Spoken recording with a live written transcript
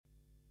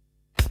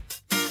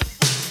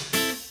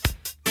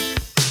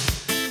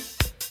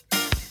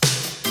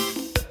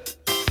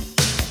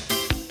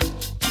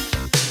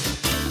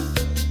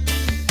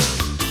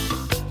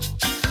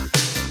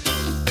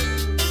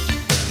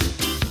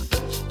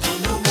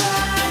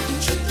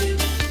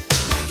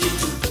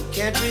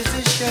can't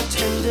resist your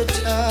tender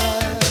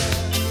touch.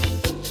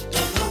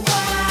 Don't know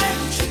why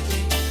you treat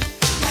me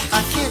like I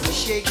can't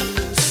shake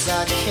loose,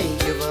 I can't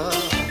give up.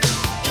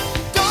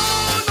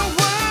 Don't know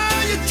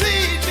why you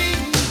treat me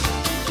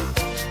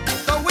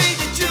the way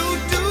that you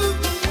do.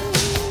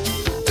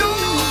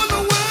 Don't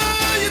know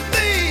why you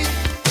think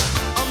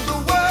I'm the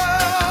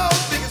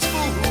world's biggest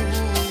fool.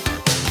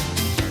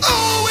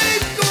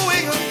 Always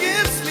going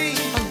against me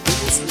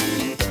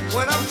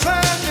when I'm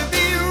trying to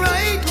be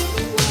right.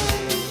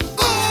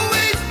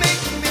 Always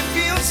making me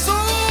feel so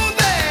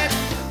bad.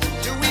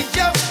 Do we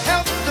just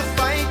have to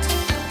fight?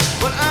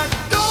 But I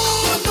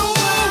don't know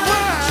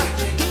why.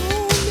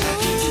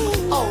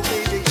 Oh,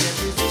 baby, can't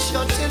resist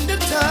your tender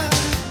touch.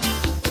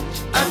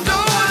 I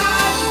don't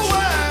know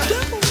why.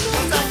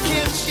 'Cause I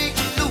can't shake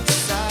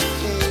loose, I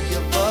can't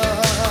give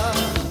up.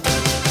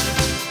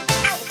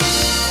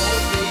 Oh,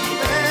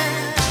 baby.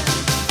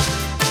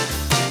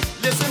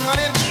 Listen,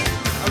 honey,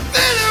 I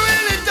really,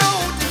 really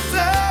don't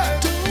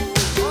deserve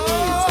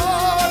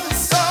all the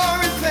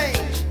sorry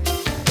pain.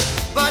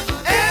 But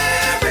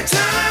every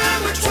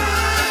time I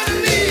try to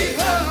leave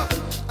her,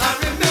 I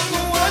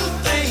remember one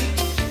thing.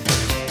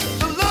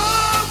 The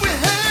love we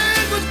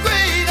had was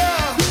greater,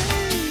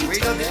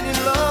 greater than any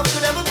love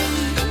could ever be.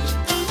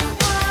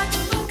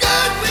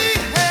 God, we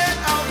had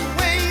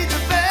outweighed the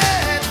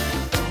bad.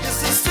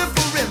 It's a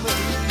simple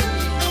remedy,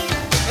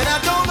 and I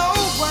don't know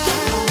why.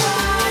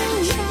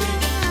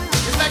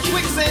 It's like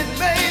quicksand,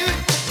 baby,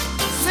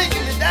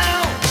 sinking it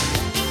down.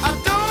 I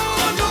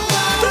don't know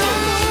why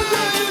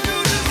you do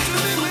this to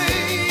me,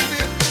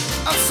 baby.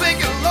 I'm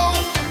sinking low.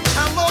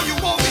 How low you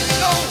want me to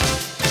go?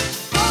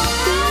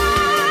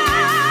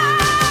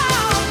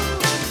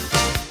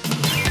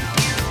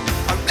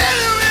 I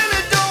really,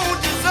 really don't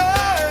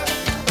deserve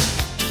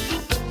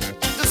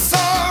the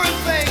sorry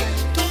pain.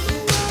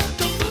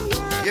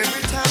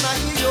 Every time I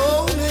hear your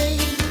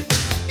name,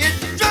 it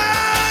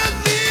drives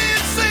me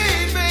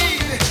insane,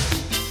 baby.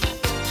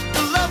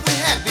 The love we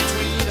had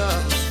between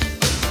us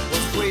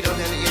was greater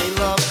than any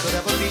love could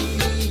ever be.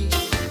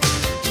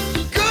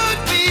 Good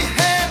we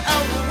had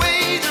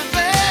outweighed the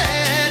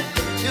bad.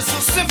 It's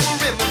a simple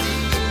remedy,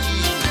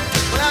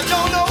 but I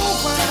don't know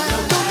why.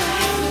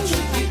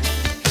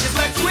 It's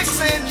like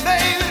quicksand,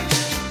 baby,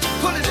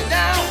 pulling it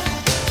down.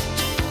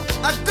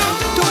 I don't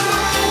know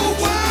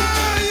why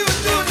you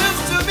do this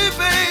to me,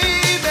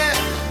 baby.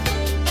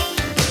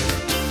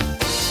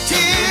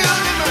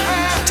 Tears in my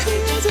eyes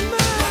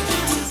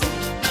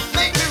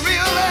make me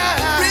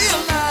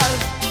realize.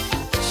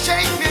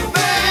 Shake me,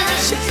 baby.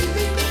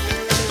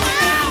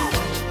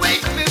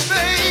 Wake me,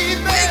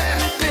 baby.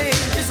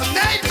 It's a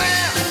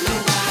nightmare.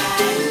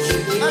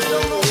 I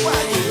don't know why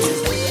you do this.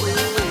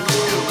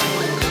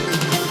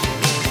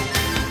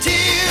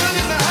 Tears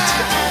in my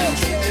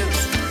eyes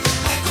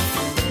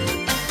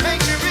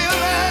make me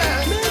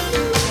realize.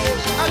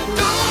 I don't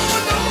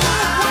know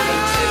why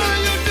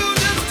you do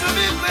this to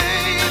me,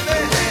 baby.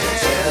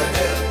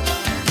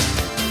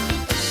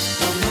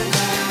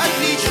 I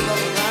need your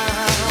love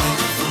around.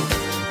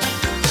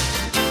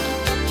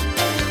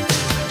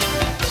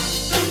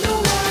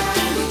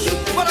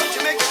 Why don't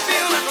you make me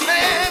feel like a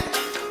man?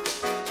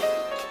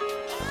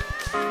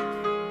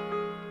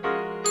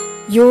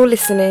 You're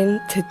listening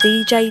to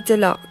DJ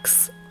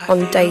Dlux on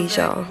I feel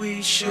Deja. that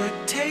we should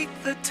take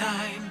the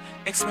time,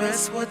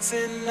 express what's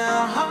in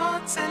our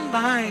hearts and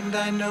mind.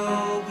 I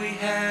know we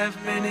have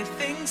many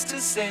things to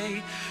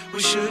say. We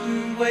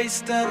shouldn't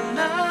waste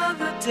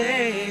another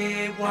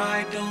day.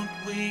 Why don't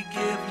we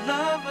give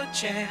love a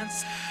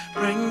chance?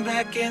 Bring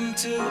back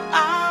into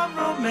our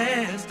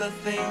romance the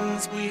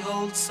things we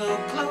hold so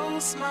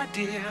close, my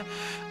dear.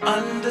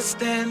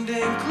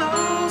 Understanding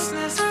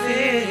closeness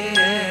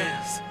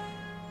fears.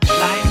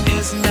 Life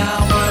is now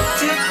a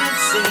different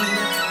scene.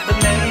 The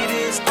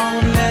lady's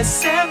only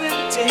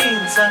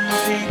 17. Some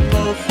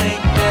people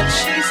think that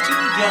she's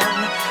too young.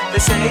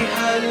 They say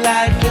her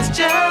life has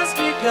just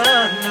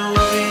begun. No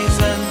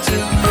reason to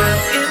feel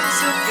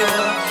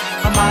insecure.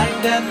 Her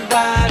mind and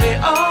body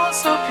all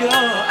so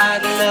pure.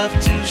 I'd love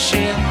to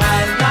share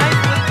my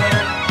life with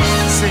her.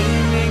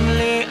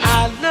 Seemingly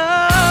I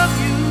love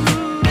you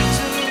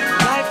too.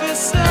 Life is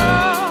so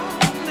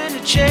many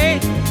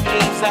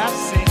changes I've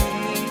seen.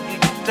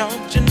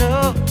 Don't you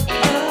know?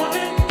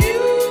 Loving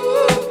you,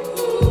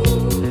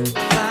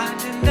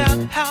 finding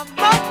out how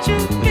much you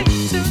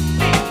mean to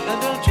me.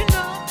 Don't you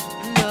know?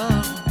 No.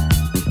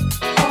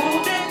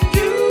 Holding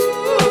you,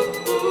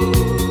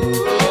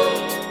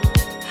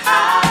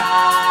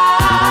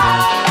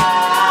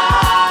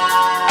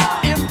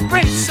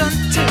 embracing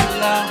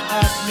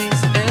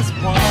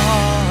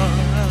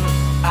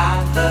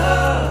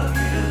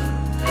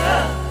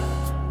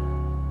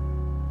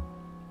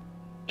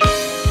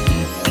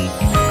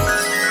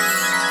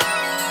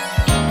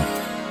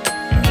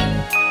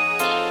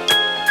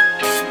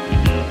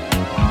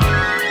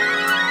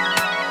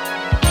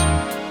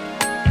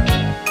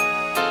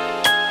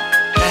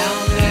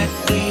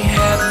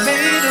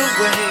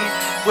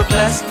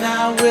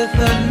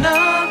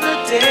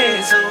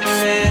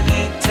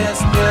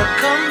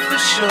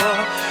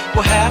sure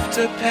we'll have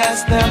to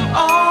pass them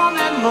on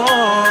and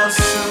more.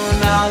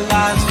 Soon our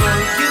lives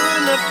will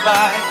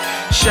unify,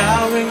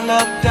 showering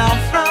love down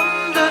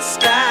from the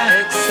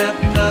sky.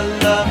 Except the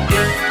love,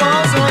 it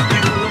falls on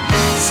you.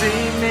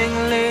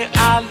 Seemingly I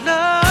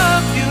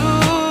love you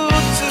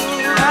too.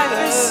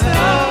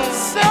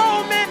 So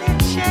many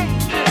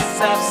changes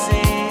I've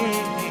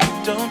seen,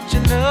 don't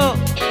you know?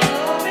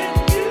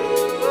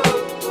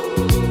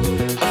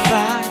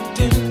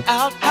 Finding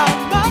out how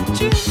much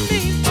you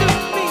mean to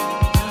me.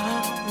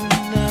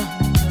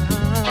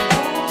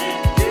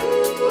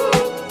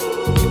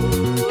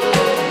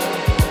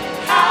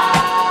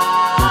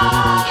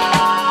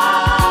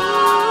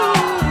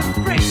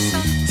 Embrace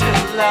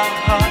until our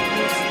heart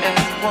is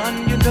as one.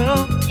 You know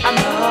I'm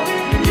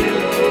loving you.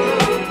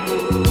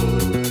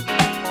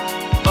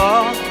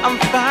 Oh, I'm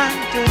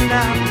finding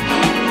out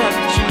how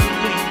much you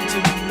mean to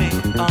me.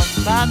 Oh,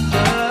 my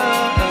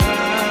love.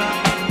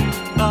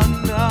 Oh,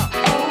 no.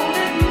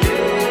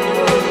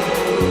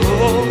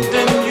 Oh,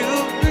 then you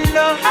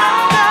know how.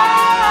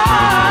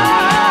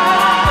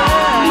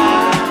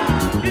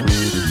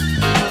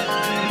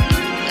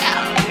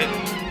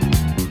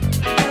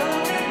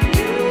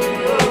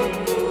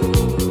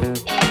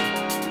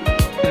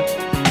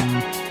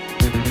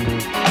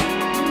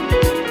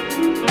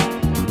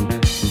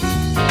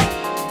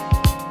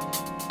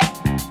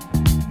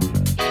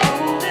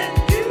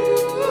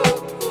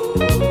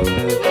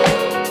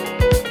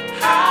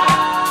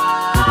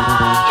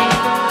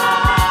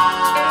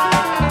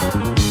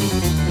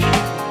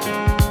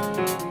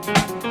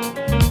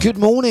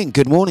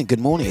 Good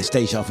morning. It's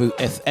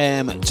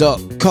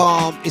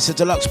dejavufm.com. It's a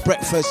deluxe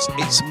breakfast.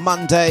 It's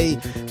Monday.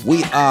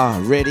 We are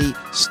ready,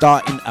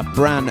 starting a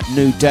brand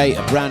new day,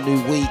 a brand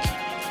new week.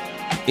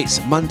 It's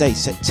Monday,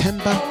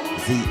 September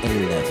the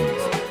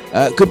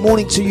 11th. Good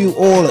morning to you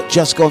all.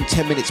 Just gone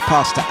 10 minutes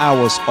past the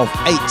hours of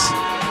 8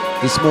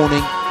 this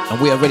morning,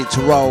 and we are ready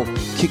to roll.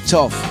 Kicked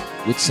off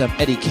with some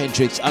Eddie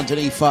Kendricks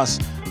underneath us.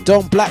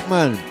 Don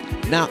Blackman.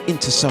 Now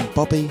into some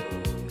Bobby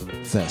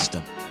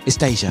Thurston. It's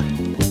Deja.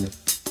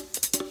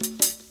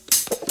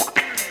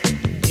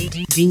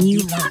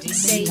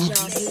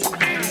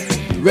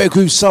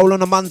 Regu Soul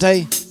on a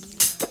Monday.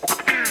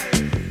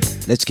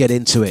 Let's get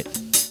into it.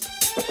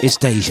 It's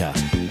Deja.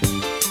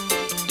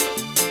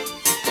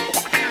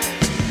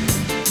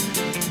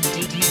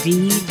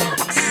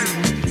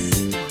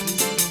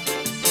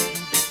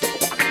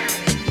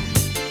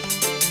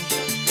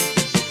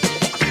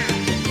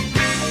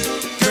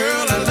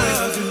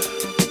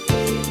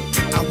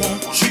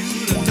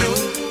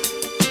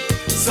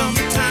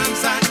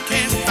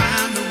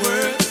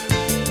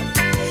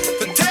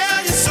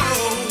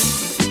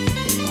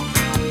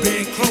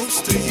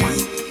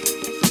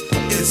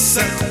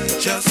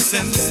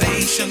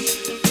 Sensation,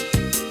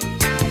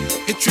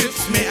 it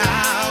trips me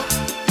out,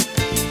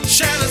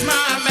 shatters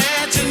my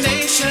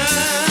imagination.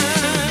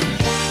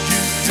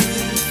 You do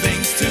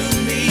things to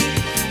me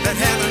that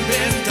haven't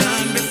been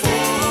done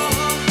before.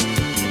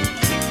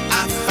 I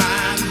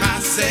find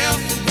myself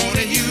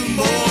wanting you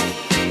more.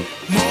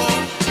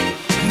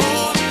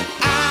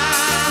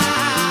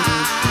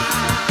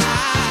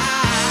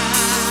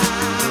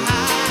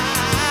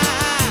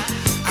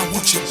 I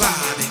want your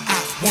body, I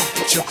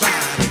want your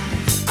body.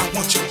 I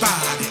want your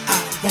body, I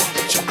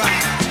want your body.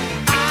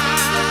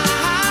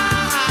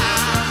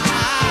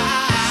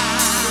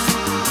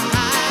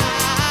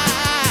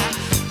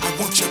 I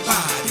want your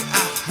body, I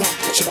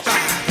want your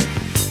body.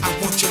 I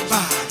want your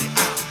body, I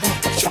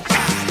want your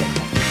body.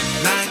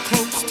 Lying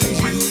close to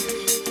you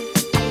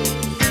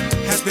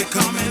has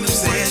become an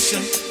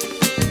obsession.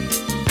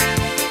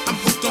 I'm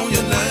hooked on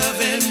your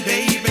loving,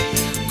 baby,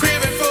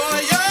 craving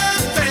for your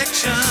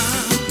affection.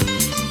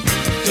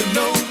 To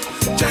know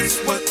just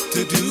what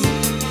to do,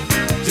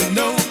 you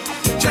know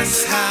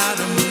just how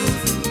to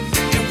move.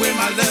 And when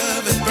my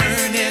love is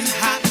burning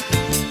hot,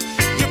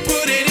 you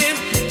put it in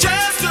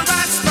just the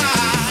right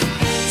spot.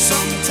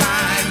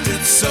 Sometimes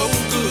it's so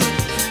good,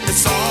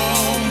 it's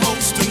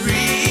almost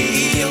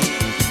unreal.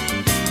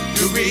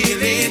 You're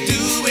really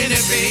doing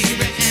it,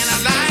 baby, and I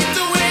like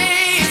the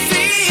way you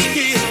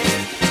feel.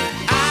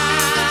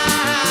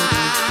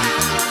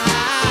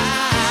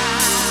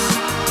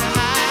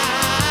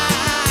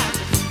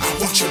 I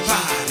want your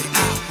body, I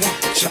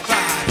want your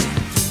body.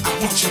 I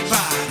want your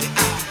body, I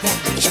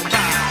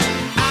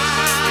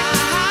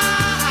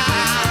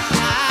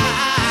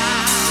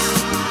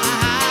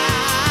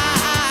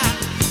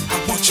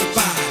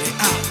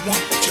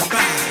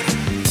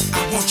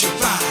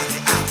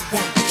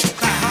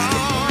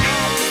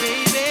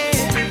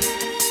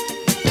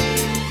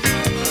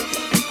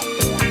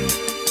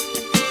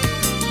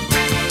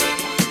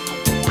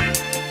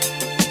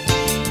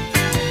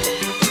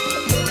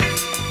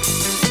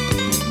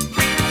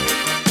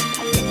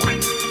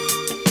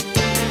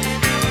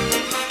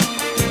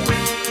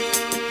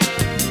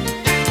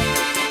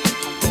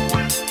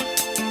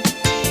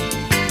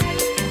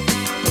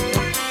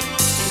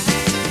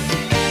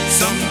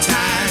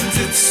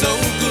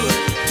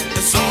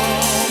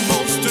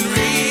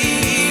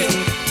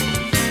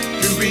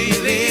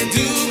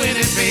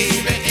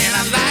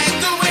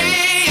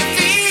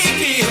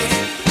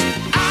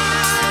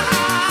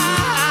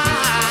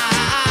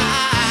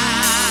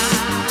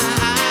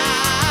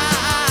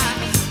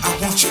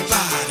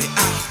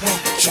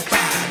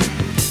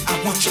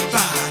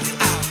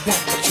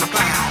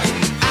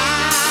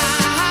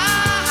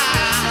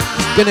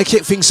Gonna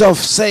kick things off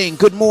saying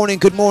good morning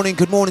to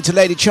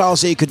Lady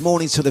Charlesy, good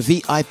morning to the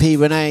VIP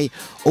Renee,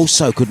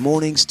 also good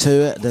mornings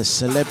to the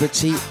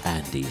celebrity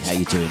Andy. How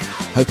you doing?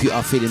 Hope you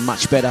are feeling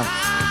much better.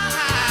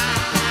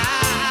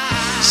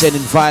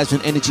 Sending vibes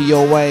and energy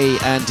your way,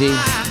 Andy,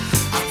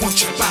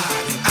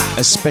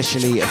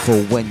 especially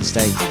for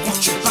Wednesday.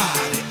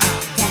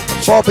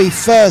 Bobby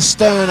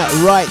Thurston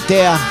right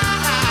there,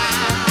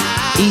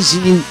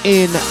 easing you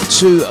in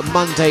to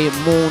Monday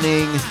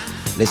morning.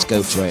 Let's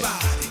go for it.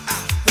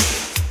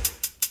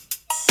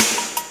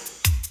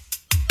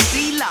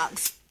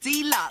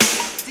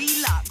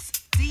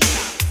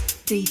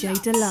 DJ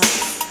Dlux.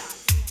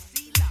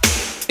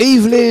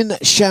 Evelyn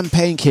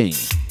Champagne King.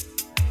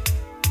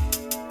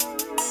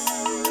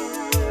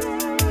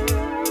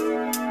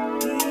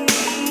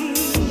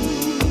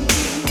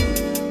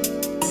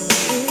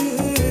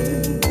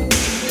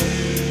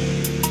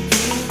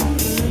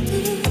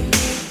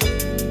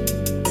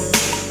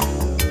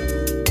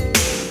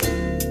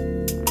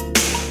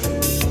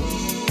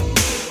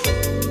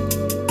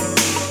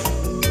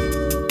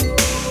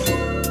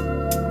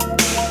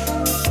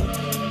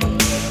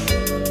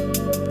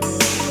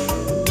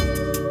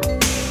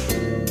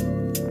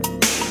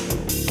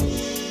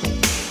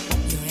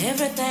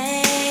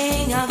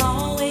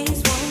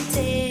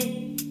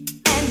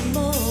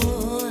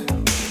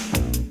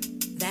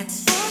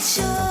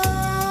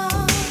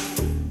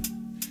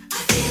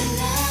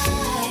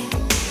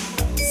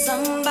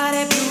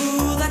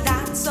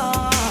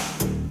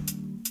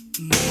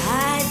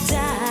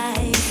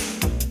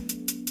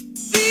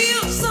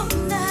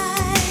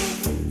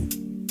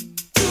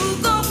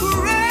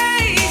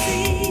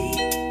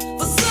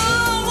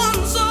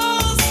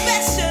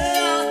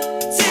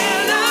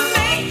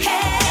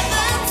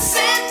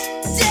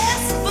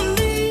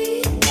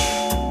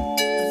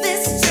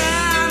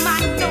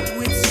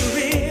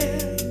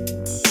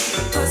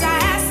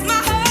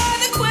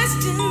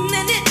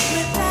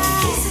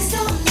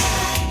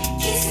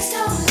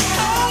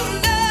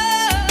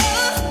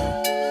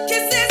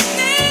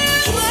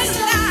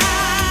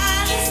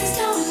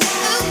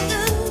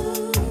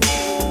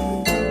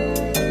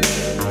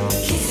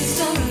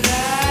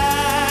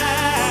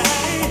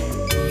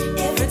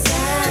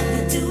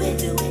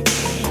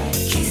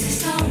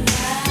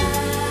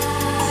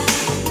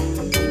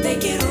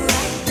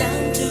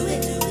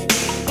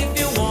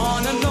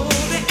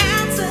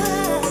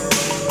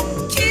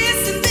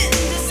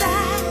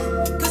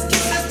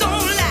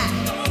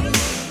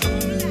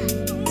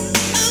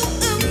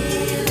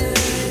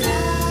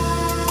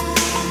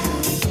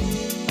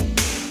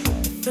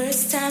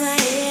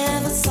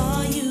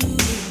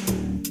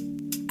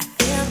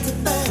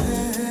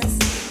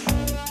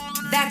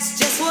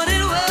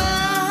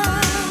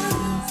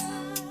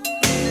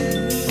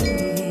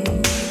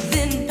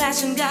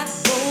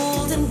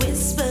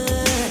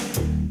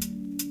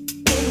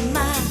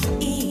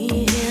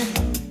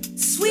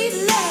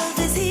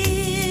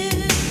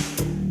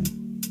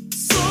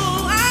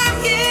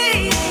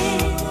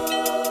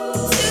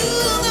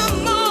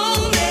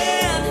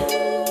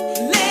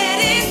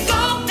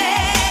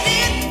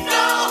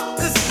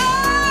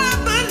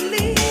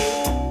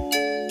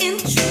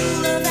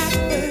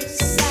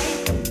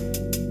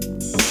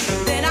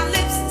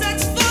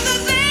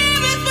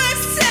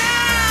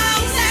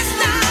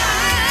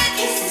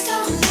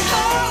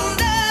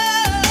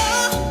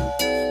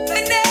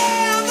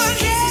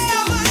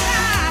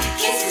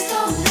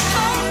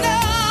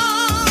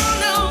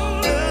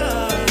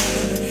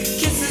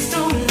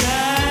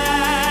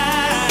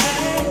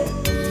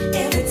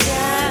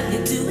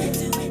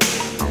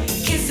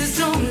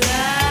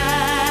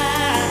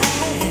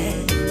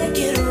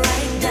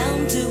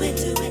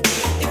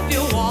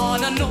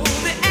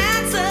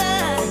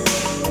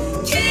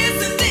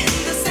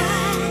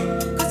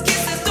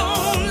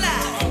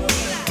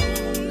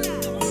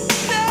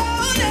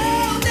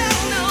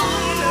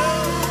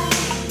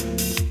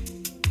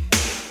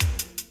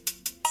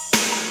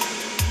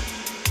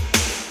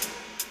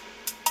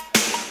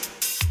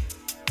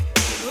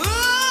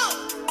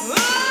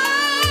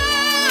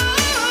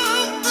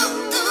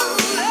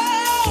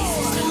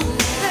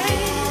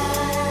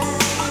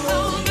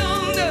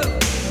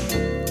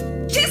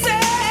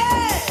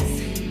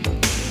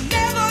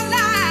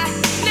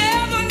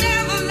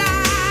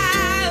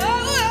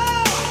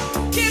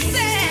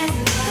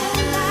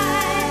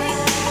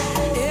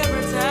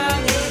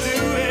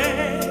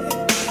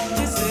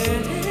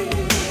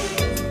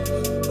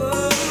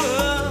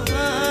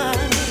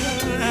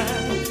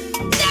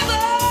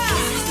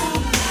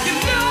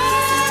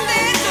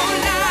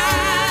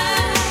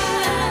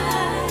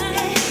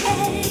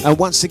 And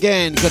once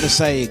again, gonna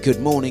say good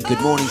morning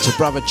to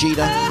Brother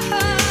Gita.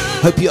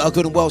 Hope you are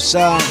good and well,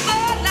 sir.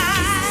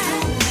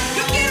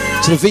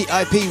 To the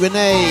VIP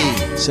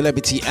Renee,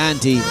 Celebrity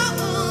Andy,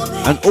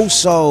 and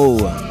also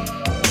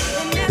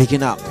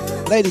bigging up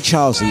Lady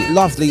Charlesy.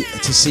 Lovely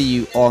to see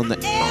you on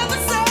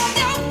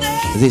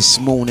this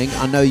morning.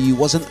 I know you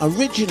wasn't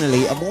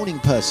originally a morning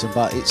person,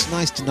 but it's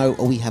nice to know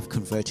we have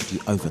converted you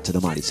over to the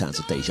mighty sounds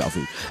of Deja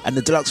Vu and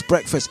the Dlux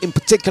Breakfast in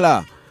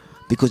particular.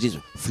 because it's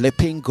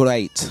flipping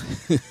great.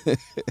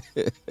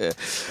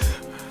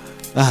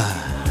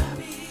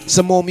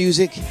 Some more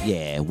music?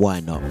 Yeah, why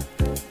not?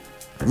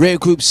 Rare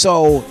Group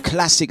Soul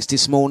classics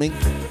this morning.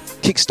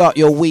 Kickstart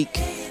your week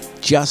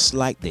just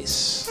like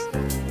this.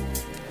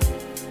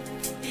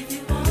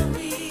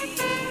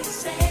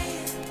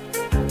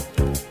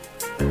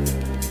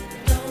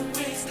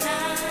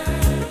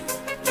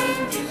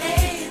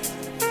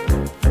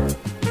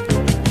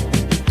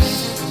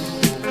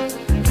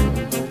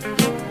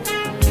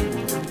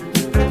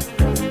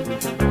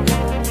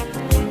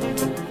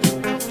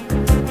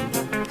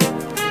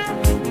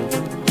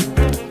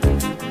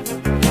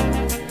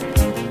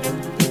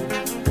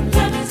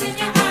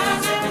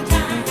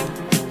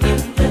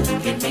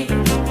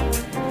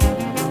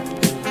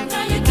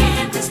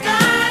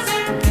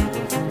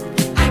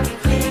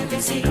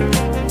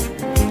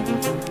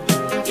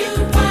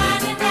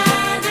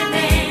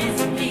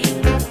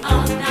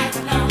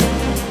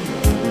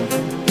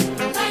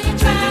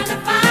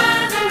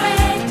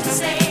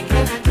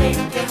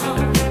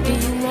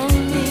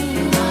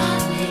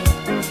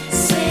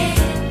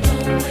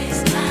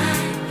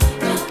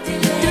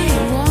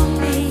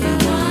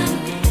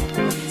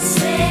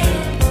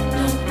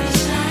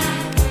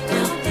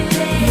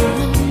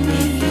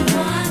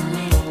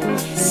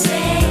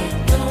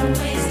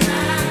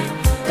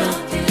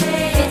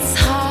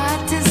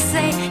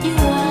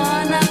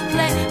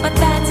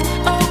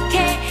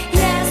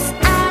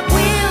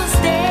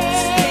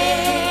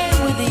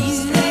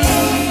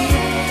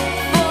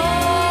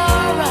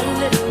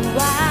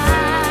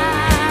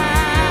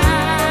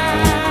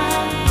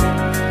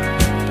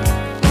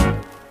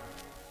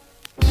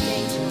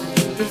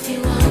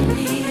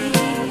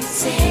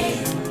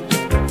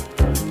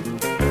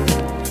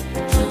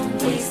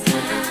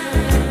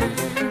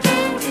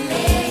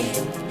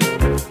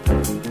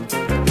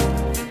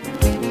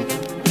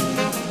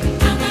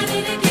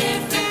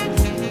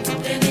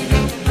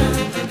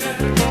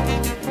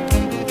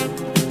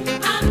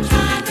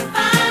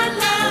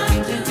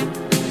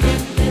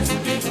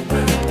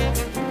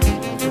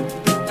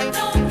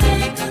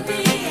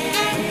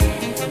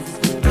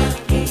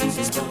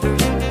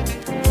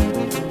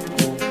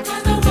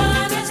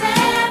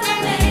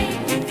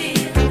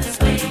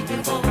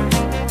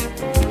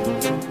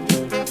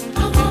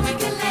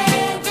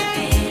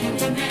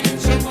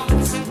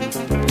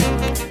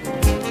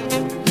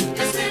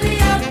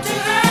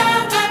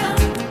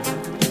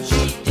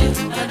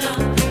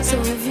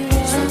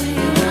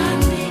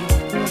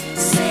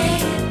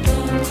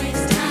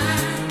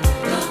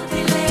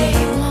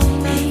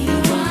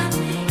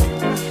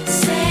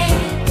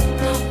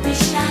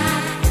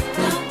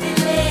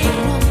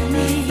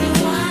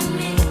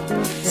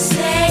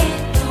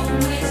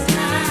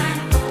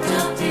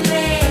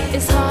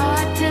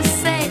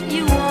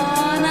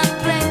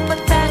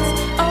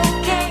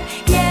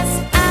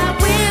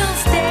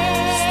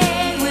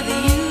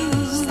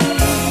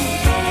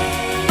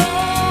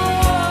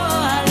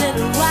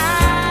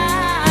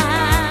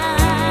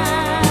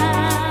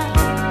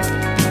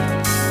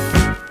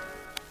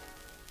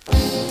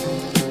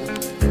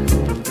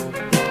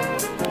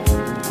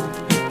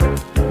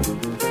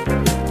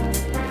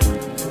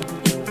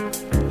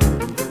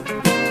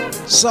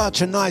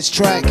 Such a nice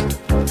track.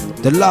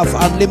 The Love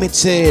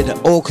Unlimited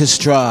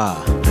Orchestra.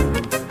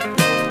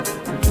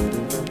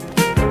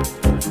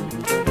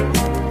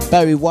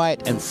 Barry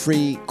White and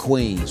 3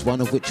 Queens,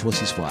 one of which was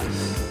his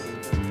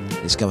wife.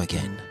 Let's go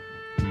again.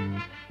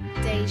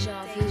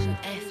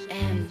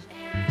 Dejavufm.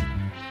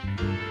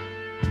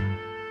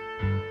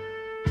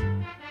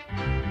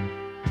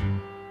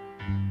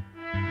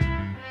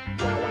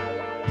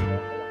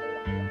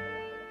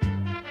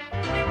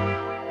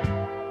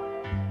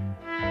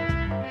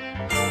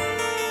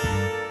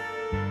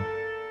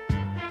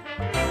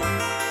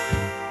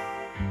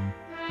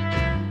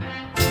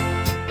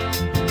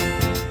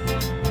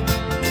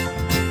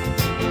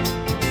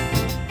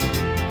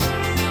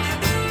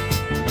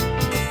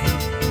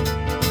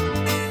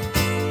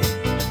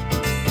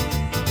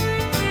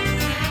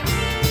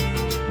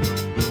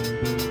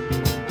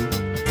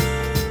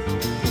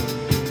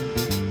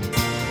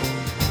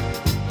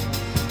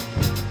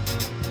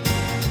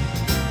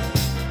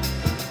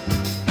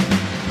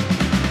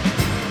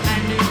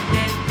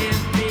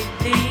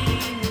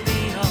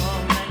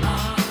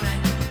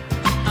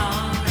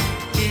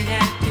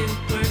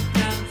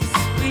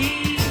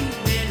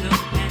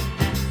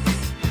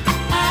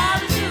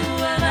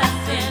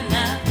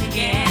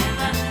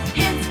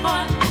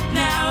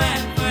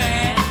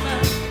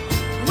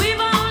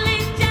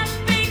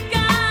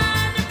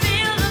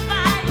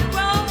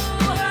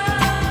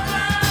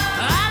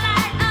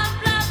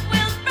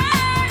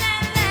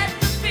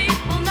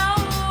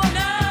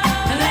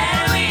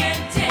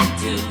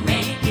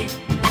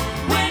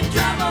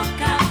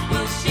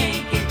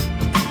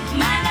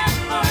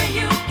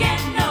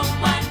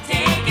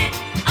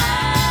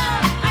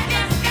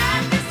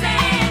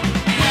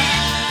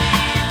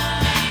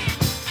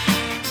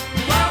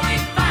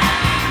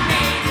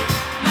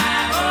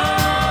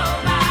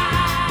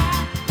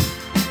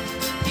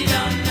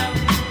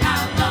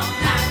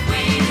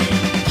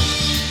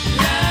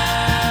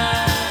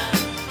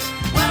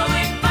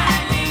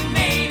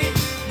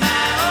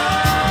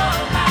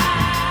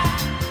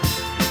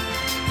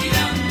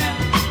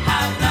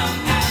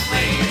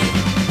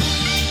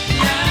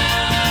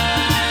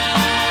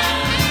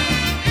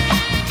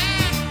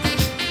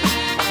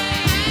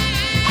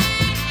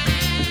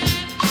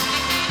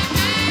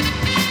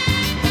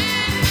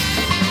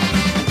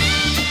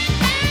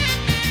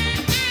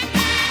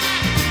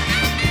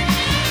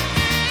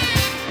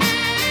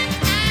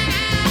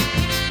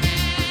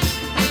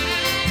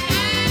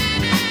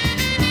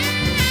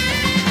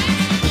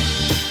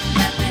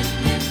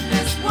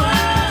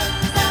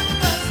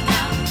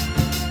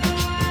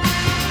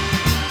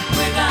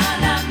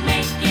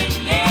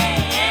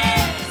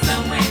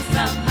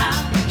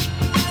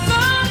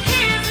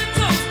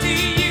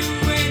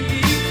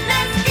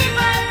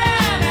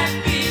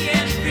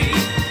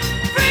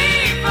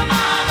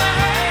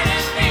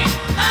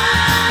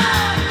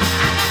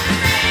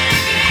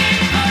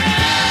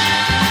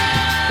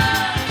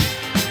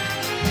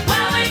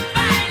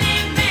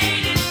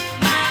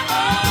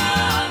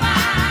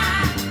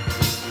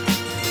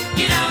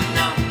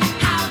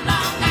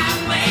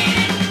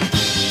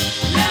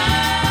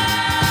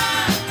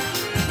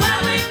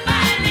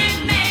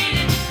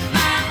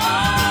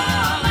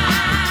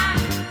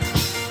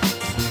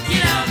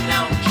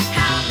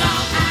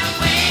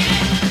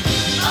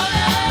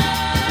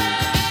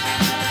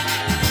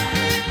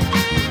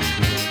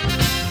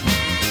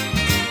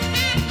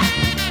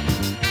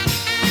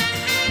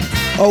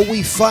 Oh,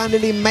 we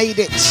finally made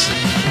it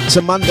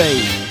to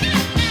Monday.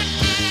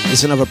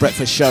 It's another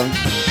breakfast show.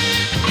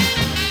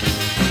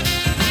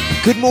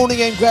 Good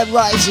morning and grand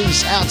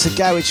risings out to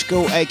Garage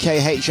School, aka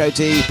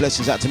HOD.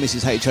 Blessings out to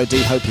Mrs.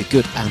 HOD. Hope you're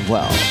good and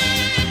well.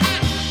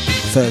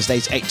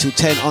 Thursdays 8 till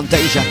 10 on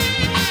Deja.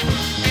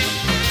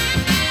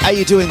 How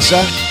you doing,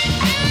 sir?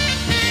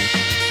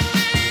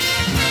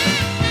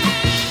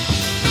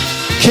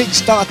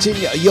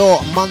 Kickstarting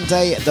your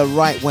Monday the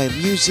right way.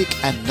 Music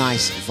and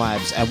nice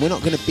vibes. And we're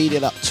not going to beat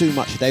it up too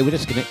much today. We're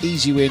just going to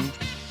ease you in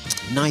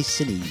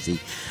nice and easy.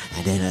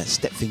 And then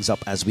step things up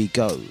as we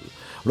go.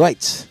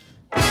 Right.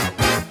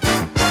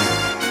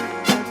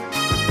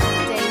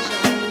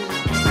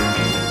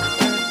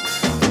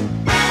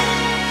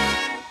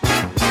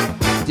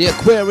 The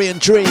Aquarian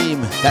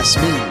Dream, that's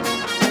me.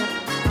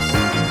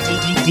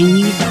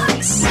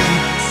 Dlux.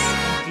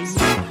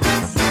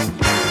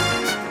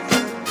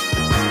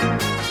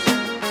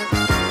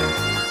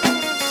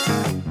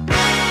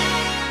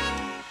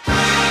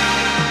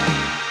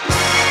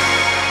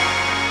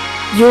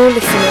 You're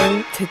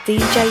listening to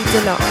DJ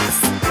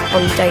Dlux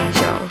on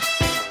Deja.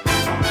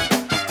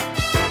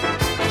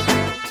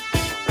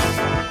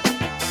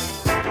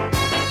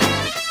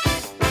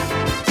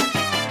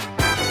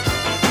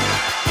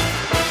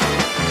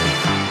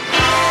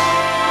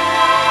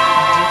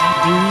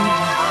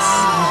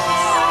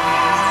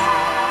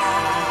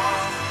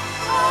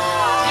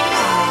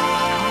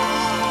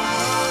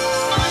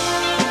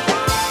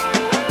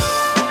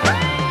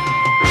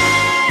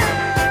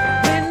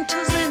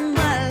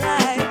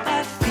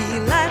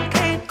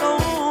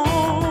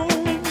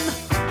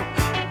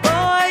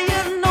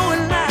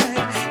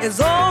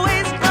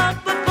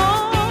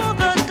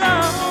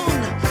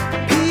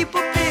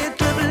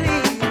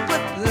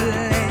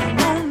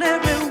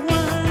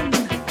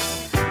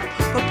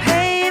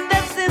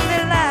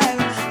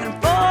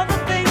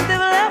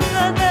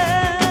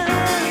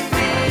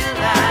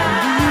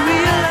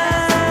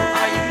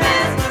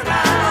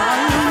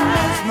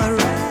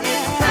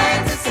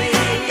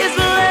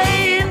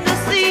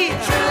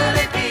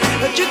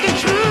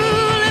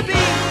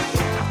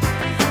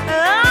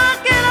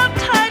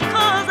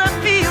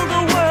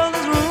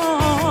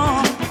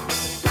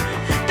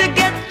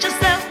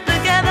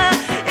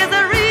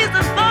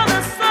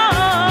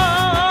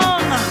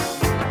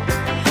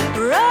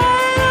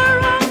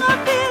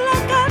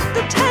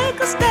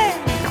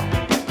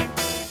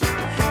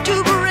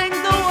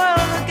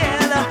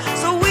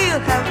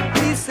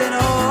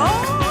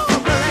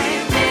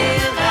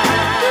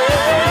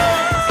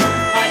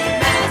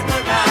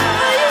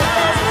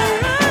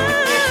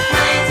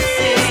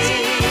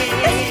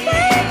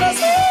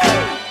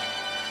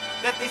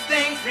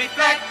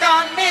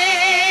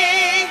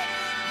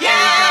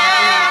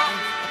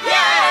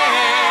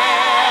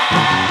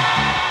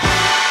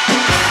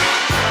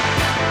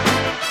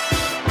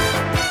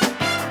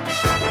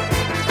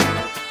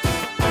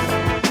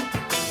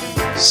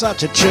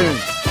 Such a tune.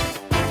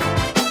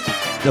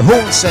 The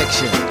horn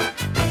section.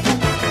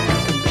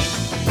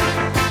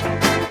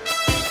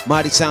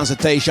 Mighty sounds of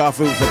Deja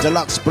Vu for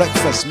Dlux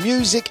breakfast,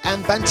 music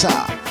and banter.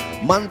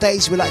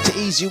 Mondays we like to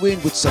ease you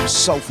in with some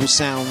soulful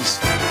sounds,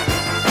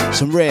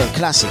 some rare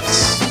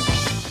classics.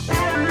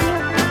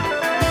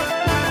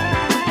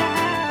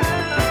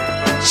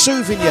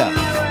 Soothing ya.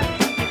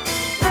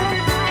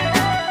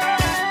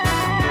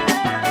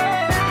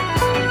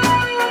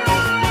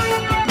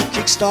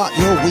 Kickstart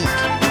your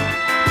week.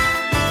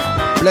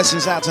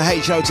 Blessings out to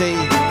HOD.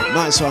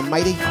 Nice one,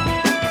 matey.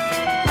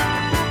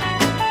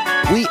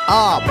 We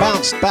are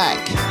bounced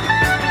back.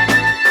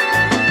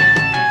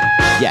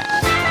 Yeah.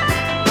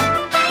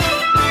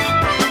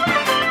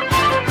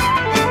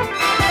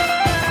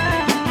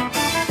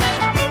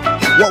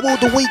 What will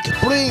the week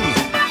bring?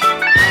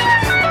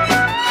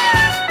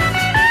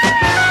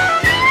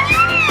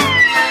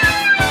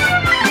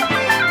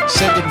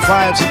 Sending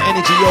vibes and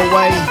energy your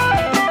way.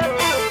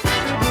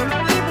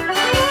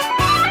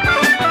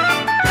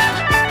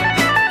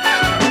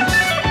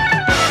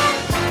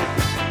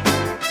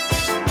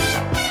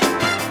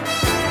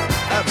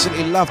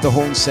 Absolutely love the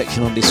horn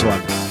section on this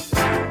one.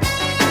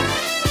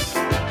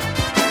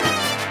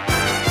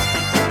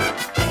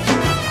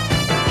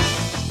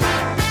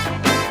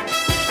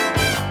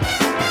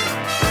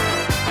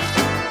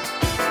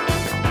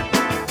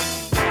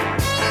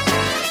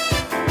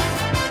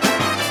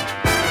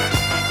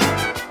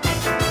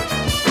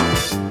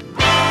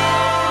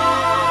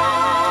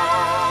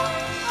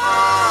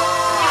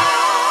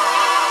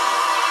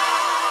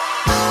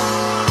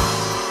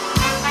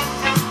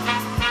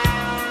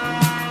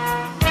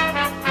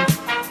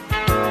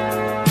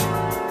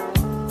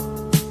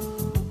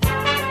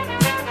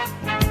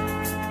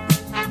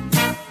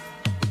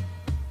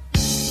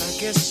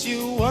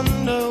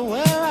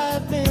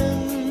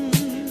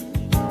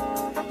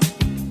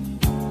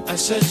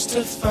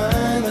 To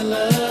find the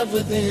love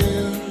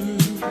within.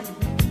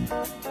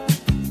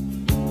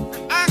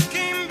 I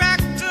came back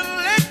to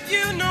let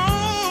you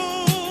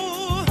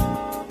know,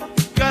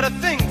 got a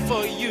thing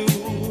for you,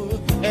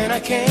 and I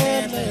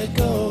can't let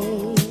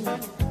go.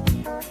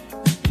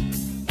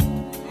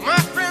 My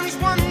friend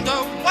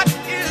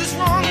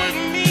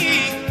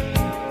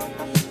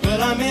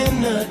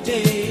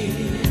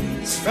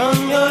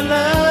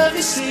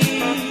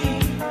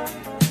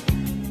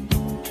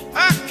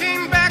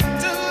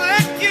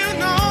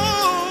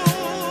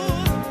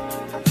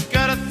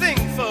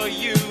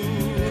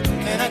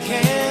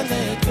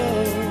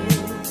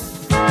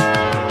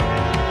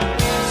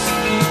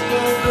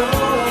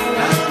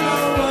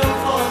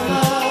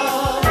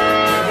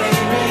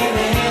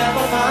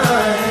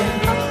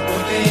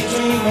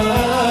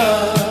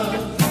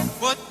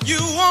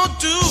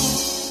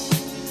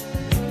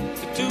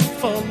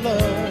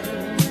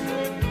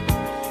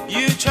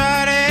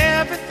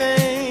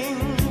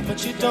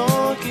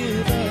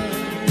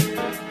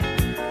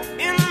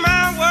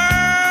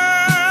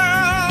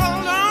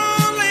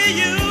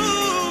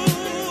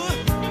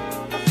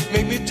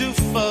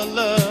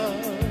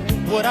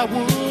I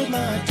would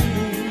not do.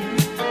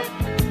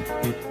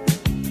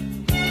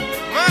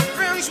 My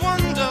friends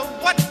wonder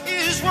what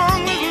is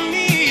wrong with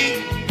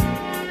me.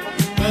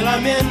 Well,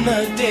 I'm in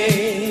the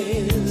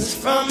daze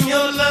from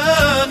your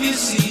love, you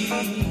see.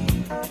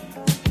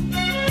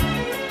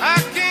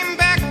 I came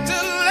back to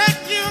let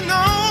you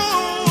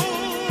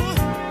know,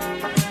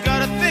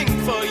 got a thing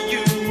for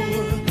you,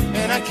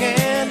 and I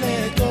can't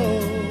let go.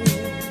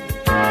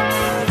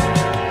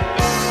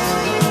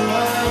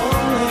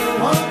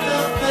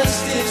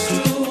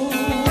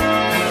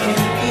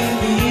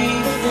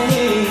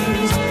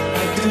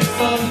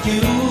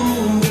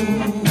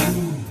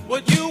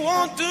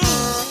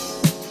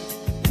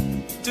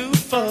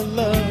 For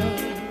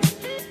love,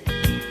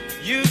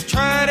 you've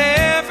tried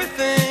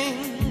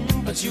everything,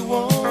 but you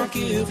won't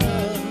give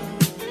up.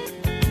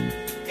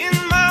 In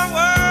my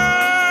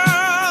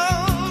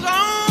world,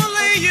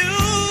 only you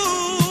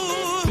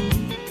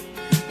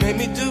made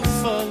me do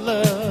for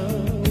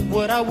love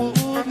what I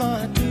would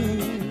not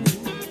do.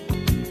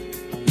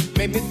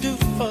 Made me do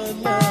for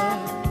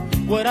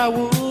love what I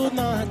would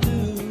not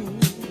do.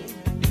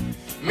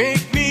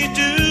 Make me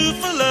do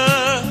for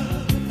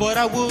love what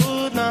I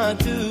would not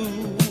do.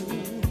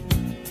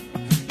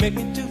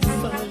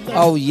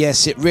 Oh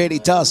yes, it really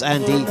does,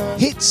 Andy.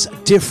 Hits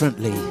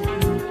differently.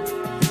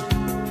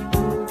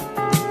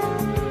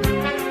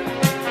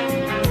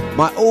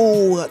 My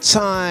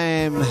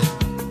all-time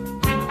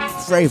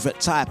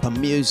favourite type of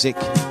music.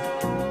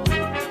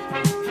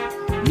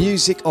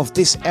 Music of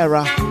this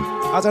era.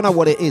 I don't know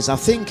what it is. I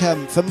think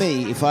for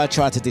me, if I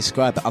try to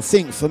describe it, I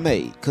think for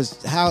me,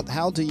 because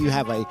how do you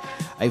have a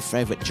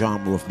favourite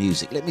genre of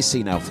music? Let me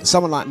see now. For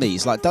someone like me,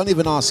 it's like, don't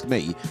even ask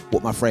me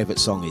what my favourite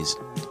song is.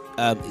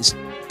 It's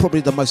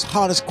probably the most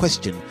hardest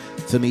question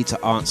for me to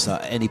answer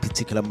at any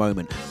particular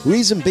moment.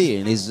 Reason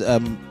being is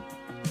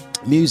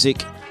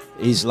music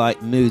is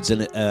like moods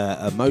and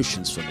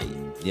emotions for me,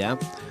 yeah?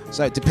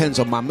 So it depends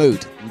on my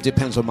mood, it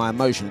depends on my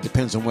emotion, it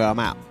depends on where I'm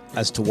at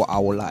as to what I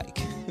will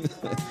like.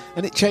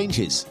 And it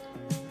changes,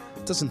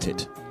 doesn't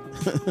it?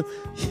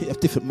 You have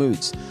different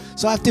moods.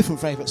 So I have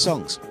different favourite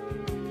songs.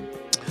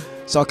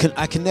 So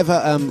I can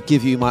never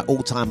give you my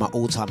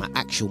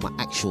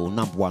actual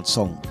number one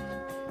song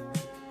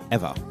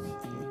ever.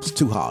 It's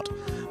too hard.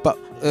 But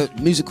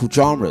musical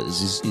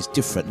genres is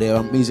different. There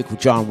are musical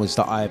genres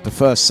that I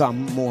prefer,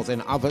 some more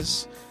than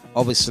others.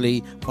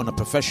 Obviously, on a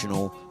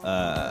professional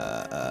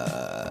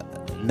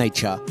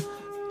nature,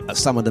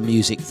 some of the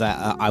music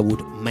that I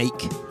would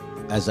make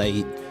as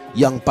a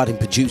young budding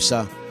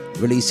producer,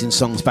 releasing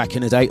songs back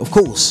in the day, of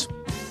course,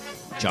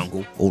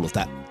 jungle, all of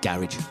that,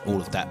 garage, all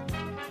of that,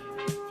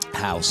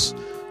 house,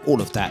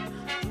 all of that,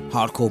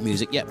 hardcore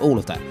music, yeah, all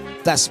of that.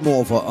 That's more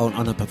of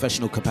on a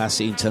professional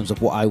capacity in terms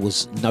of what I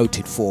was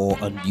noted for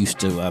and used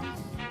to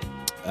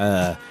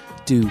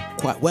do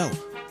quite well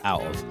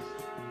out of.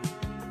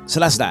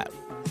 So that's that.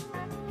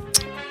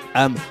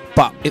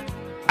 But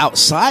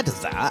outside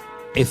of that,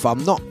 if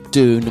I'm not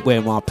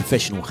wearing my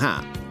professional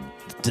hat,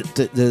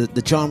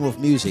 the genre of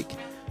music,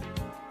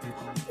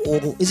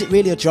 or is it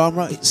really a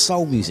genre? It's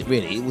soul music,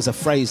 really. It was a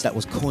phrase that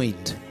was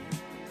coined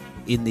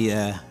in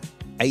the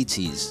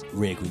 80s,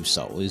 rare groove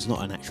soul. It's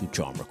not an actual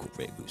genre called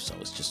rare groove soul.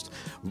 It's just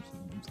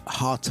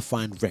hard to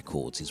find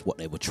records is what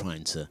they were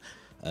trying to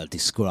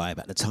describe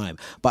at the time.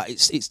 But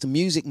it's the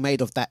music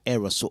made of that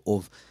era, sort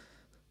of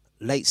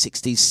late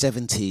 60s,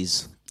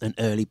 70s and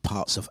early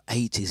parts of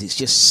 80s. It's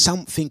just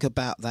something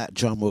about that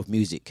genre of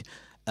music.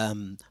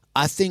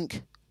 I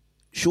think,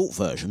 short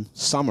version,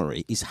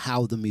 summary, is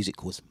how the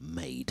music was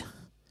made.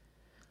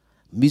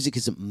 Music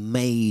isn't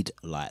made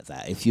like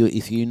that. If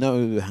you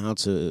know how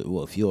to,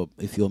 well, if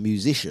you're a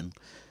musician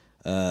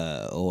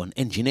or an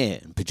engineer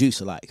and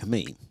producer like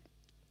me,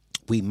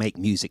 we make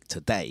music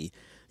today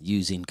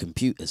using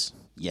computers.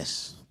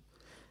 Yes,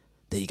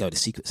 there you go. The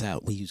secret's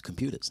out. We use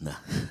computers now.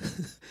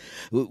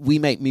 We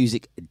make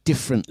music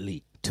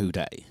differently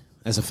today.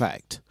 As a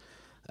fact,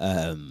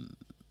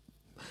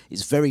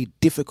 it's very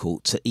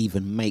difficult to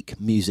even make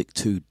music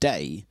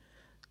today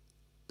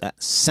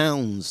that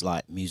sounds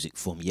like music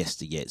from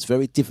yesteryear. It's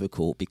very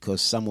difficult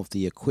because some of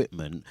the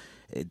equipment,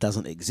 it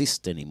doesn't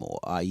exist anymore,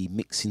 i.e.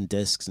 mixing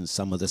discs and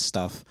some of the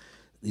stuff,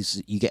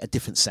 you get a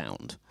different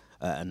sound,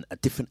 and a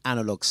different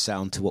analog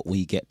sound to what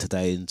we get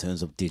today in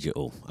terms of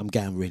digital. I'm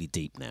going really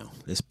deep now.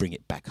 Let's bring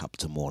it back up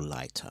to more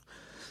lighter.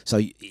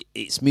 So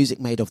it's music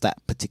made of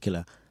that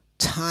particular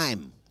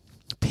time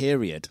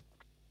period,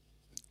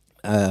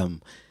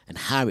 and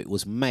how it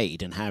was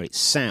made and how it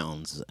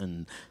sounds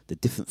and the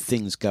different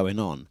things going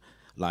on.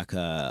 Like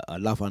a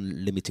Love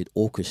Unlimited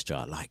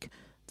orchestra, like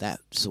that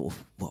sort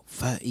of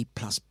 30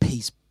 plus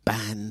piece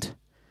band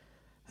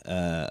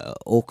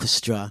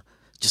orchestra,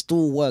 just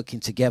all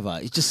working together.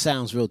 It just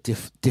sounds real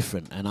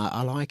different, and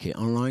I like it.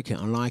 I like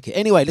it.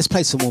 Anyway, let's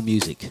play some more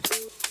music.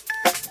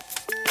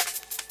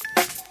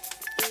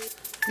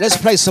 Let's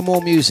play some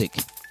more music.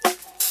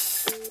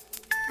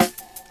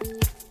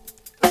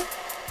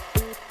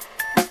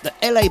 The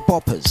LA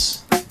Boppers.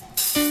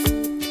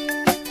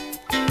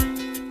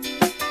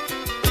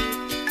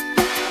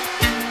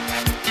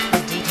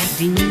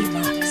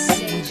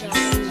 Dlux.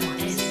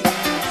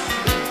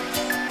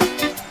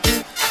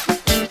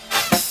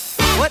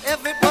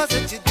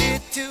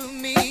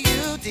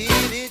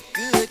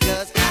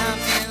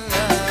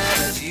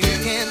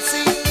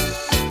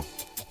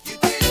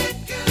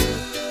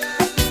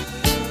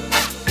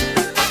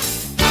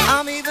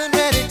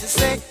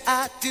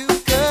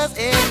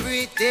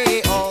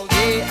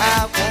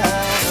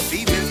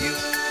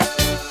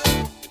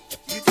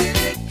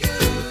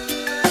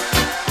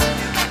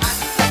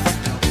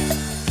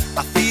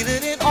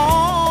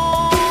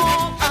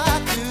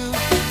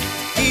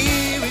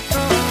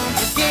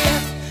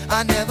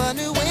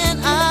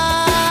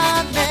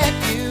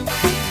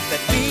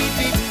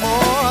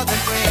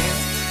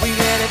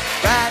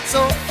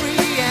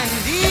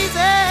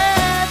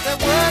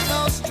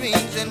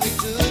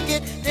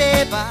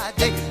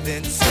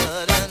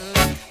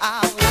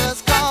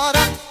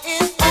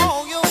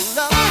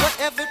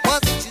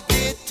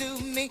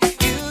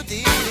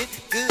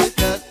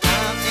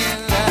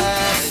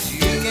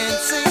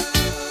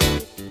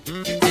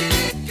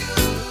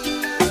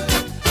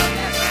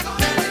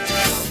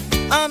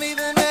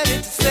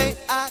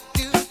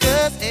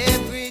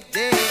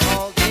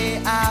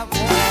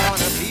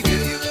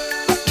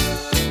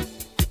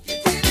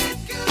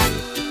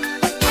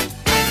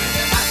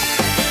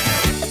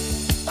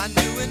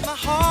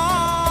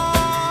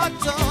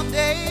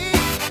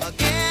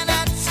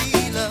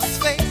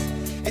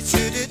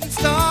 didn't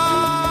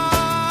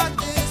start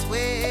this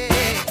way,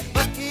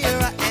 but here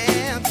I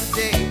am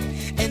today,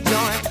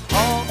 enjoying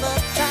all the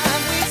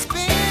time we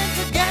spend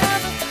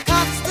together,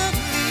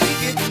 constantly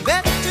getting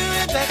better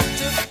and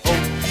better. Oh,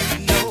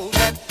 you know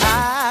that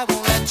I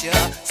won't let you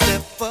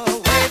slip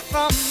away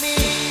from me.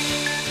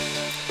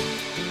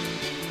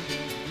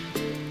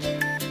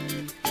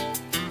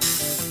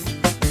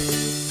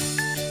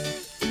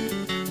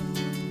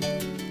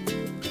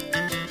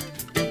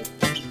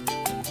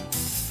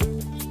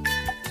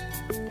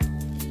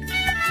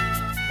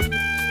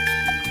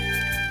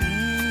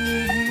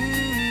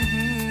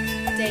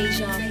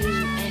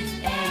 dejavufm.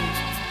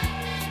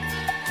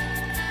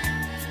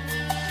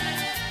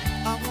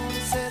 I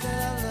wanna say that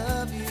I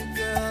love you,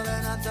 girl,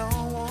 and I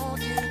don't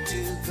want you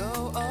to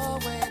go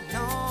away.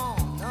 No,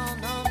 no,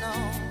 no, no.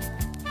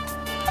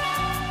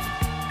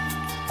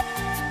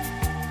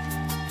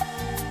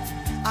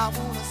 I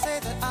wanna say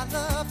that I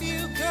love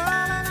you, girl,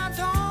 and I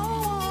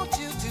don't want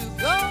you to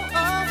go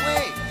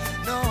away.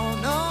 No,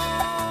 no.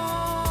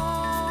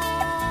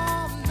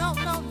 No,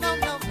 no, no,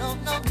 no, no,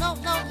 no, no,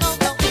 no, no,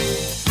 no.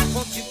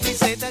 Won't you please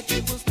say that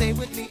you will stay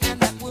with me and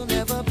that we'll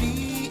never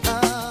be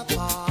apart?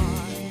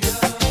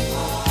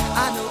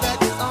 I know that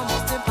it's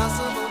almost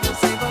impossible to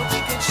say, but we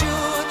can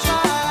sure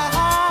try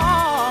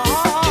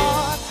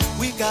hard.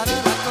 We've got a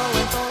lot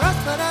going for us,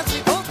 but as we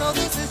both know,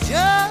 this is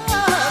just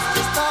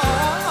the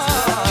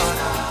start.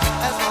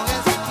 As long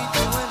as we keep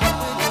doing what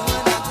we're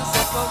doing, not to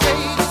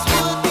separate us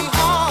would be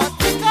hard.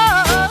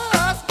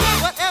 Because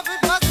whatever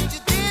it was that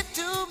you did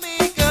to me,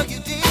 girl, you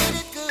did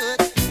it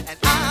good. And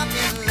I'm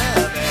in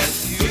love, as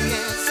you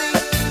can see.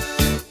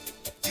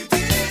 You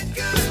did it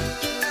good.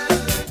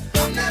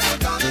 I'm never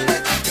gonna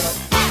let you go.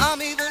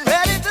 I'm even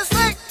ready to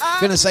say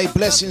Gonna say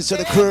blessings to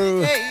the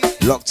crew.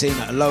 Locked in,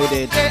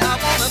 loaded. I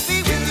wanna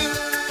be with you.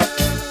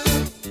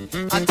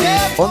 I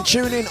tell On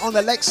tuning on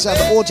Alexa,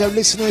 the audio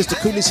listeners, the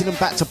crew listening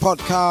back to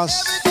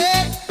podcasts,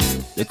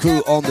 the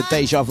crew on the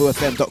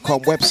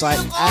dejavufm.com website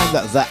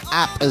and the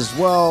app as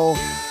well.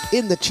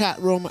 In the chat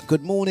room,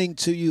 good morning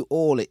to you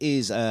all. It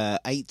is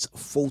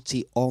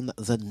 8:40 on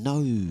the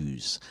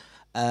nose.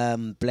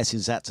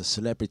 Blessings out to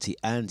Celebrity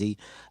Andy,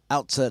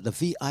 out to the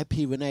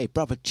VIP Renee,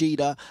 Brother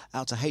Gita,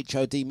 out to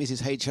HOD,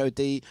 Mrs.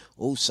 HOD,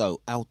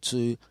 also out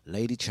to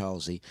Lady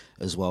Charlesy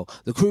as well.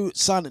 The crew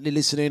silently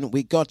listening.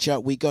 We got ya,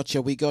 we got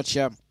ya, we got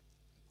ya.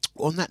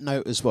 On that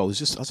note as well, I was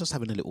just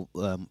having a little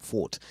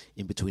thought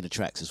in between the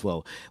tracks as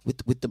well.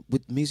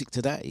 With music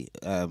today,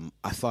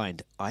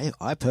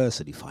 I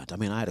personally find. I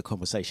mean, I had a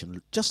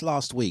conversation just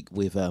last week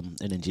with an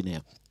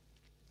engineer,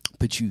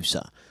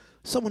 producer,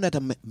 someone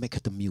that make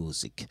the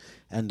music,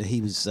 and he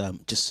was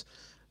just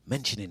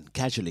mentioning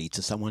casually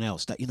to someone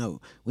else that, you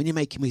know, when you're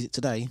making music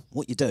today,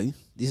 what you do,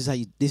 this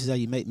is how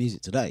you make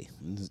music today.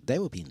 And they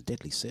were being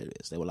deadly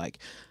serious. They were like,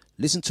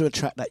 listen to a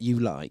track that you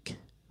like,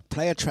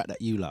 play a track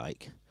that you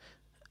like,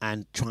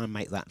 and try and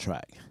make that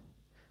track,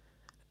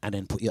 and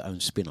then put your own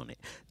spin on it.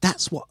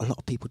 That's what a lot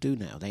of people do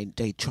now.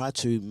 They try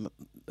to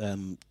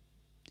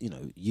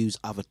use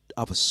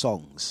other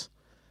songs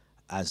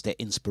as their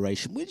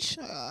inspiration, which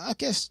I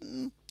guess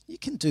you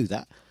can do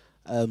that.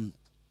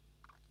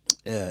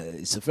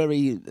 It's a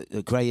very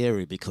grey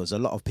area, because a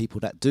lot of people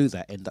that do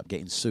that end up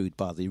getting sued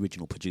by the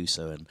original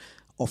producer, and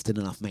often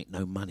enough make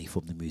no money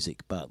from the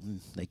music, but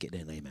they get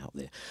their name out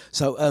there.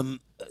 So a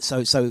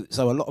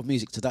lot of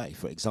music today,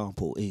 for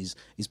example, is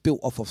built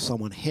off of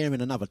someone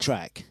hearing another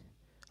track,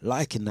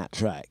 liking that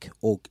track,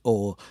 or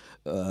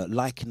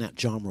liking that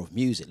genre of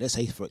music. Let's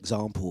say, for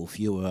example, if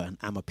you're an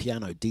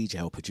amapiano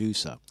DJ or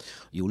producer,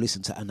 you'll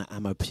listen to an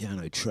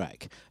amapiano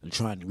track and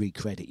try and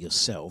recreate it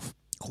yourself.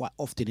 Quite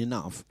often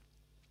enough,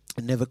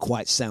 it never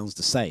quite sounds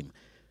the same,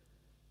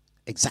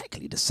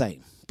 exactly the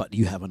same, but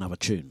you have another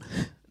tune.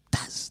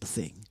 That's the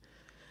thing,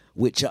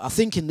 which I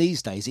think in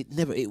these days it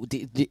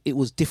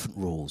was different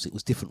rules. It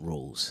was different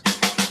rules.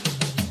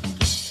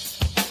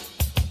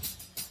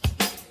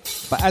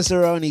 But as there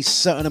are only a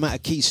certain amount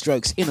of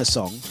keystrokes in a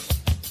song,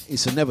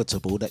 it's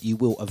inevitable that you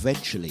will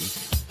eventually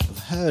have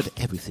heard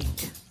everything.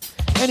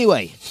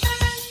 Anyway,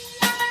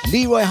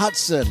 Leroy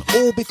Hudson,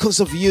 All Because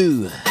of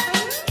You.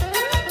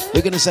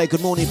 We're going to say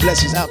good morning,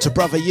 blessings out to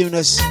Brother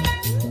Eunice.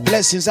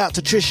 Blessings out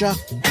to Trisha.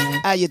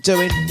 How you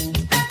doing?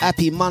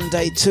 Happy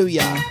Monday to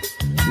ya.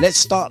 Let's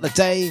start the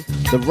day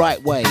the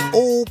right way.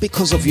 All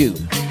because of you.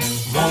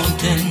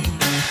 Wanting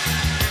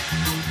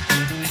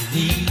and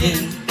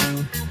needing,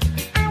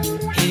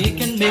 it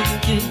can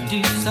make you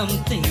do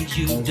some things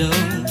you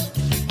don't.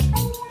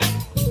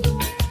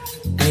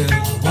 Girl, I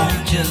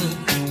want you,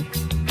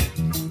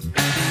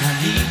 and I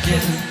need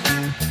you,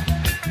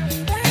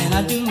 and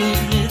I do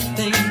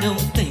anything,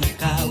 don't think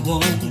I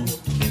won't.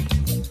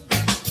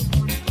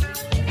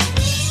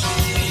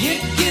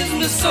 It gives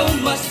me so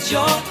much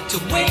joy to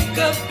wake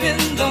up in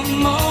the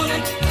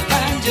morning and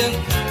find you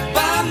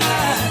by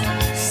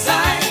my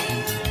side.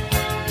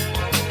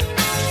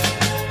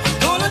 I'm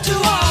gonna do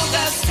all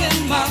that's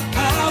in my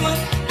power,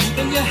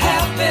 keeping you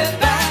happy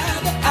by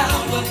the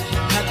hour,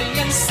 happy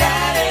and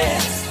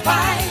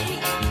satisfied.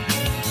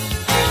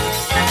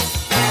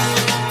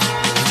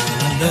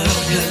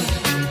 you,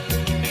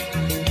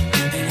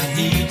 and I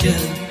need you.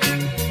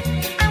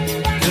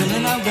 Girl,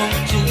 and I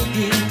want you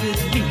here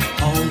with me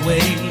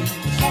always.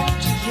 Want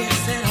you,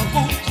 yes, and I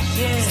want you,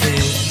 yes. Say,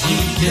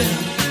 need you,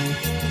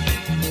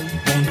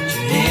 want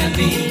you near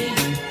me.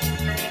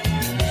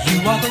 You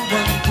are the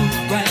one who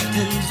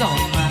brightens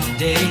all my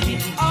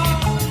days.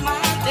 All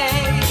my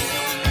days,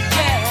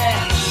 yeah.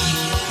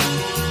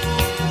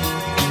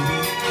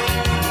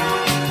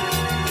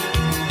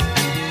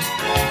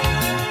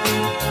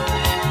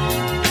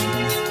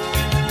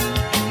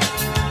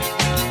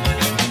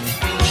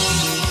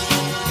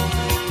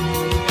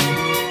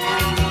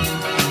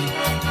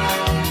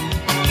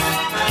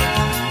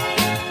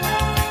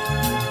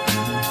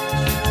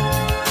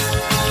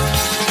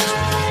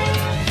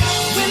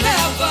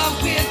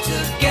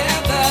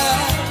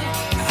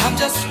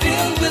 Just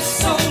filled with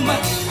so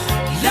much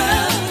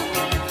love.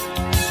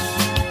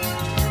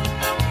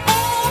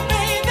 Oh,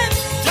 baby,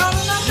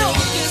 darling, I know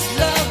this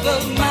love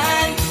of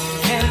mine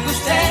can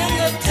withstand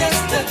the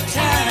test of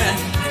time.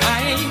 I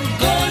ain't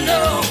going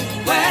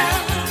nowhere.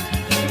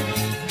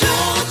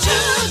 Don't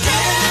you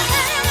dare.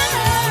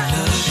 I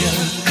love you,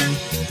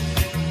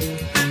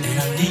 and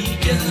I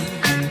need you.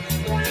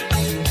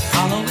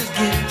 I'll always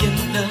give you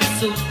love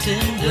so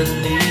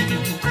tenderly.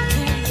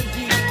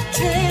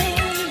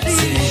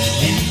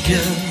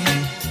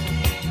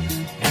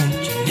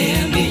 Won't you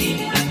near me?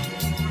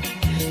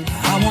 I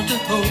want to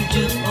hold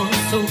you oh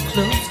so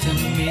close to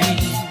me.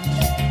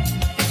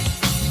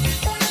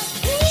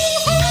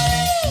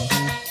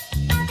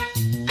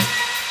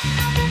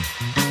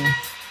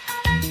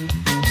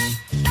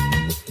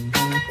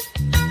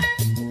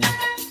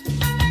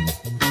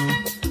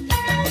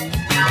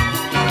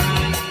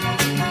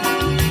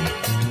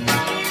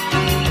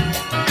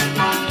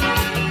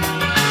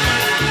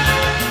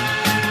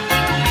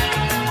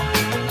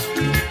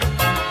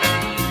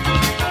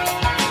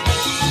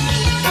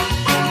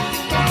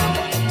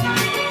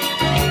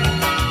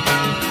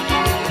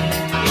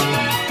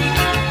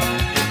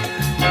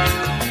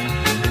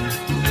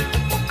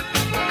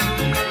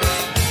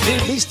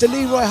 Mr.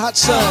 Leroy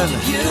Hudson.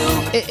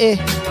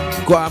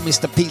 Go on,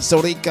 Mr. Pizza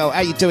Rico.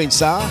 How you doing,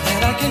 sir?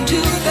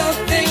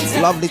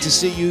 Lovely to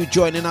see you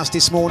joining us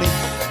this morning.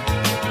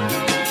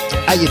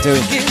 How you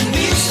doing?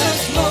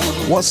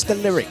 What's the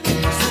lyric?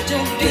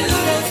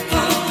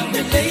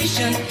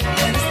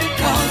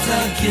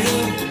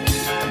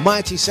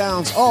 Mighty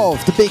sounds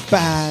of the big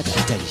bad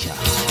Deja.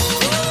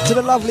 To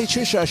the lovely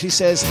Trisha, she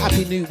says,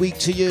 Happy New Week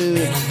to you.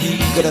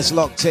 Got us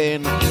locked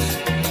in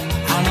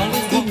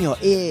your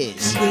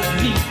ears.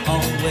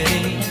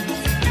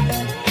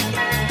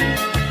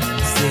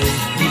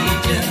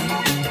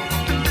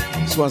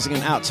 So once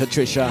again, out to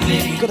Trisha.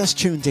 Got us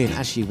tuned in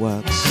as she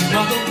works.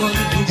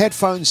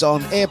 Headphones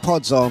on,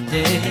 AirPods on.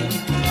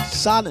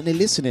 Silently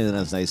listening,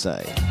 as they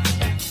say.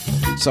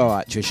 It's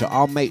alright, Trisha.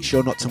 I'll make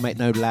sure not to make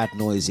no loud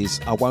noises.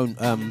 I won't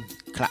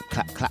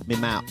clap me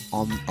out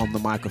on the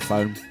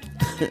microphone.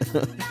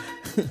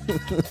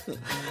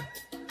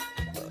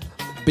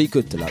 Be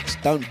good,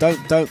 Dlux.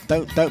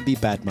 Don't be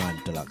bad mind,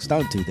 Dlux.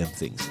 Don't do them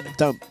things.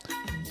 Don't.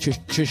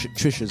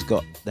 Trisha's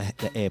got the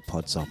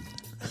AirPods on.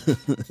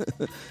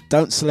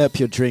 Don't slurp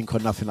your drink or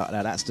nothing like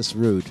that. That's just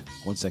rude.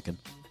 1 second.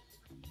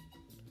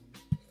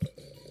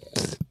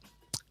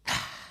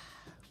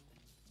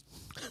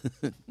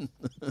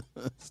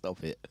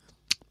 Stop it.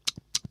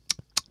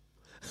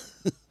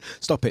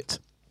 Stop it.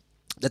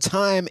 The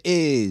time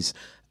is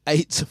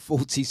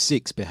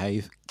 8:46.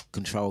 Behave.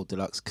 Control,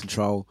 Dlux.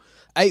 Control.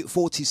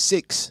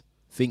 8:46.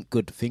 Think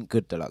good,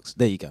 Dlux.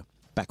 There you go.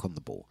 Back on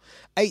the ball.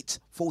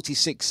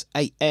 8:46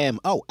 a.m.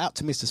 Oh, out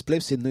to Mr.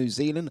 Spliffs in New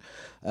Zealand.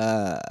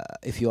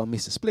 If you are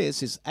Mr.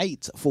 Spliffs, it's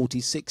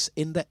 8:46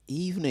 in the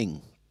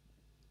evening.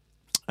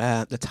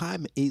 The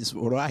time is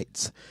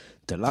right.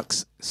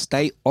 Dlux,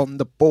 stay on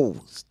the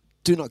ball.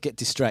 Do not get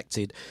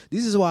distracted.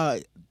 This is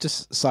why,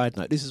 just side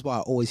note, this is why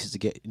I always used to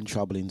get in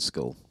trouble in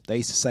school. They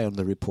used to say on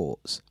the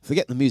reports,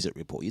 forget the music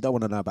report. You don't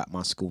want to know about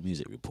my school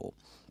music report.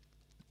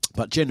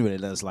 But generally,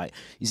 there's like,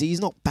 you see, he's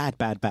not bad,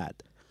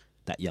 that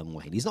young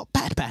Wayne. He's not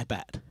bad.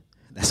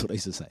 That's what they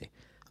used to say.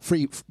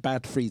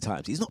 Bad three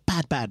times. He's not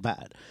bad.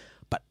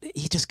 But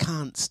he just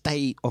can't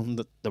stay on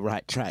the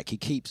right track. He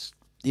keeps,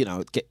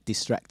 get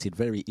distracted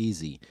very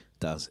easy,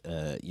 does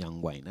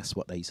young Wayne. That's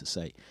what they used to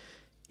say.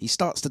 He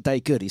starts the day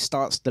good. He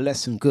starts the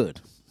lesson good.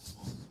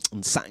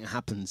 And something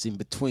happens in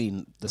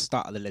between the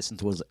start of the lesson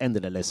towards the end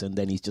of the lesson.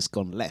 Then he's just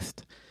gone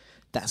left.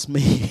 That's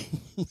me.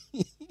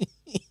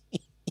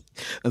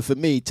 And for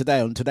me today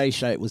on today's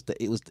show, it was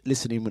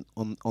listening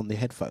on the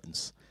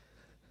headphones.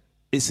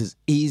 It's as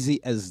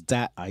easy as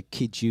that. I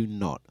kid you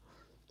not.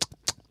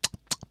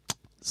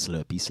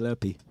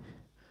 Slurpy.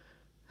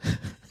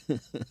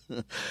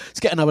 Let's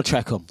get another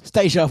track on. It's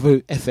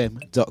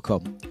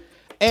dejavufm.com.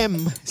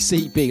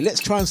 MCB. Let's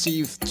try and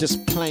see if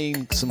just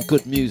playing some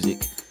good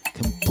music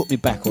can put me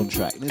back on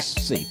track. Let's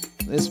see.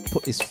 Let's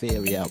put this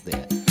theory out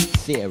there.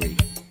 Theory.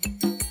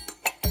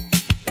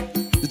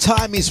 The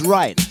time is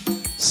right.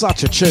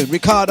 Such a tune.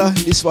 Ricardo,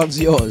 this one's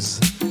yours.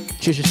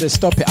 Trisha says,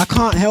 stop it. I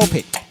can't help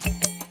it.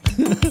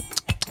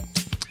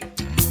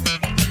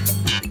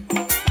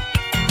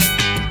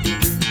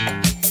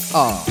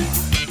 Oh,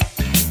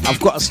 I've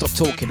got to stop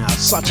talking now.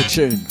 Such a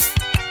tune.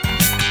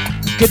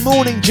 Good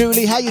morning,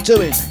 Julie. How you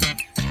doing?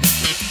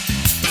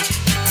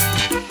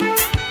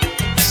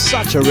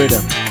 Such a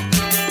rhythm.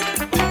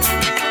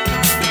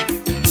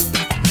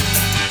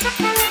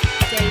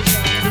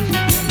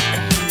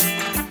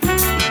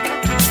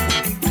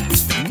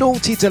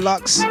 Naughty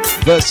Deluxe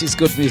versus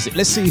Good Music.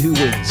 Let's see who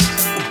wins.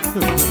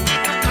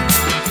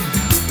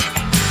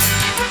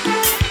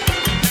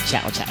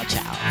 Ciao, ciao,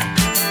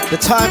 ciao. The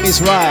time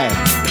is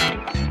right.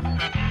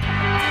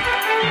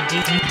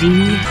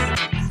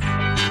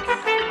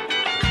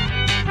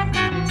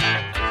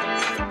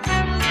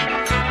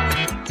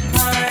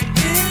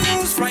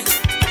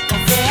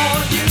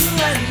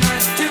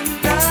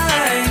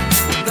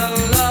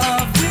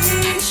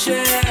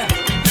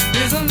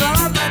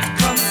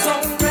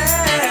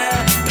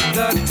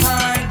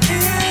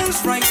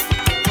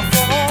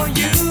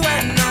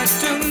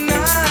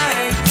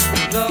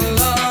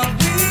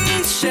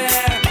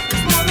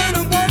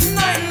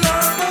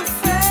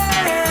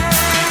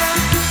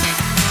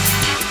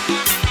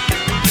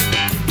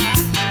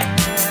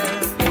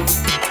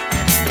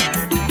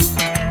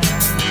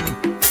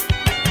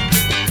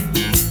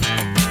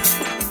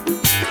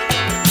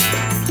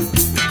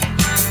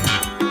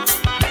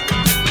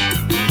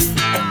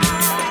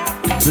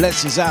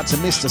 Blessings out to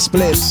Mr.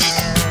 Spliffs,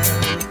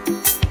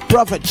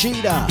 Brother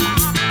Cheetah,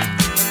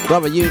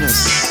 Brother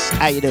Eunice,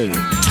 how you doing?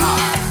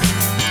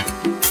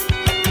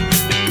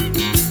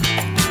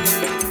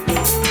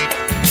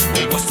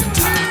 What's the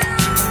time?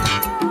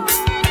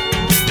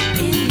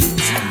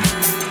 Anytime.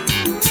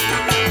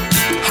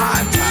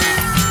 High time.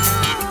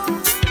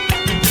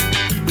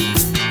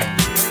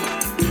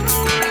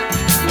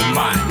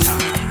 My time.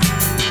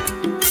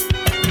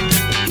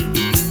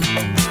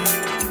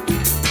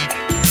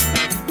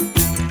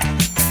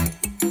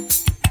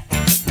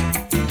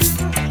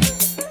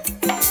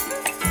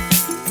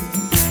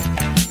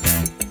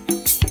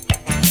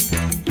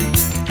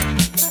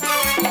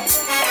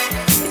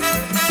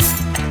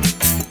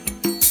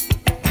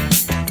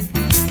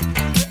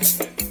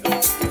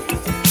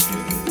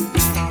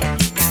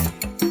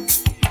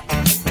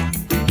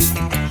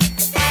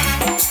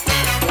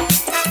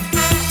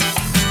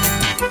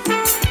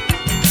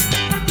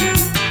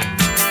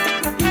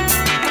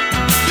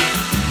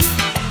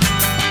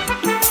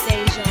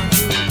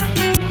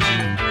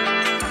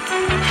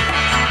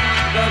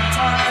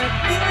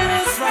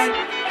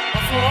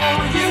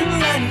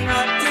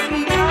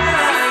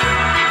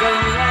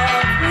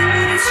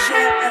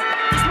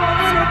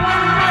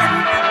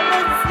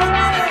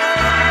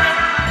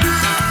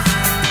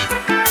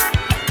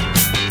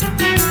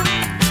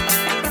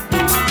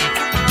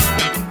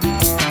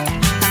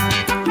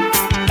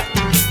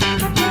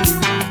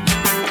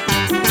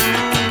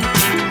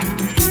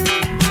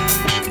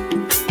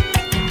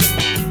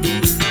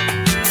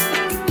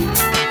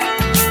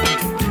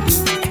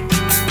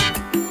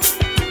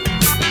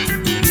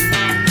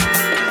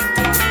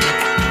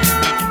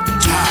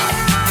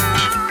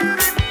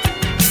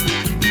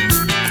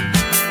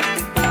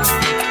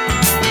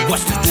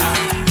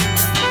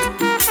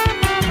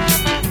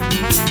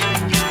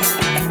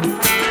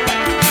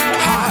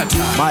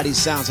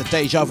 Sounds of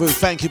Deja Vu.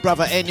 Thank you,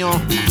 brother Enyo.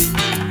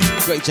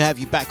 Great to have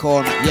you back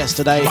on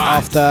yesterday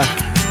after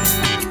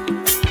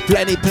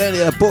plenty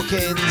of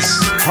bookings,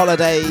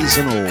 holidays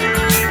and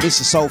all. This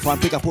is Soulfine.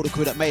 Pick up all the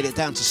crew that made it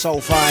down to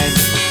Soulfine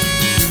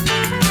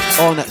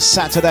on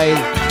Saturday.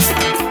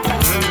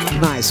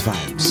 Nice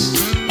vibes.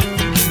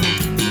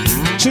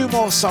 2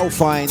 more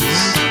Soulfines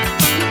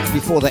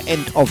before the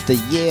end of the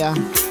year.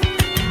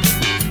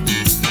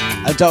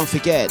 And don't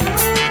forget,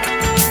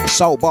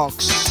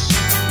 Soulbox,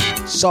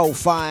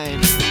 Soulfine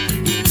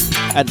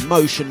and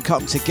Motion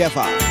come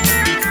together.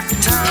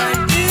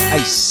 A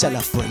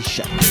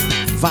celebration,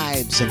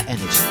 vibes and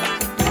energy.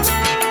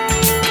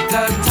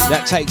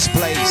 That takes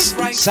place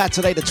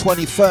Saturday the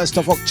 21st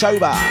of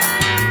October,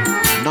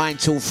 9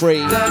 till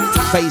 3,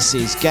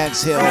 Faces,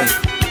 Gants Hill.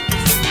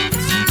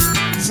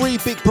 3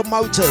 big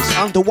promoters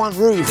under one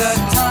roof.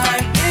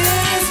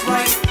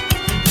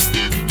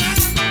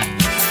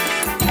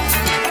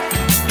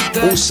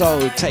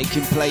 Also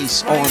taking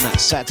place on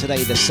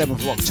Saturday the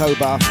 7th of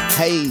October,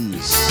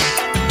 Hayes.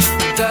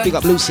 Big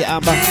up Lucy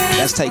Amber,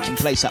 that's taking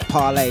place at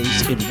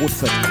Parlays in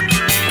Woodford.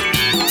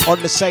 On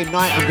the same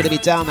night, I'm going to be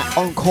down at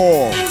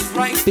Encore,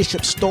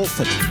 Bishop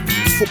Stortford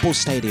Football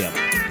Stadium.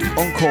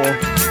 Encore,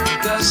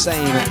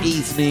 same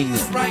evening,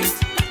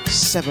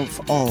 7th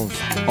of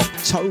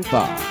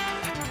October.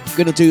 I'm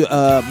going to do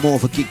more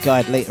of a gig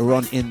guide later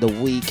on in the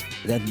week,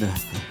 then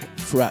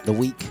throughout the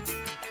week.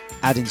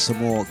 Adding some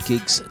more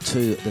gigs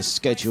to the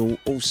schedule.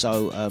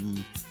 Also,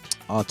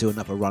 I'll do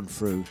another run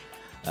through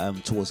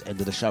towards the end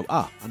of the show.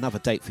 Another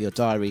date for your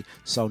diary.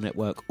 Soul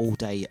Network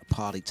all-day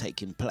party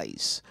taking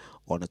place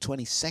on the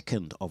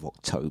 22nd of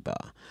October.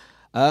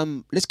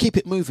 Let's keep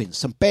it moving.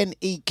 Some Ben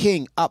E.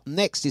 King up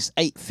next. It's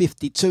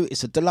 8:52.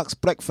 It's a deluxe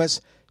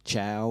breakfast.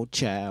 Ciao,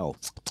 ciao.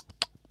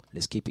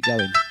 Let's keep it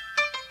going.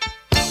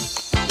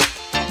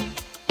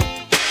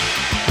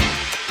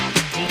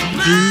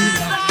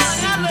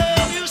 I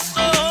love you so.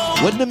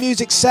 When the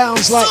music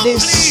sounds like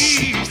this,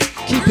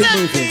 keep it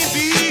moving.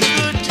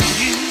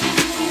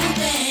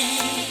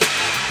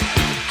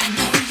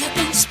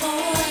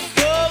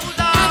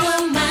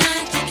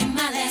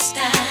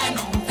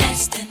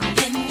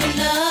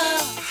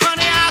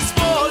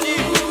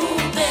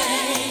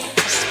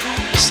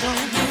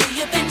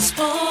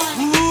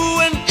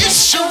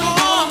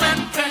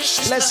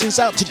 Blessings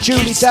out to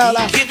Julie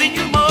Dowler.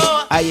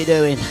 How you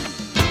doing?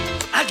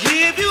 I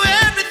give you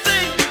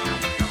everything,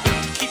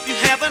 keep you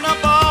having a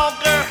ball,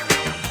 girl.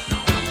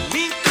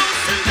 Mean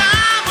coats and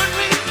diamond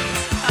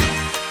rings,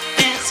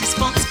 fancy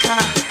sports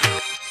car.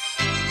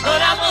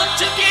 But I want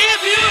to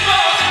give you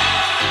more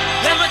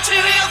than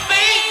material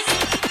things.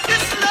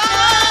 This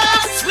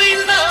love, sweet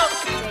love,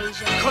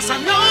 'cause I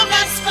know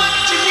that's what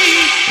you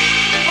need.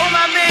 Oh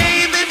my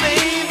baby,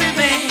 baby,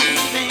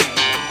 baby,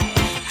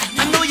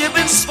 I know you've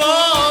been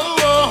spoiled.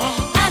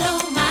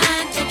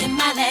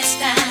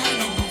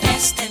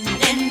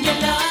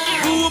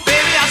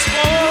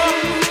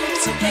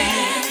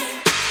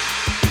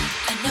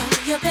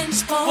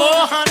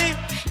 Oh, honey,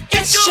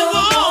 it's your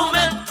warm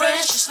and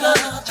precious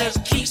love that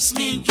keeps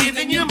me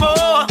giving you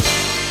more.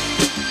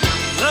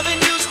 Loving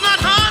you's not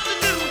hard to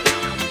do,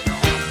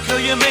 girl,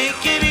 you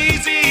make it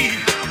easy.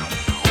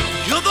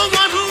 You're the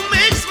one who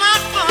makes my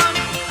fun.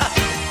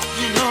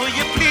 You know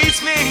you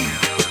please me,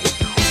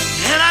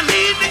 and I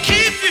need to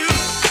keep you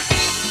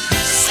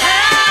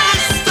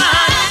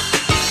satisfied.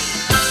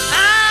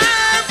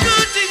 I'm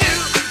good to you,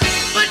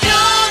 but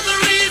you're the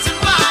reason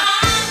why.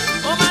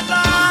 Oh, my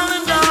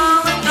darling,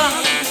 darling,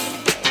 darling.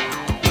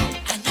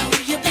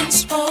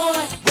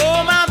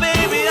 Oh, my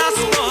baby, I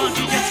spoiled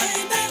you, yes.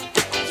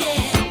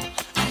 Yeah,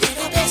 a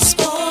little bit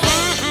spoiled.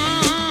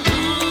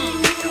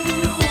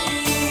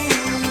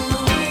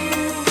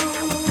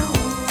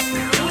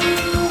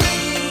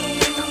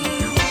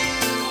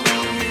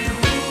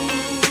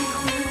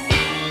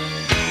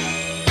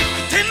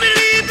 Didn't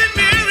believe in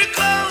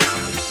miracles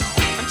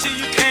until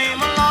you came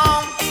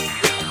along.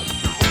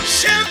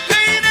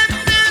 Champagne and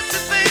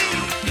dancing, babe,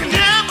 can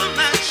never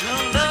match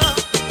your love.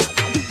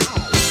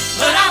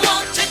 But I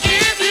want to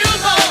give you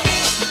more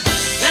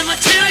than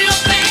material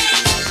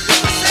things.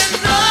 Than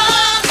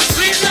love,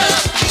 sweet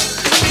love,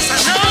 'cause I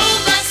know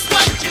that's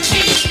what you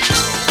need.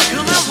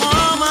 You're my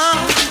woman,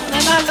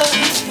 and I love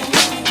you.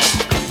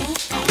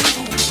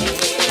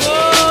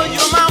 Oh,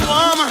 you're my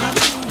woman,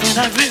 and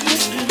I really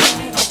do.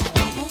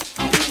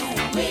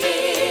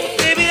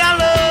 Baby, I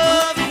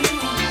love you.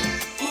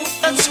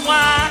 That's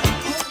why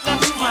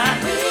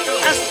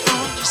I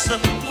told you so.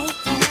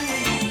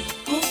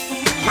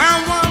 My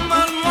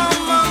woman,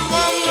 woman,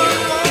 woman,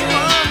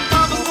 woman.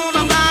 Papa's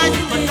gonna buy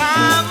you a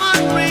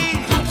diamond ring.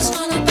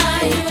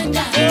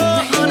 Oh,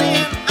 honey,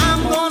 and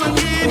I'm gonna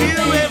give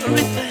you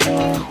everything.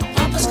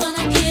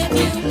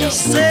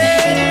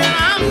 Say,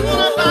 I'm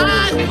gonna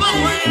buy you a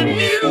brand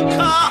new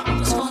car.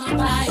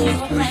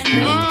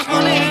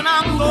 Honey, and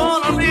I'm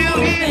gonna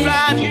really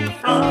ride you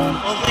from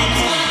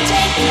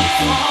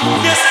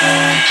yes,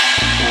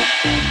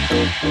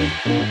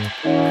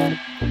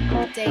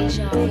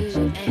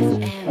 dejavufm.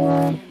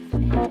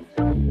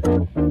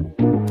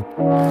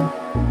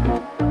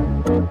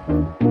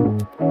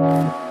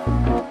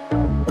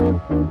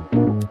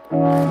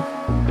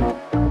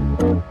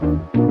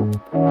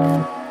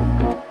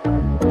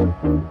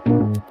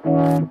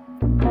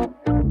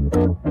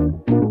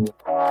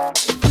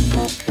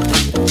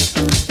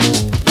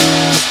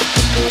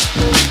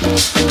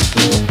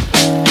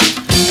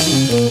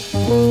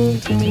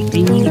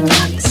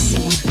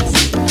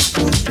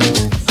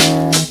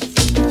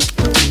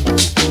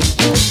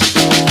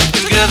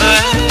 together.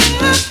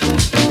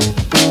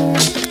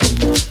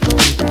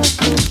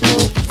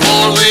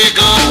 Before we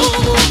go,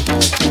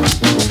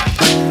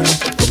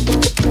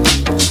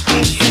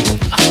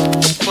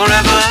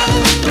 forever,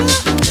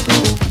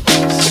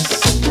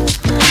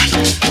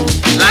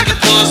 like it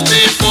was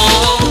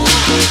before.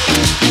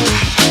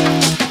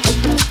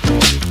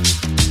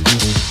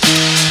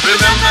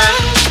 Remember,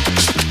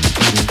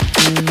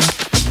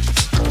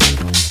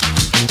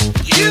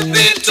 you've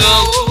been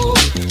told.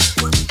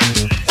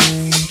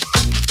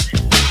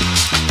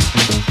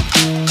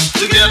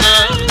 Together,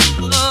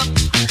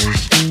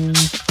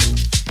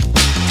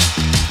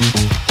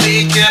 we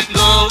can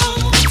go,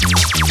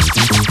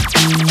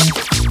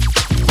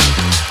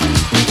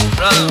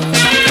 brother.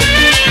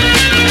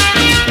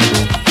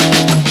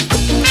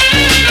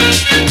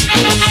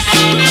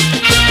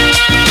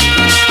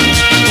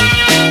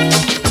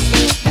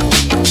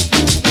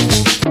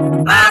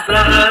 My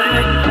brother,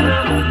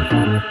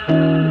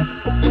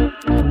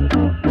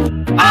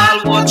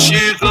 I'll watch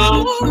you go.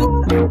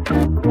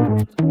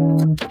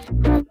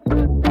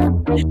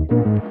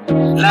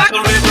 Like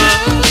a river,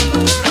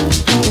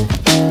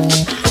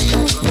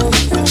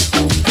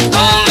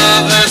 all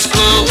love has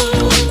flowed.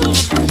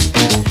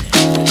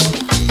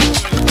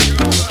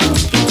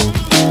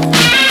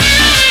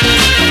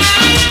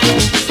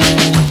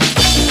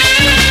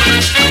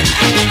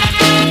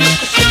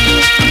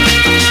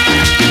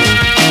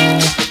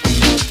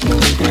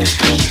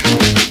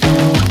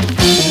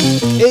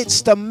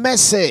 What's the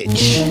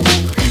message?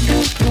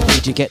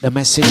 Did you get the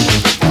message?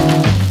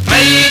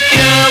 Make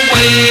your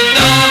way,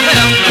 don't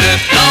help me,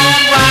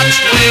 don't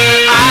watch where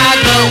I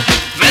go.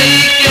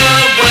 Make your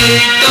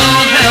way,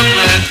 don't help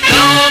me,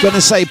 don't. Gonna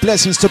say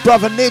blessings to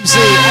brother Nibsy.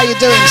 How you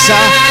doing,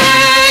 sir?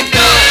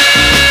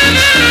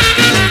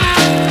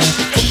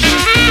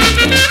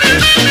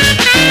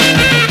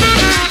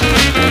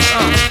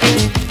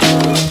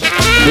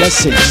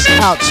 Blessings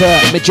out to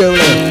Majoli.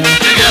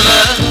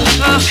 Together.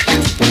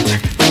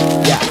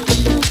 Yeah.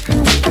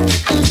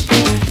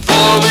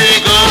 Before we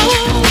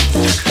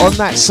go. On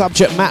that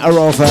subject matter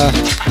of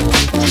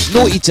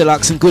naughty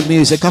Dlux and good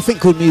music, I think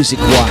good music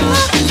won.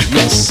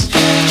 Yes,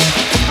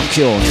 I'm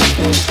sure.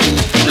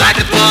 Like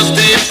it was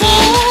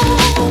before.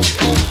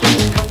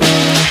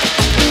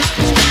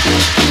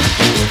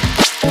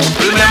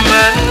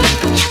 Remember,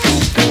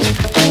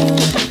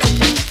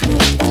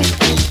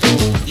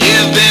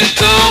 you've been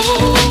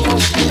told.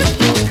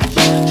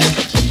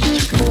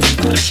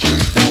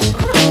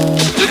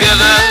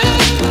 Together,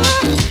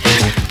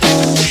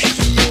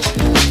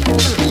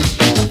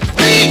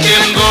 we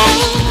can go.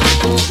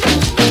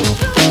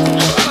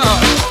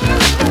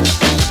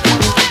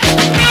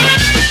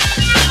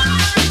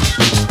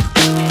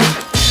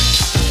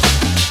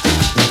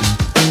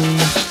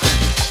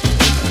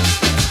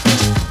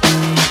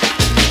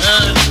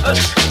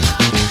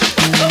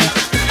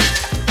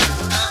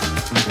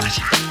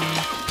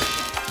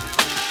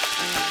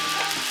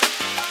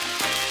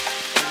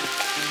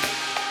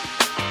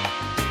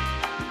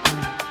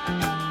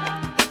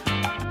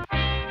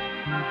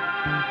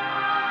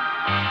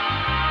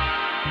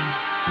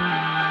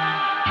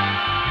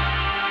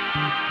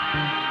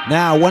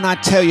 Now, when I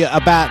tell you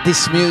about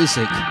this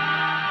music,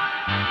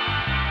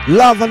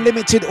 Love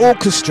Unlimited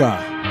Orchestra,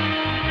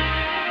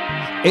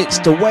 it's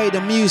the way the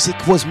music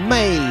was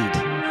made.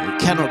 It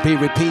cannot be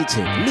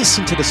repeated.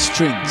 Listen to the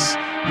strings.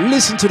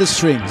 Listen to the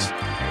strings.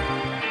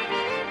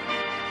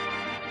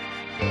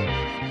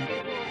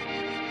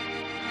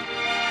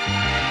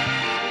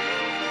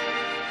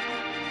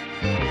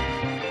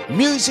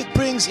 Music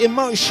brings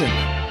emotion.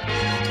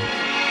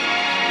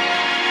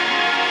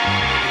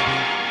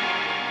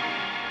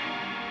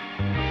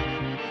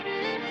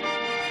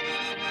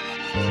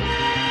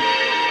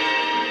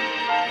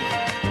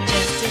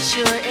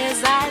 Sure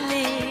as I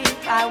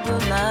live, I will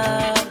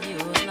love you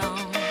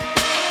alone.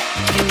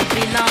 You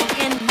belong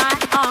in my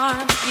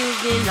arms, you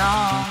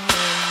belong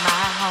in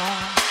my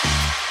home.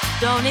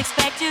 Don't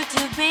expect you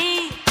to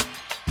be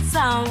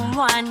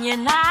someone you're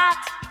not.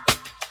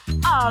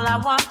 All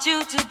I want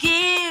you to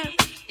give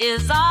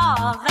is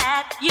all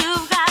that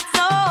you've got.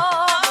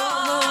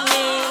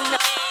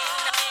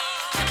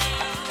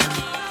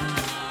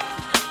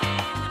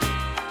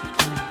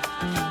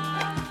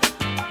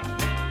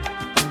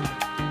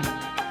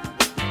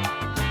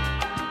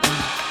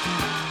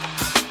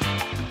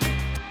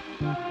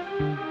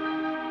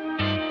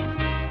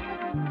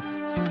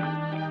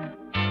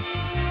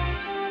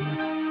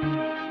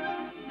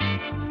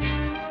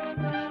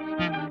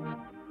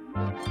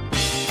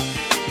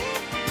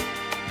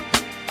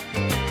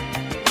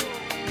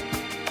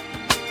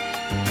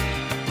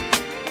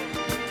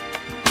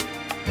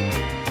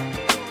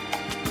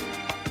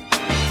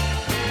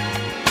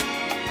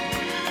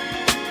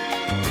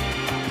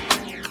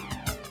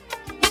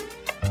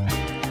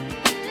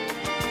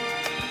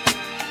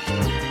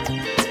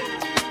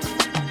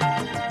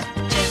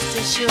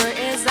 So sure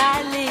as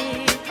I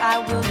live, I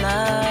will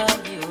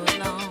love you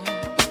alone.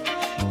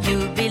 You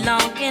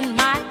belong in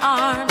my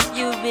arms,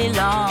 you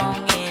belong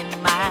in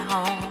my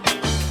home.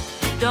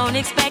 Don't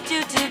expect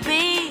you to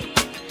be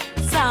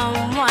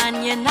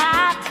someone you're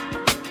not.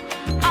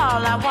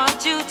 All I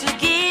want you to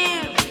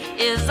give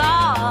is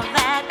all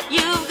that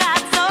you've got.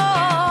 So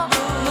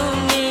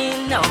move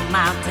me, no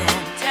mountain,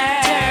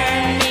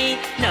 turn me,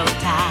 no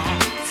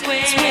tide,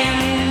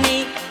 swim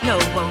me, no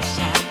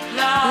ocean,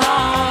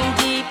 long,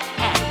 deep,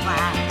 and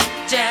wide.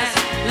 Just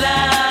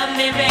love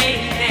me,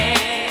 baby,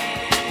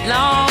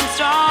 long,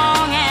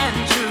 strong, and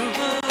true.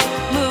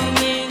 Move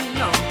me,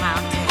 no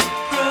mountain,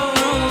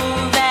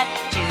 prove that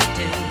you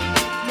do.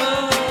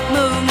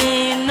 Move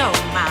me, no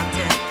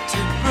mountain, to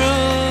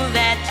prove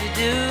that you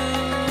do.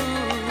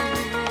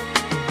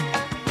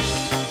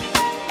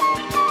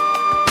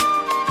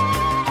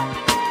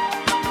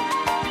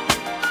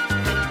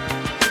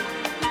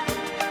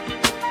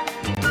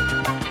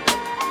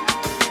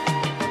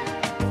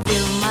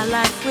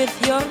 Life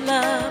with your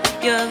love,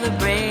 you're the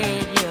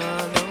bread,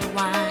 you're the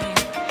wine.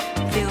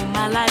 Fill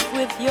my life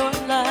with your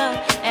love,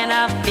 and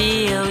I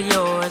feel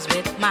yours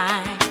with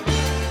mine.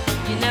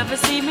 You never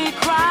see me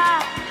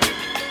cry,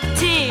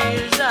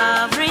 tears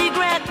of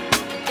regret.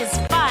 It's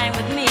fine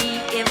with me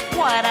if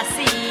what I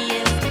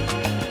see is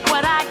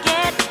what I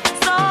get.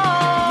 So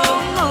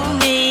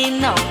move me,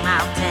 no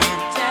mountain,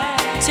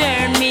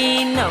 turn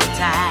me, no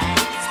tide,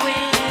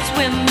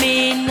 swim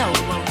me, no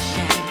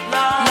ocean,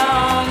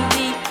 long,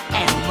 deep,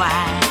 and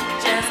wide.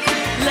 Just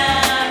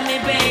love me,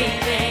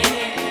 baby,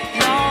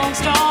 long,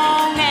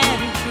 strong,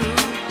 and true.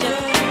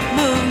 Just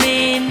move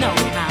me, no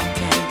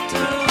mountain,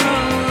 to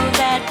prove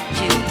that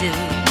you do.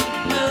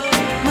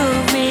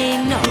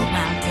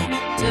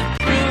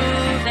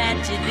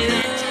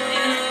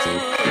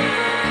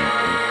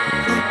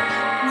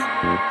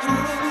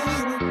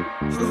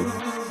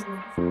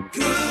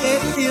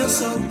 It feels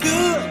so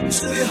good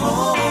to be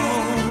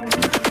home.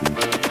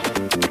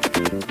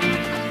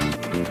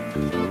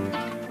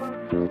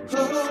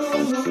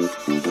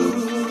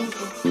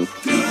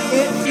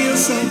 It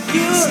feels so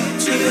good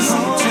to be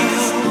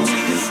home.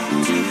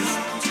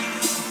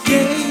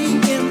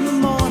 Day in the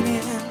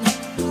morning,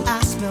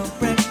 I smell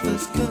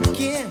breakfast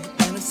cooking,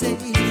 and I say,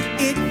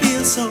 it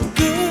feels so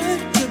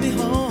good to be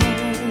home.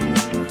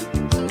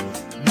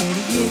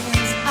 Many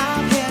years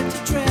I've had to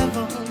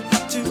travel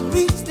to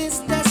reach this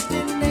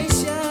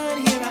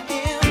destination. Here I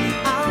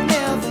am, I'll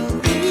never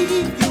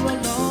leave you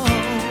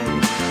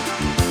alone.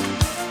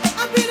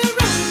 I've been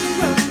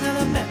around and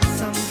I met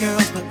some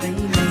girls, but they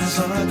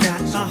never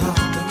got a heart.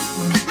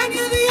 And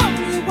you're the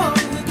only one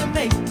who can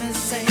make me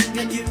sing,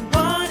 and you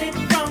want it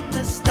from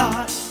the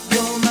start.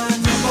 You're my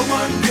number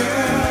one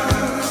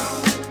girl.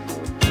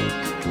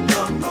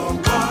 Number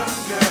one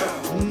girl.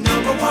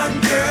 Number one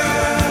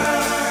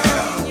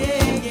girl.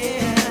 Yeah,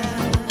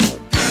 yeah.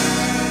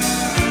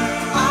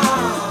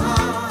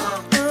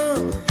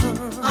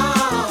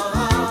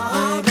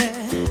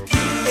 Baby,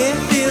 it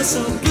feels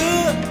so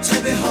good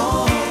to be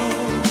home.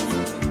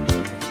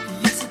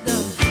 Yes, it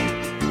does.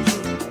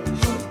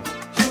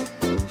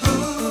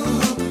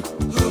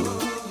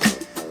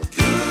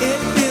 It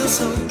feels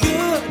so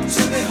good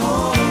to be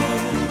home.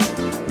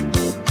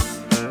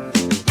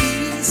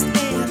 East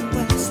and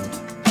west,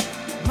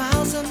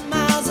 miles and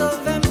miles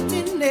of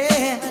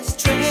emptiness,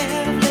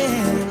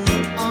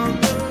 traveling on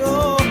the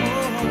road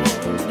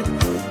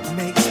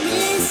makes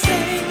me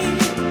sing.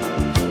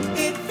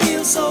 It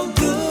feels so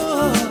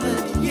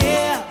good,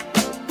 yeah.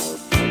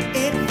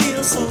 It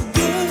feels so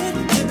good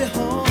to be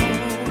home.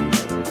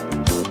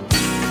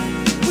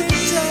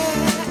 Winter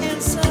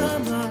and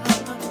summer,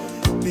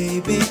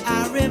 baby,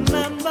 I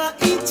remember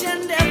each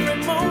and every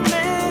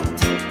moment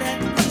that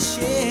we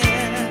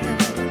shared.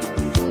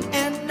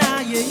 And now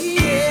you're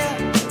here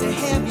to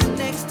have you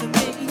next to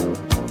me.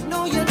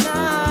 No, you're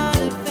not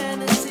a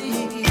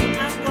fantasy.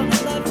 I'm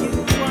gonna love you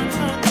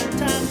 100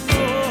 times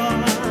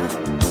more.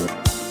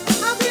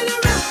 I've been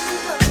around the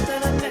world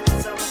and I met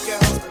some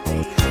girls, but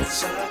they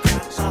sure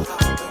got a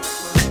heart.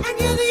 And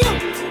you're the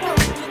only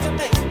one who can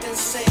make me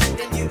sing,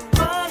 and you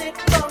want it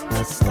from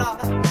the start.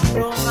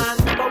 You're my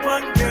number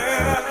one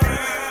girl.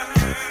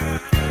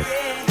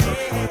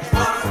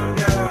 One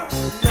girl.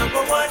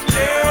 Number one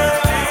girl.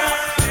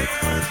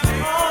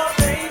 Oh,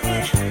 baby.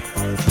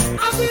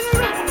 I've been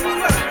around the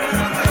world and I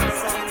met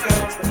some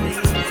girls, but they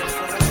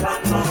sure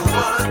got a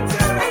heart.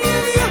 And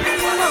you're the only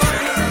one who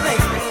can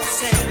make me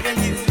sing, and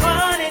you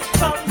want it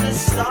from the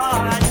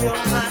start.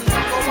 You're my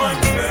number one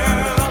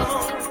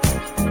girl.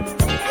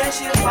 Yes,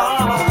 you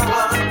are.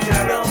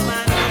 You're my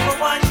number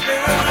one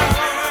girl.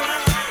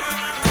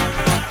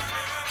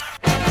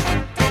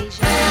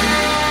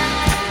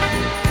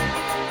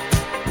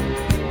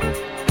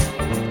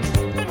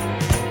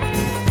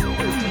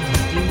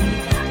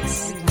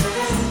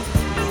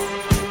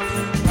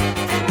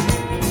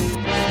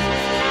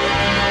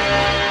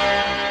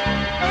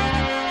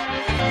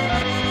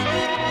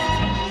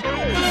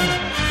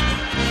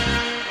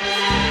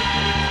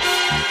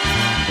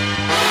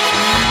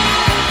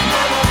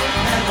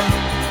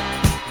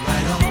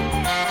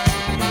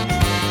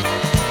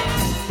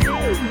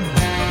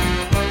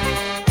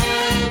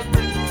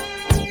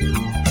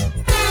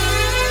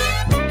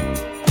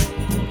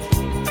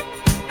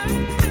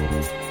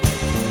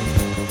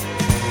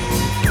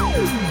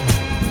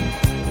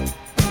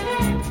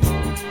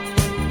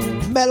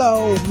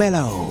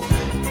 Mellow.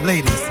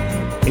 Ladies,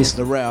 It's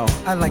Lorel.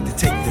 I'd like to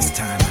take this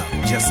time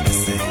out just to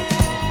say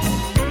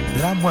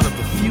that I'm one of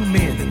the few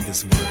men in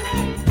this world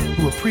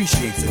who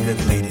appreciates a good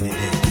lady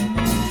today.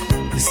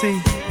 You see,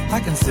 I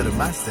consider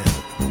myself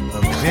a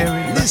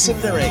very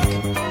Listen, lyric.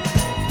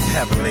 to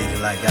have a lady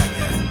like I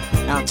got.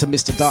 Out to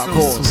Mr. Dark So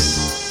Horse.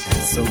 sweet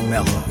and so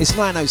mellow. It's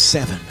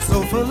 9:07.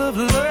 So full of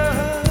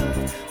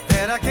love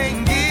that I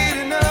can't get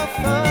enough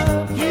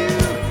of you.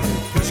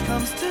 Push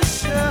comes to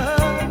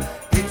shove,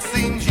 it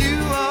seems you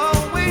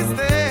always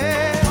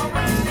there.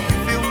 You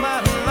fill my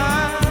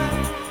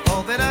life,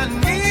 all that I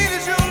need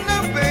is your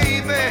love,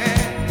 baby.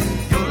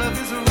 Your love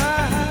is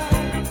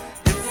right,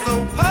 it's so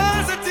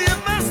positive,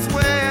 I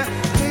swear.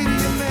 Lady,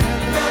 you're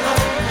mellow,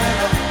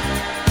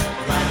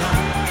 right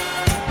on.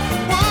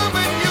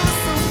 Woman, you're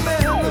so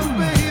mellow,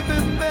 baby,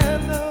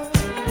 mellow.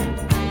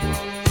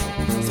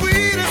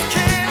 Sweet as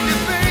candy,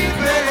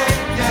 baby,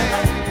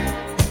 yeah.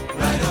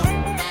 Right on.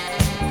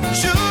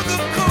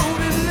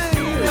 Sugar-coated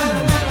lady, yeah.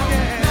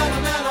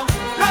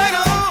 Right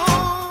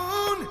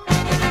on.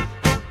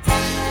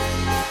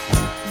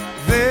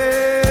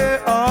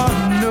 There are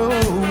no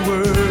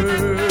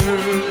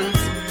words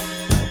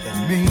that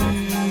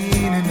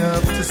mean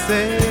enough to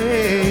say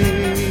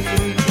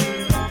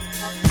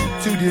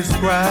to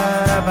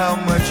describe how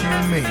much you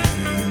mean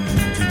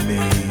to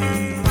me.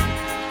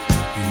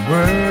 We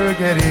work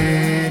at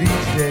it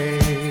each day.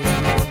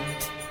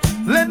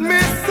 Let me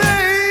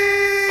say,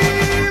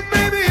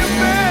 baby, you're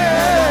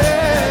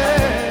mellow.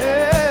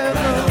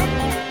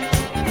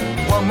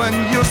 Woman,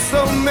 you're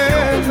so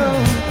mellow.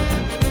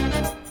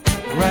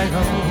 Right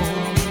on.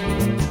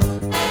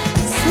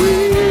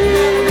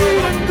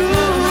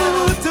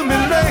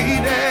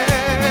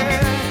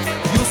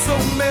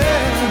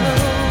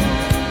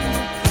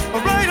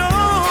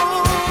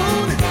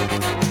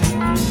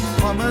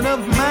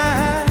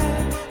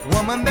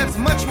 woman that's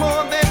much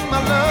more than my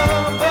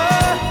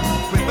lover,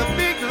 with a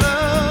big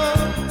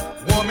love,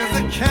 warm as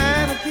a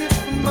kind of gift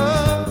from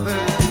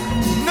mother.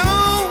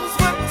 Knows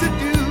what to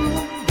do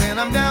when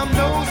I'm down,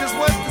 knows just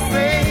what to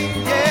say.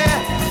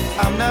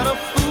 Yeah, I'm not a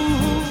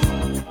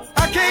fool.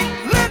 I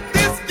can't let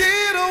this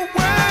get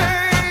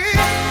away.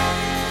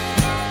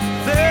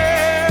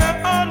 There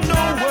are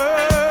no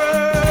words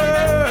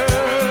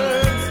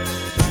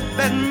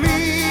that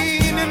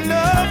mean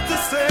enough to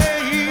say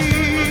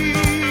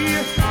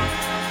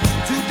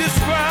to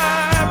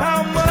describe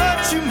how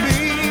much you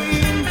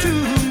mean to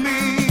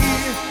me.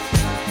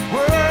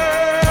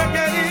 Work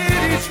at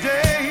it each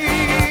day.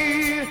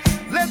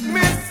 Let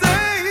me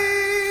say,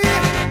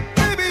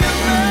 baby,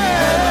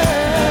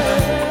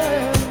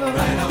 you're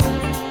right on.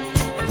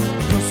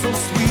 You're so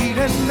sweet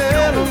and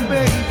mellow,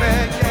 baby.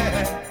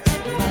 Yeah,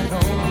 right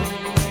on.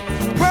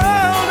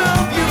 Proud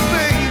of you,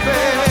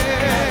 baby.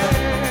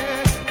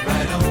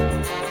 Right on.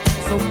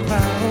 So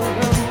proud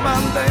of my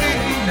lady.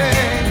 Yeah.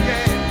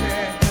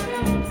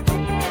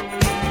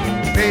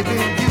 Baby,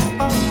 you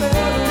are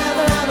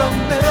mellow,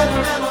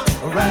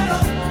 right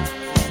on.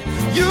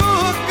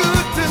 You're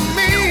good to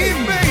me,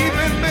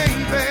 baby,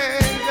 baby.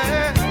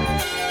 Yeah.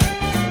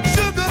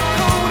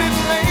 Sugar-coated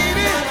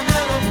lady.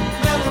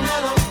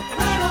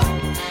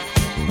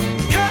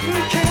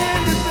 Cotton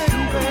candy,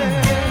 baby.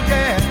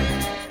 Yeah.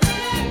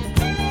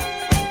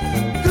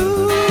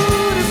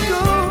 Good as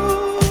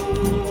gold.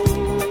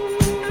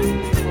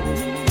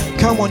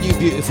 Come on, you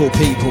beautiful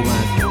people,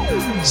 man.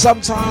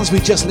 Sometimes we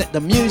just let the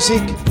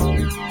music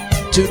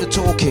do the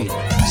talking.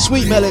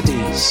 Sweet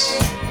melodies.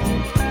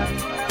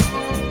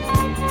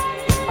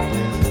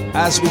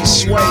 As we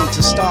sway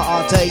to start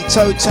our day,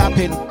 toe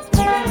tapping,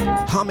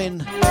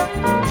 humming.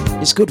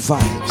 It's good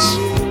vibes.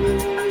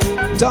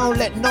 Don't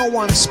let no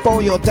one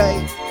spoil your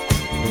day.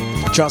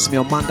 Trust me,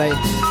 on Monday,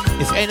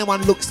 if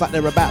anyone looks like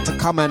they're about to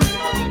come and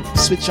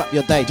switch up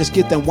your day, just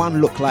give them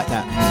one look like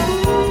that.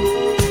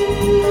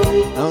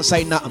 Don't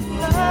say nothing.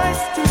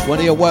 One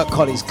of your work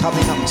colleagues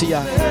coming up to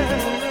you,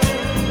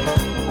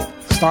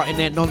 starting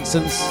their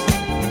nonsense,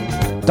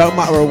 don't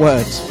mutter a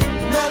word.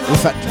 In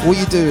fact, all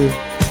you do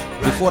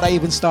before they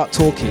even start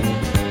talking,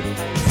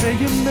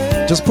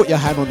 just put your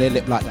hand on their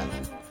lip like that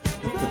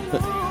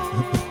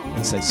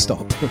and say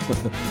stop.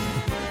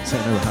 Turn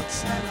around,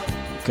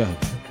 go.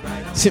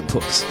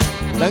 Simples.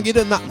 Don't give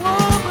them that.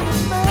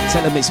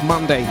 Tell them it's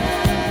Monday,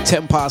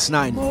 9:10.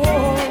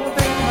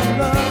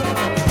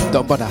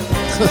 Don't bother.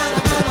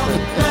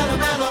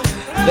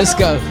 Let's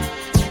go.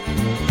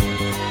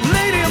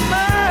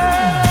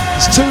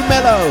 It's too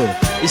mellow.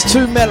 It's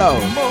too mellow.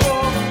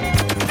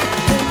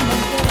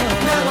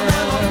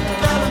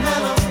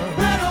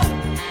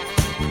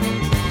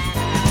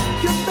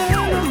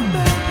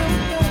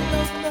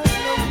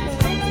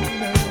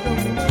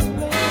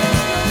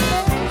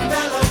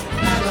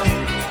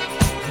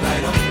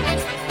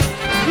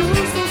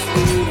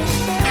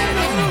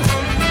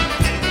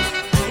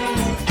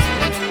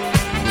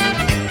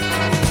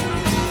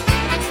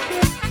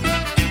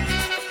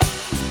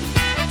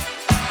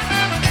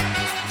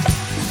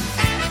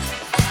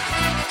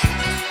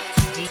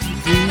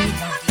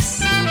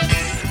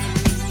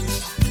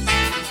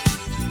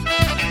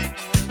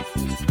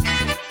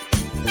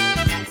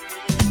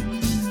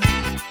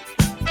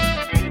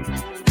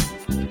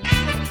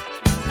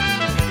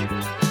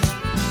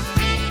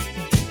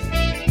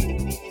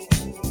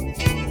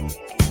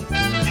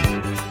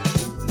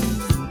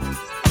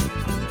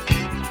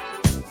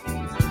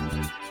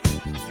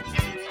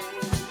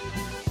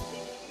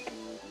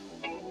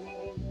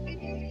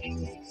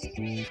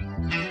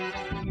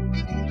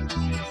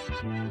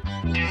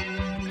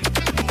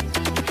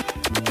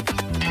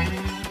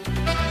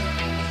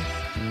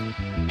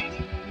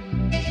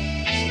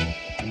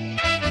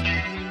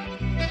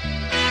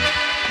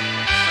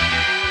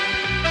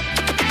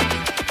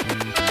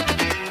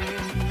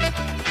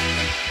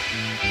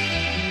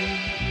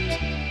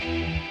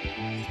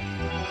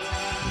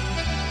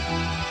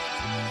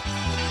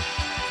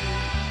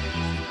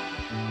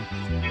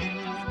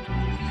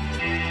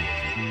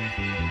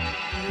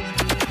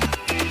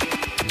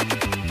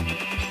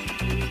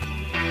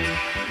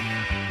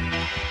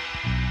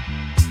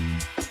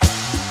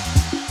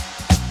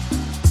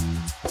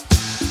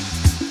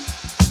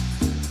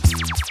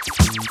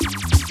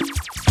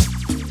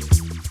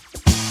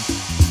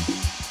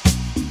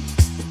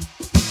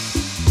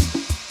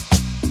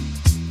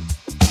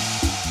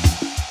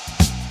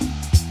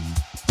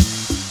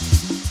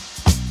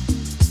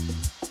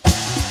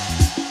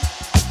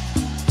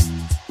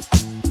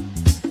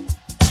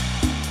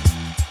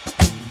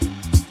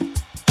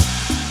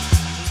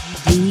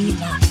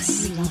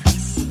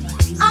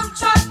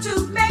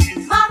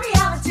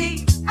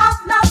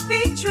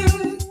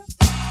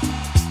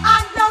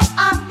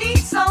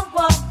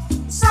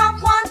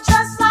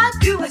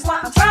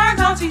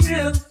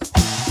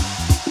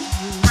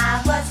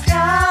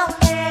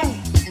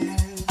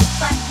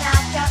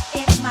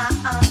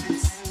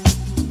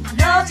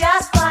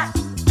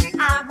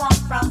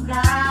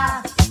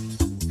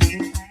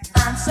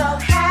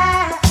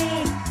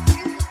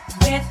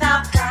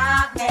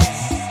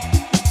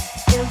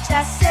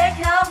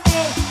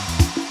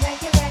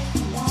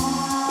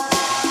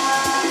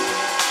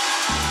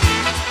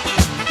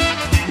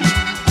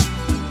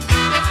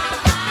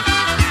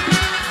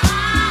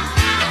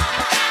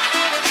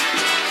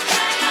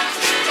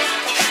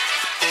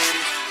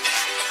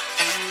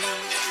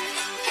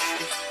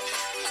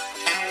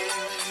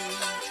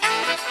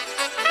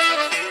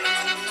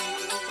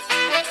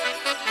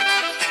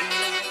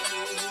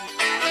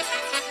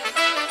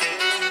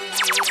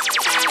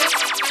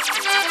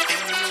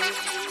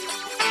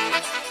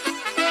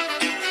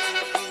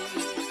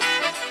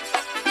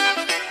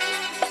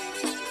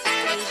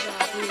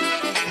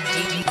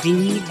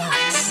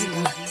 Dlux.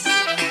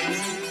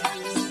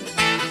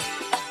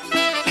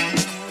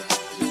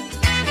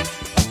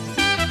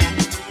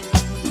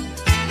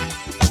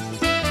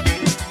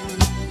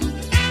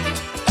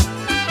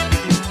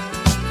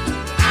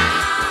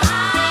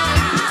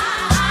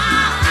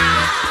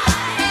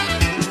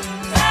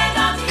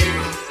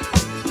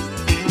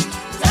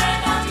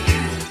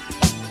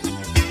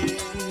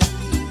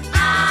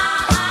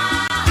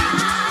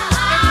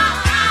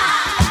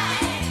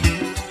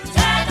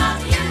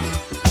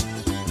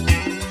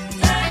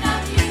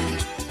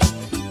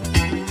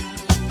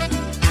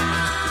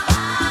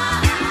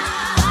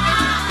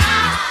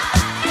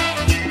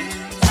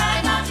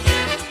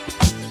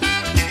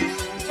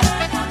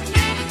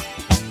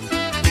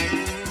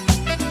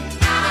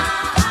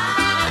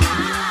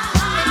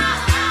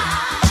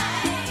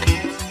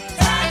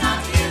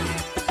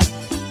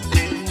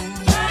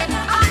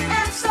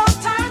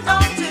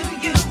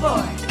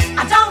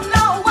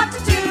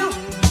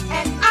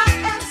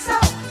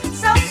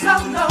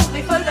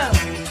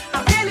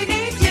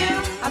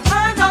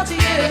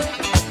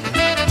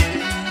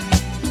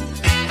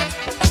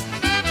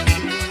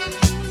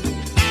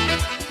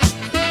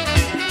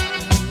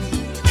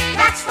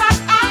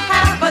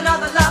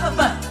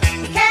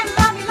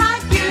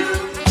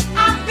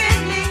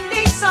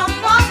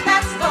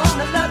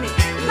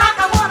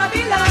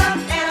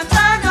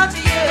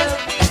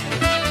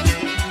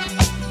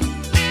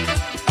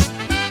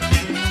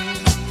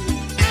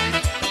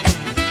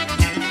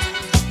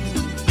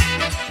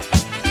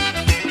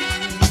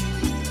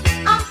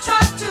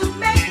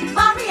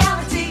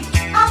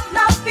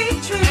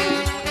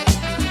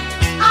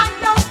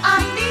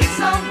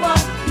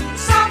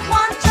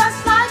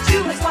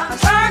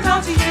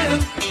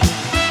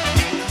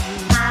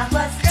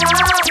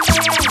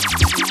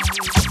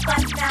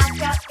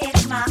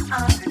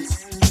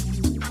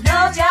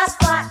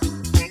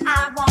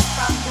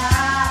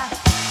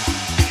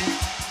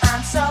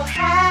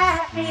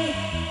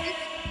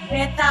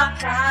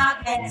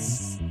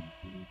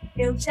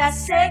 You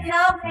just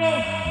signal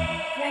me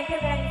when you're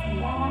ready for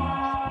more.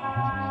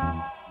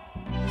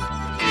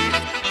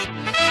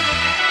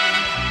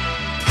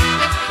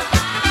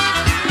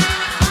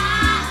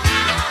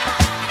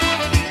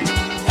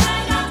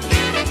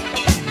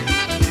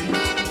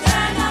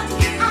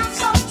 I'm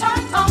so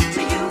turned on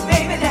to you,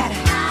 baby, that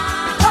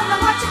I don't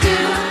know what to do.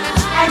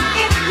 And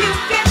if you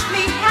give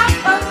me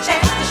half a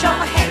chance to show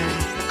my hand,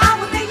 I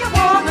will be your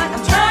woman.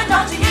 I'm turned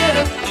on to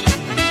you.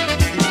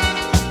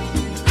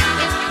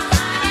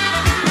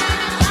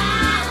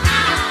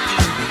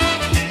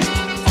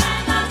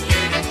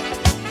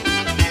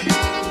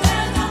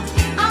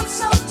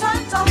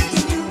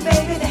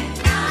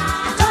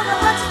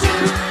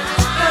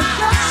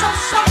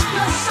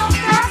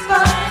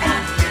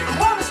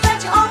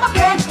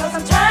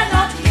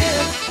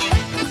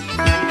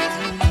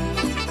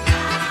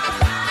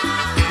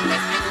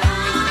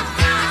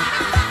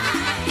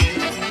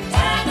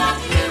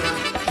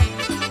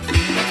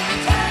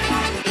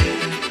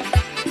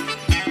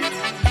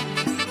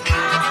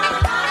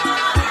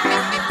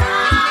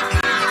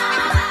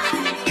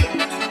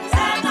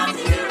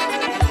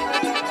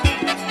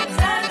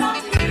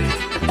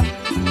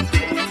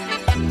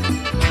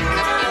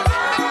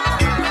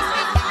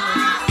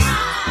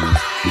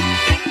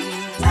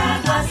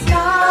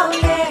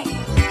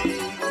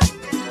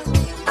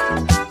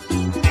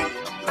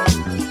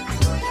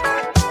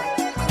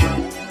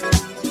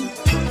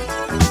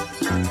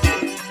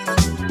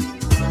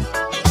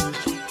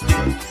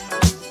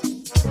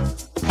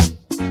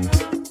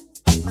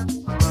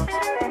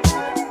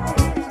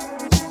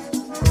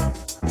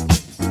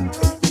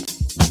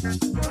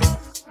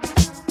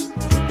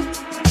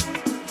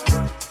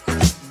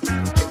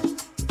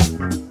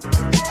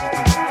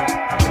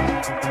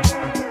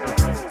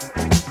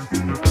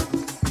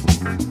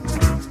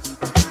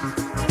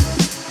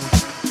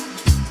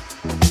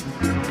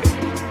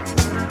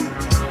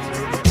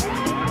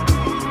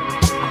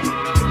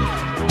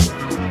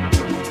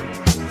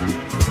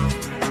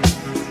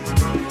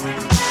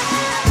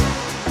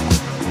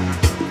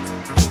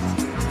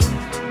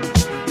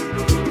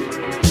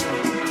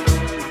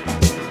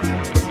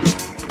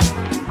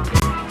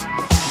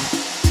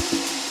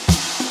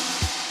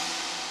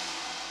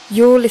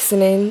 You're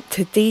listening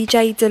to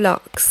DJ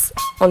Dlux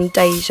on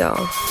Deja.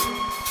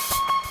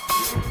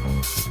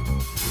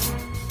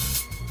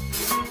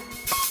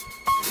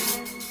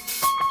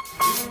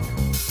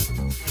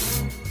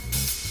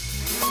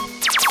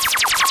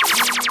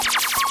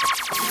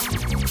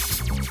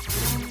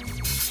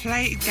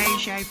 Play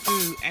Deja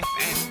Vu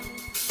FM.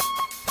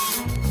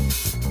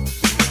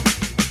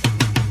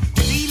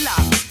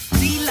 Dlux.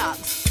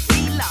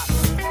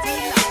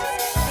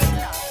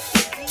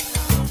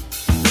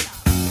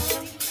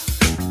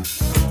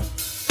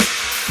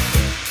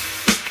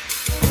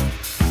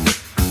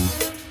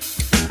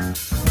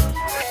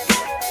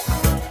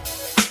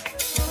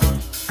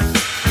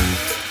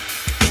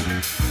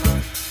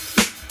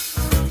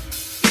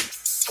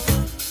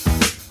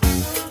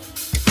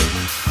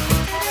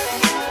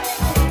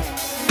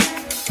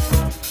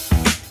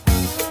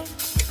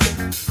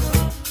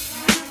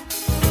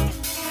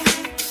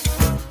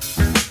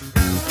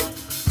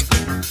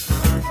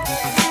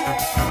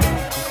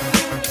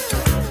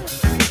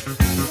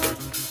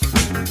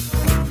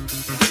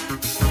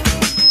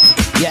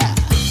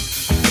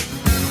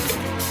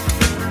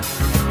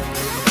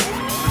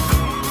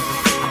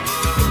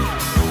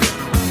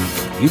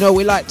 You know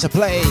we like to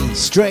play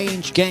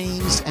strange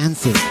games and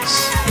things.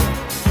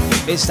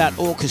 It's that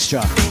orchestra.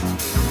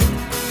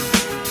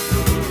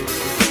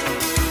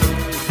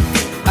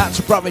 Out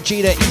to Brother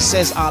Gita, he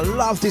says, I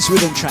love this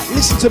rhythm track.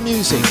 Listen to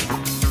music.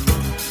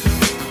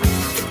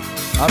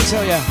 I'll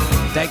tell you,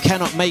 they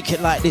cannot make it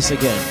like this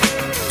again.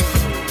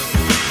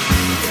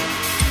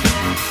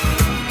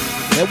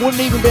 They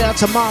wouldn't even be able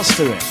to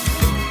master it.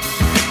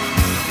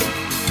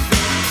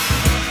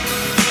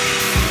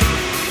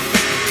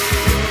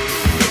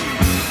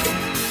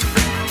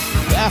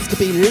 You have to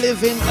be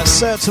living a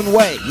certain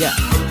way, yeah.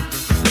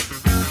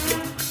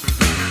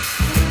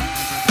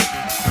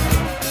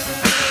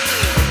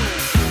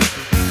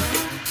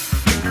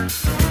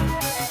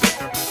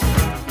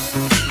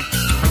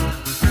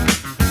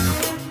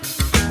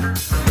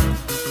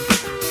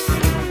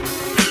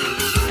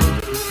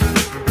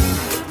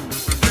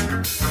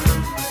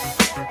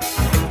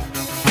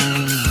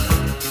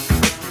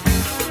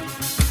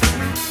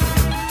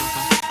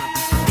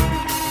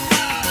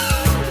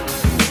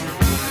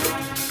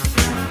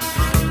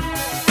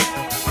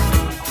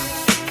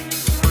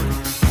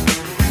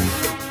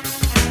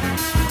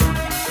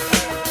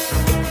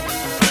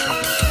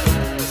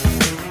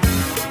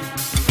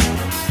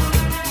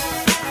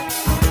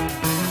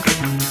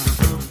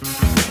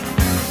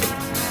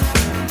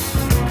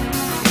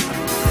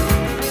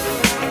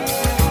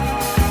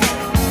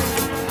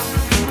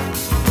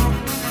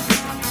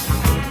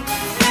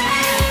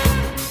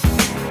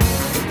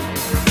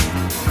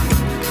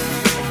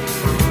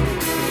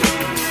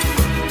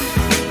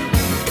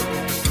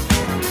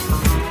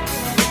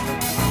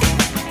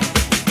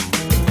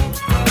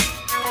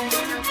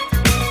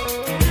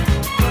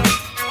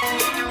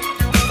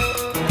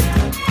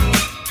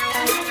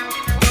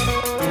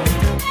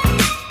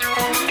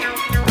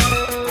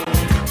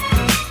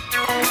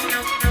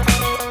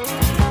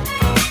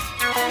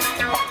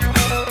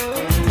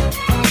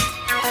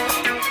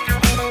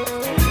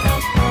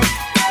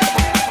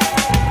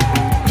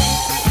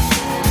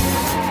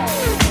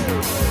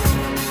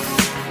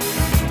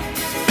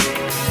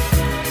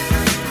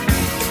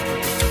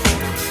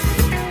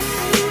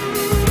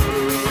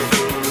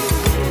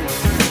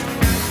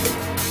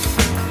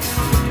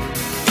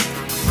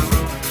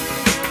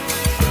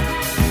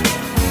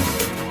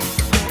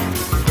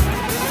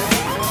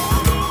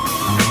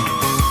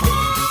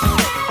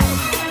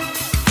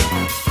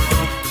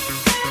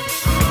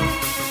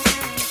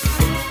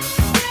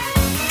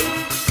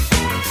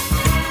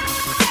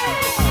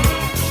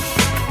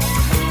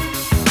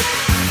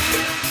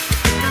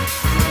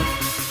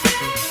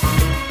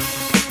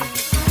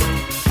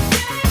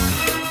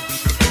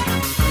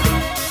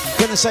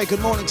 Say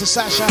good morning to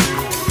Sasha.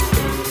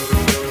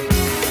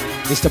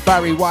 It's the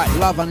Barry White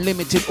Love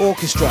Unlimited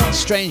Orchestra.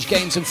 Strange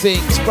games and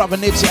things. Brother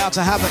Nibsy out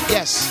to Havoc,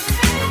 yes.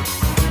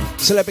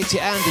 Celebrity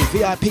Andy,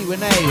 VIP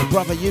Renee,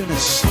 Brother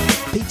Eunice,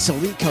 Pizza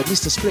Rico,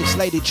 Mr. Splits,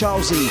 Lady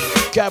Charlesy,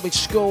 Garage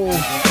School,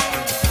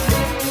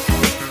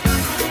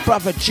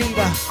 Brother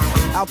Gina,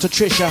 out to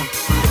Trisha,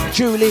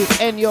 Julie,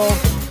 Enyo,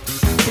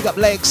 big up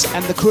Legs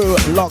and the crew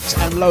locked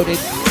and loaded.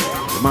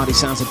 The mighty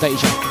sounds of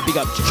Deja. Big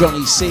up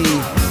Johnny C.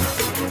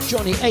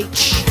 Johnny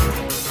H.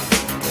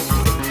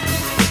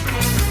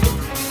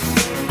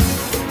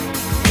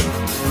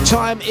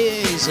 Time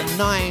is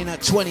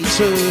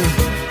 9:22.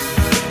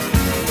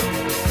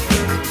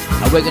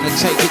 And we're going to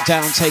take it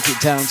down, take it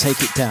down,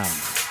 take it down.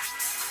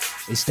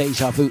 It's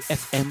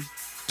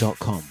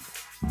dejavufm.com.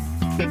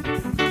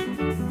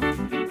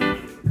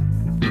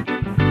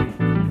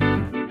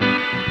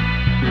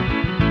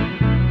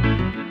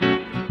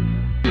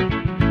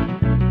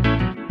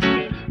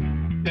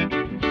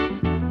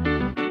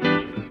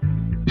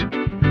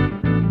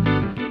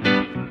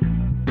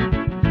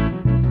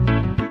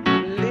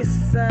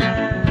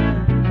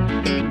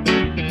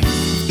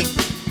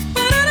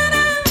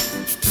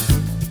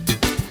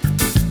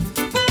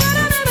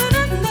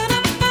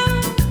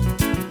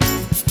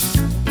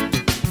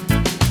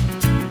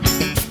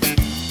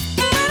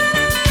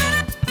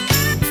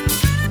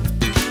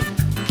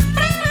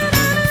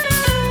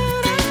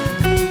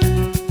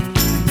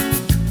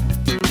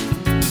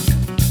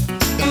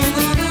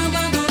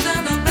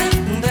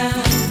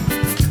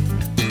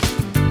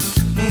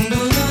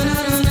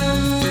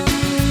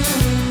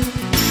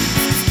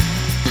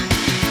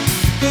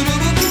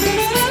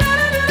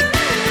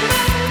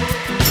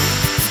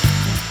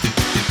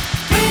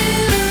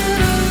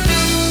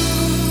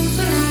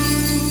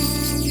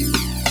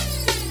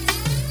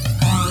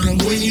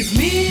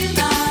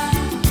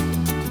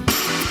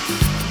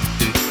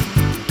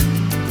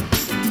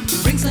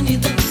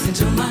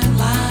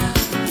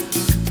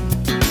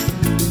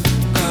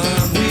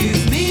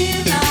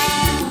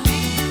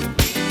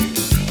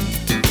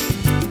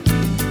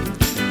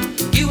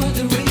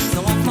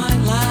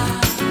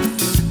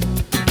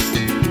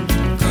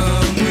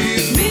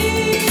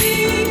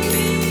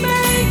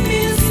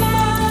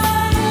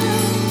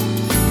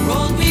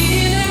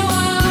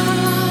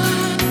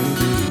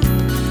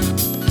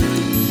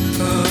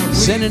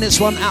 Sending this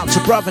one out to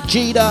Brother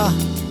Jida,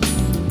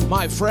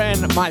 my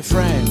friend, my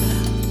friend.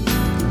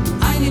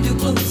 I need to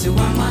close, you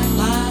are my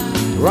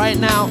life. Right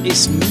now,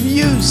 it's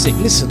music.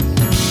 Listen.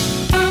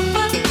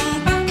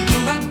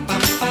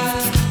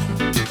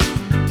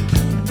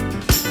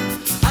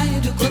 I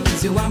need to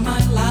close, you are my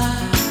life.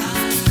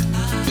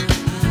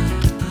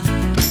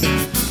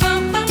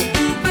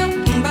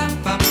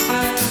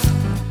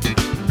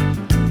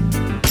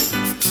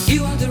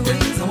 You are the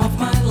reason of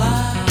my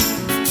life.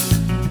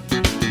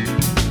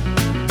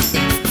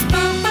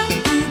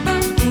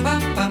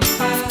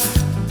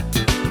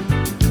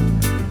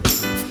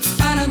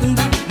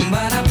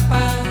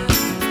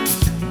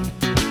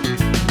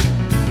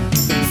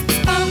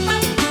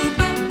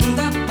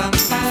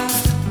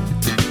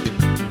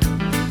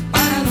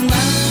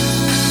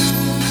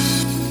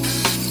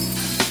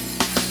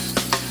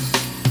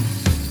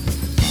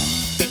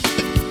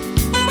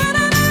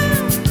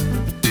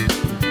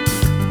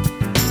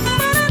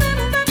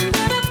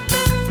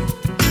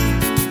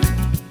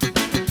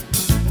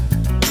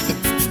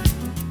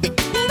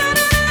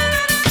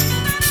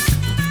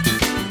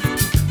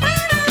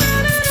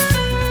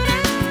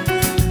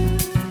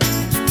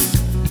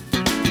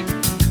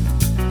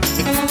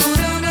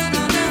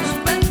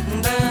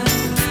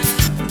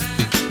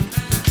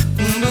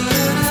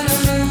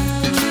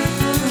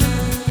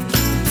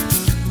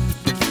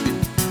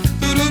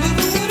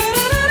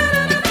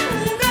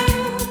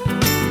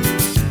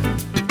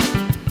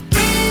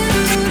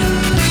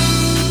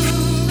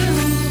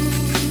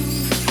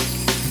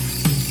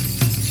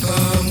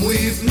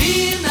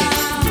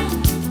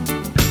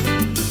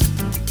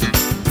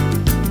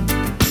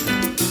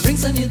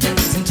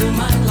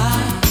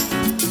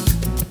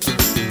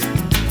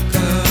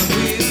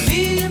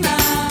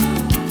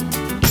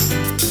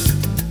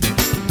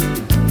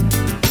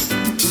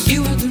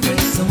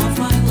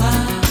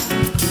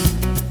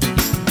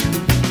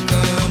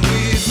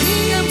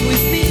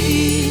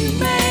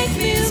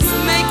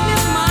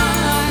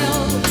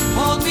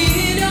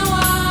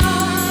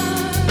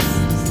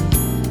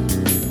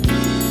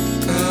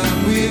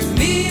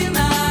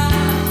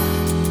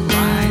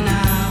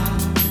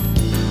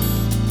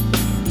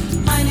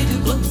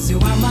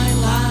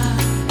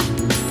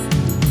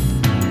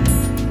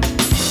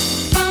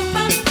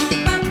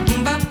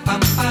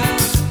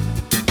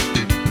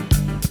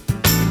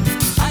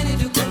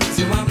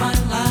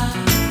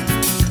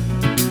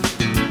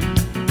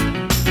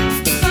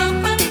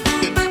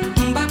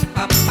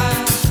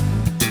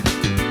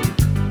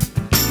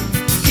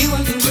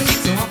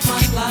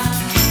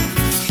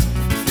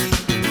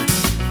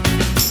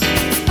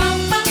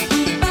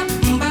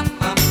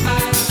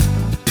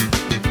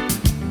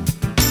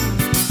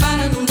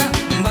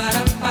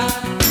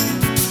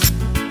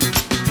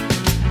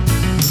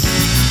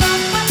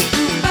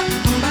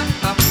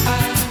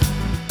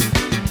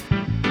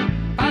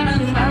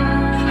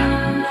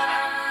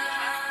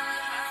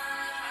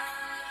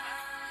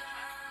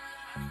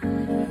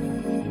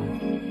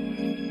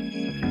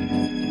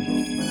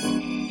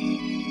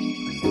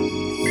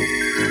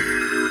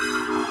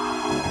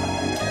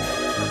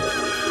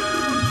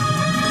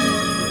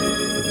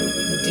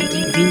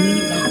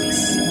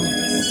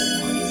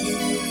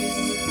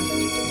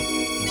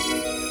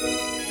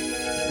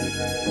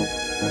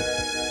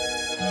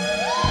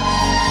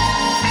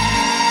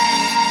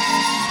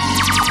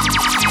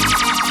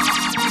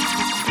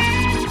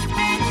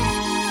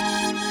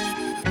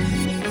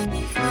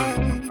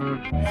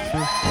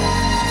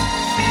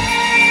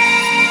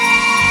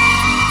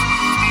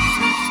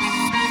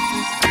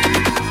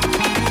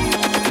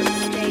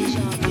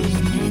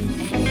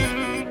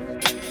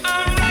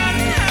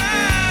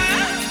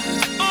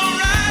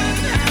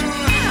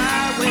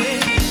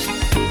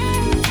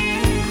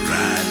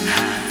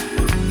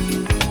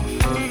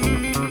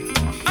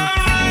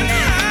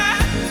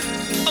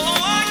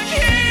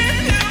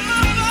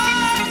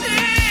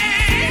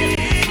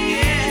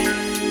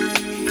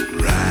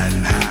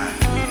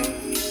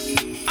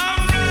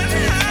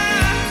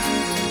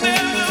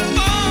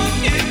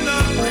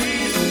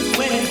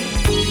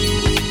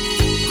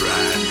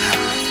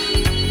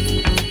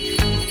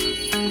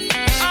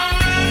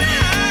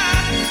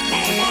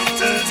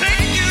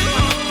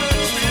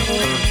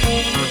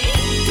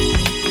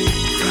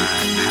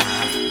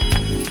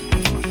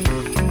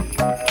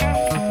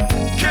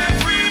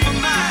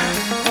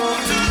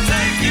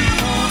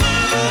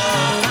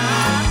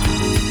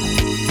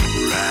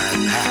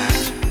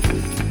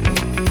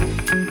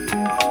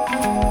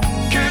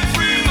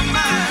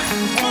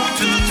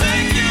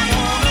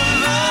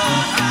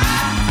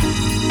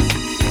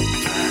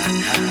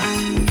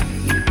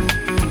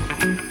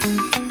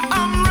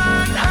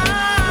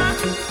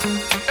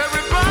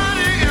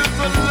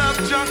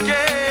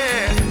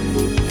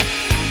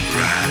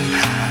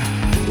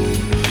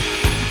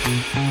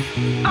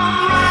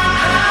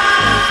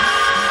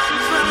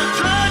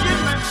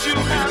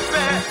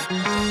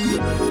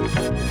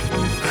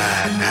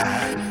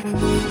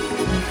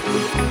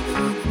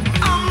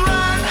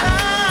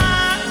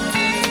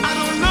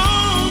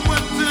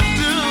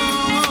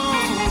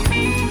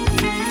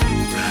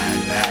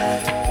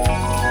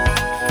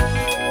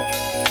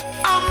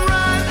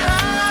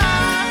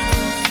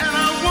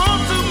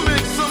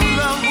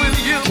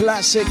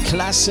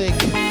 classic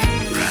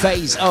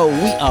Phase O.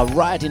 We are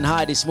riding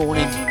high this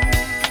morning.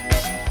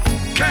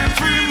 Can't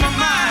free my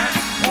mind,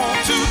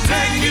 want to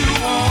take you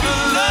on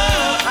a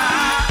love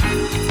high.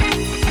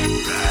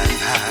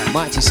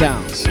 Mighty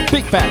Sounds,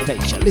 Big Bad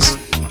Deja. Listen.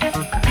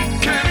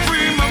 Can't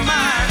free my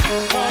mind,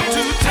 want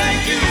to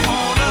take you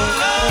on a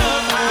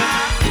love high.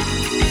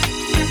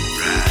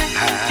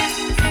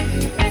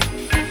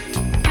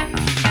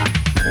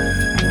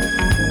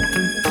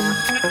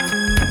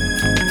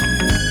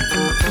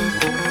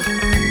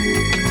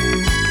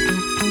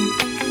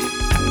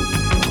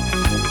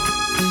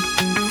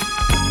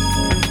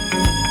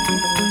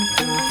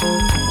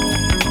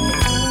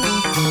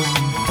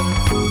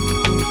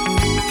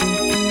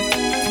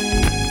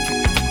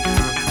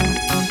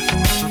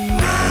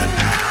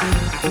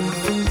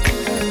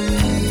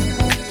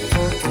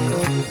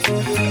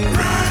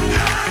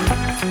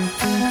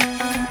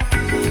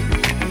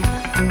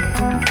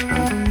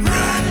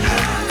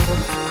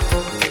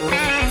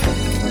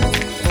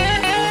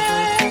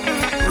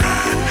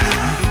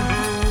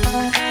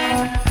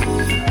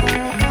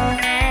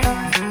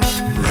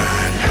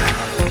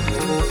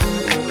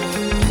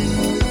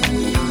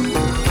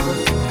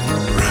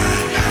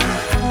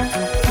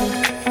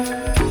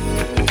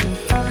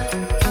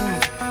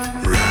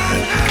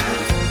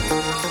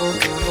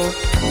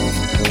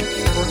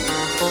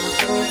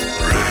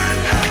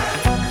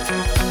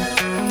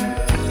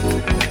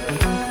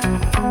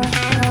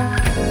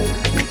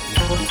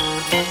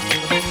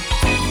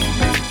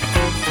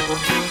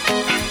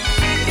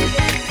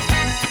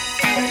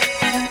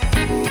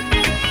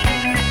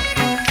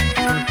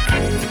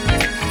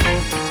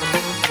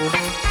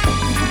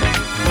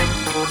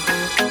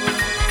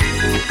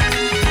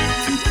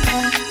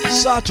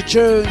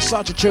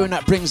 Such a tune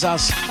that brings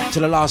us to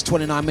the last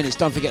 29 minutes.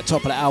 Don't forget,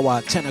 top of the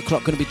hour, 10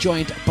 o'clock, going to be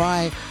joined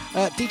by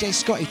DJ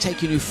Scotty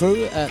taking you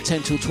through 10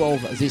 till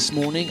 12 this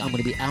morning. I'm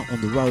going to be out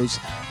on the roads,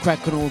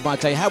 cracking on with my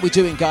day. How we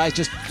doing, guys?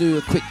 Just do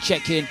a quick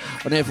check-in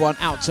on everyone.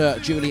 Out to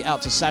Julie,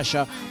 out to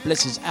Sasha.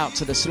 Blessings out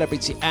to the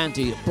celebrity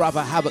Andy,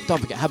 brother Havoc. Don't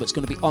forget, Havoc's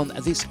going to be on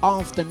this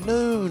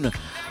afternoon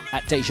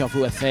at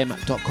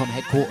dejavufm.com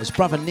headquarters.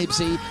 Brother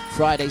Nibsy,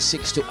 Friday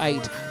 6 to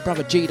 8.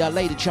 Brother Jida,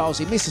 Lady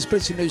Charlesy, Mr.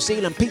 Spritz in New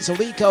Zealand, Pizza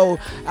Rico,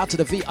 out to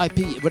the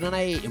VIP,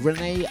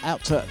 Renee,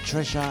 out to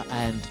Tresha,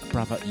 and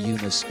Brother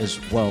Eunice as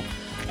well.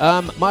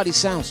 Mighty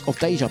Sounds of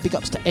Deja, big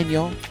ups to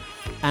Enyo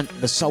and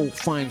the Soul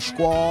Fine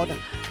Squad.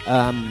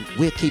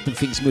 We're keeping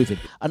things moving.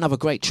 Another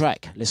great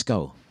track, let's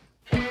go.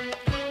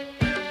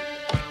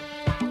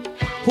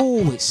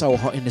 Oh, it's so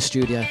hot in the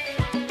studio.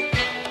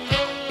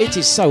 It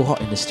is so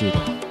hot in the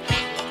studio.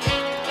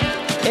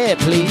 Air,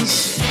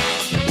 please.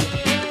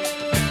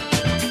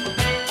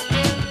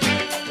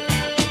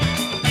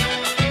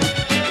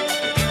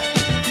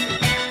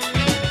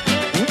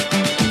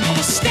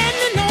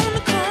 Standing on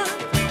the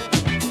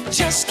corner,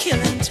 just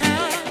killing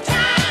time.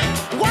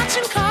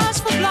 Watching cars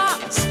for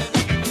blocks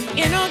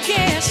in a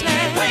gas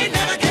line. Waiting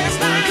in a gas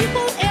line.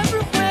 People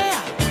everywhere,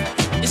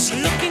 it's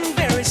looking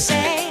very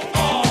sad.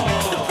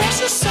 The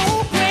press is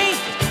so great,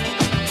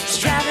 it's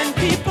driving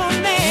people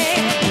mad.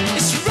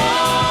 It's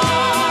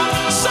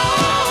wrong, so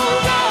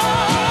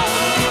wrong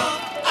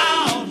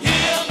out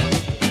here.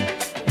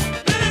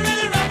 Really,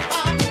 really rough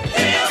out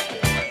here.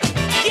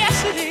 Yes,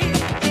 it is.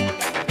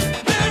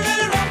 Really,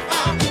 really rough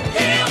out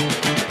here.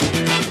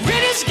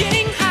 Rent is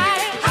getting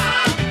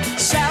higher,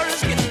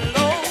 salary's getting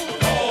low.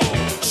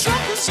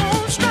 Truckers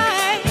on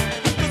strike,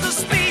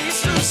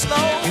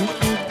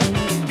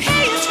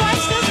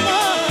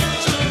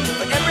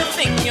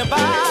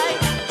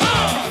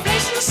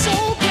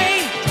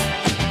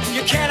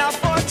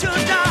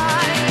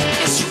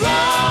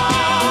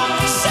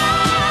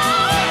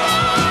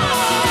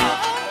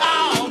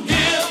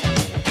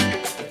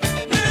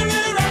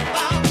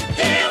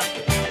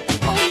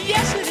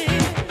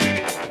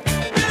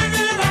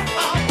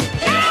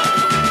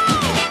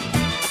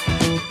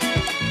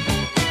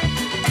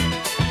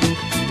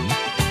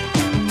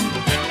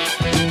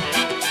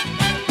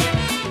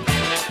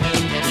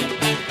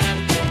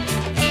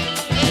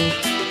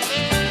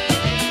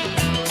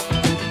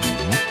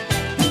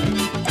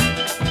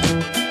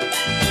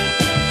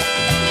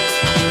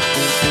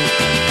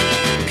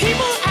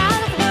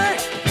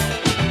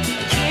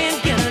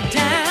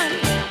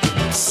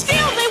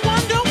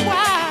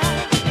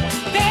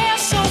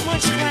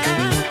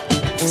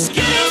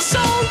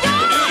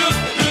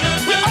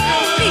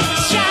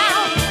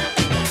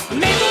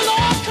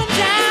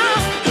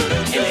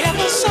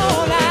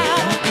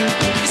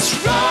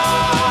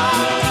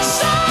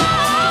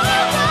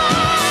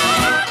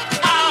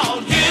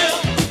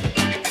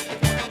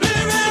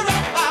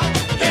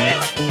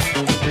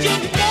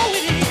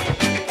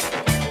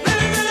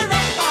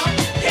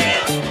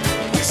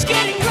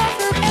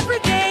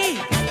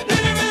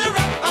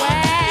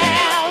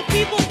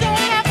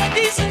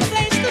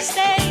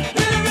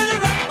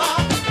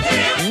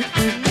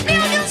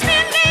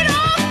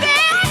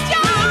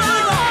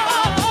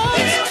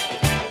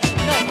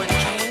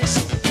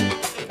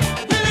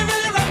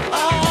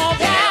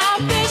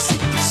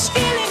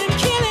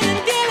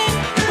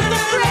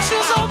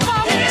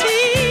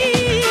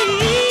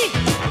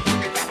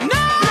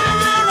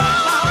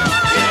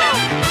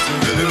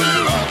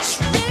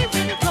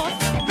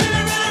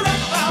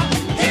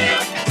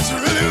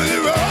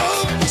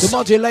 The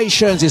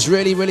modulations is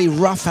really, really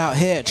rough out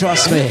here,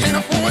 trust me.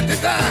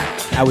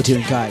 How we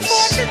doing, guys?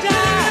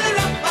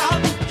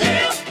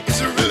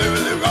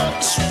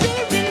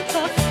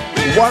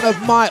 One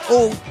of my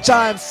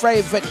all-time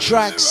favorite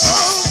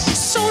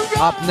tracks.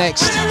 Up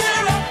next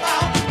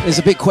is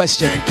a big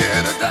question.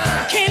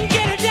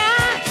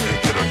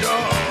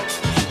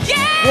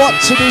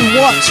 What to do,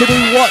 what to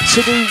do, what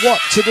to do, what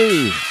to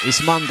do.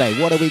 It's Monday.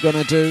 What are we going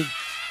to do?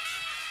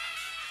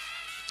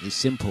 It's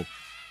simple.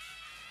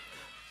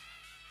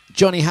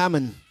 Johnny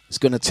Hammond is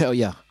going to tell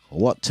you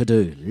what to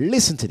do.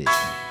 Listen to this.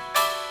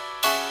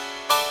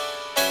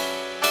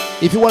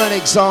 If you want an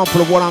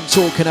example of what I'm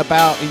talking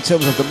about in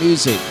terms of the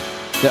music,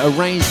 the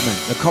arrangement,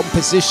 the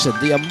composition,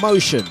 the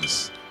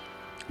emotions,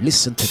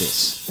 listen to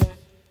this.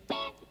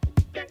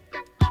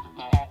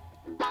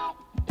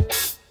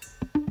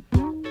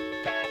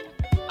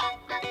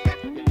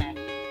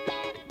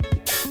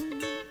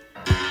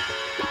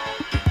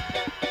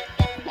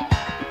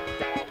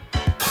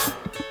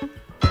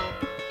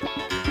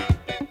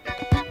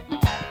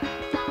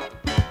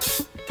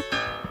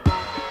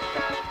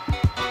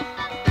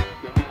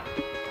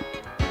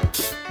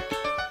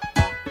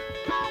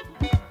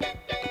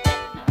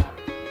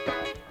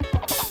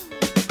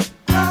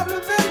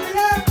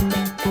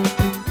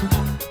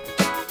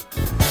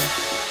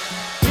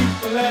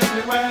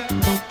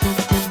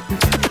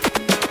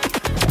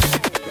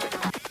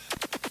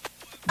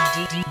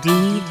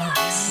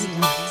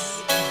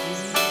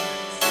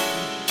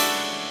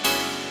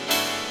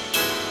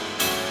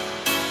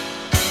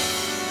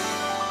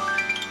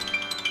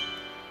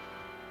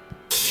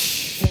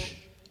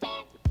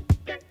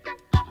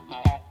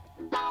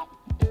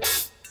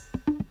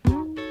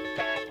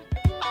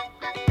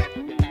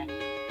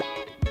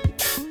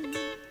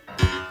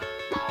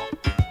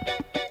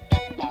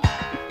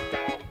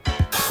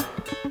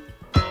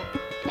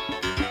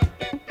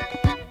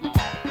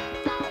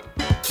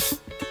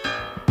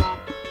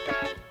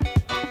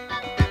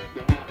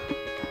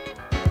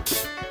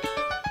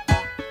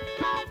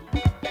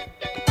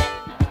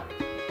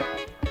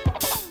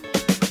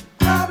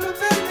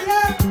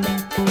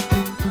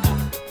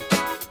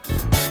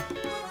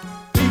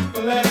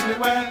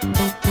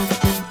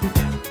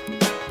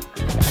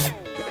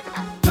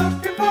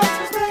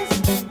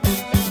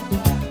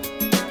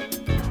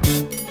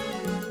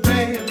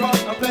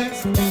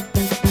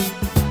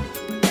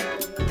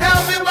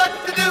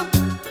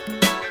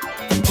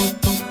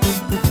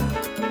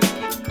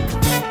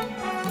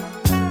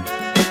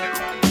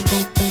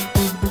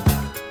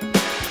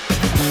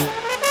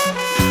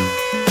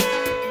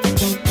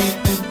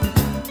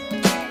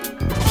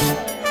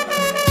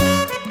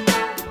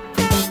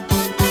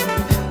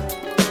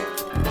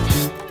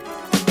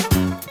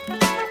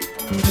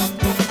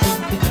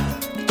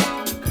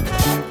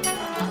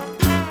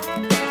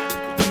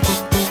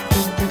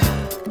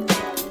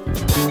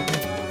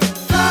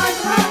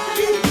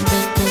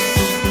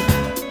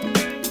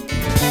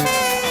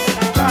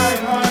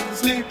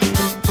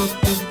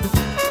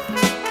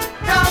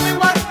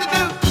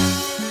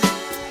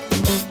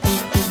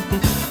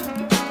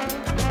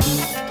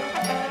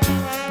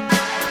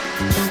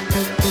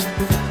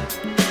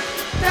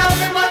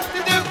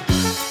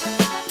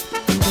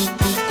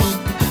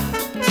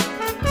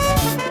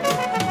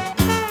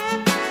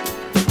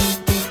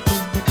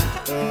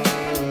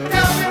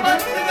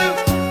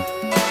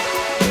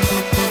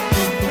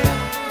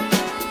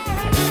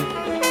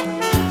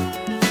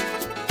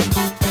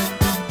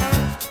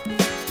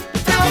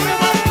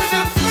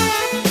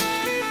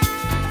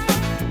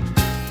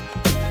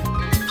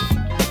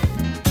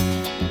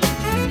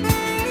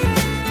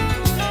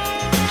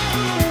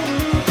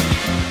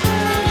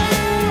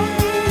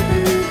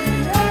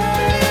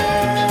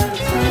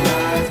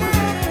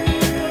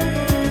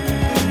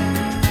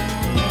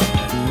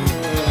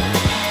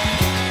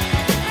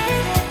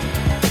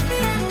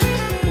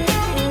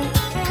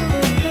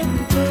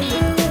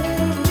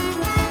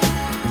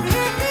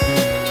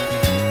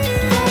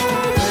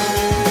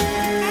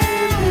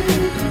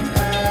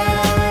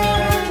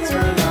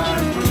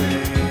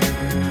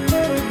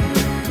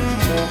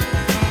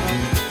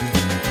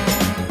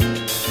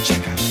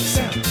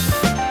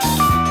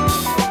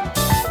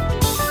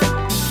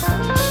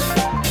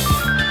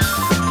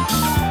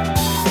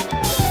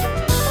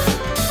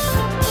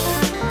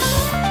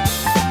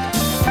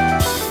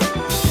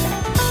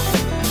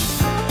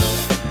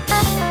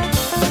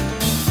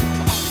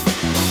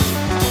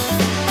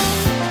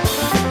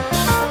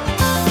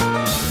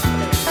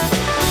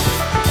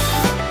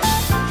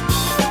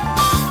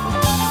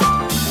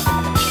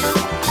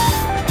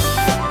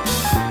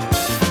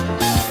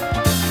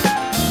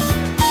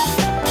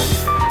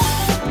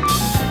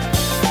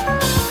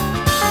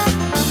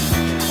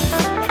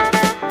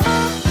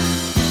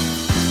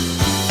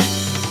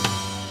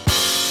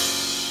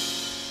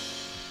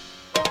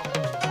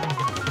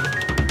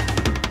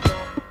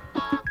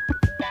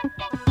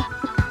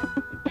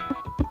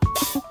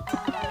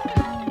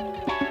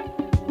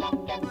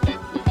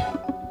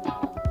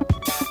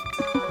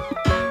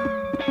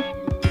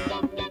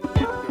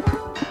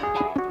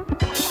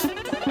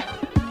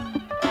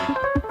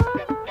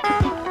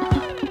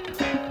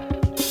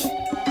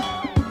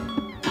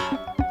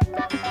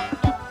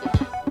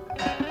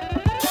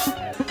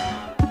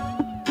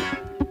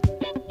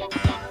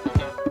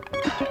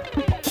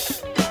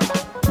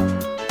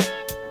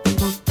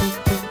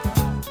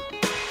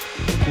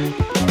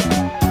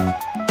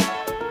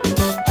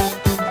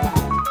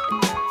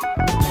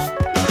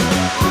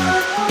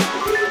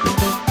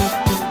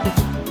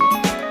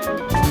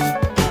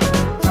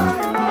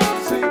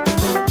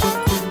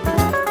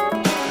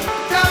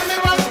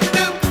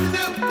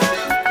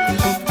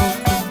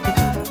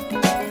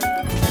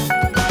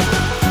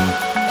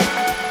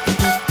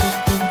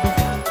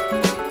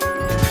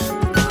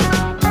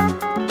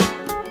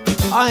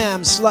 I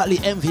am slightly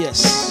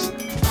envious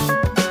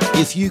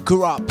if you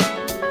grew up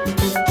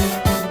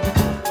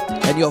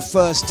and your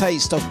first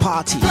taste of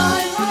party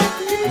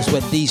was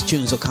when these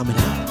tunes are coming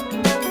out.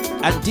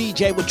 And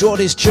DJ would draw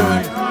this tune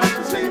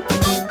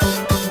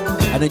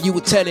and then you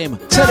would tell him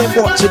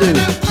what to do.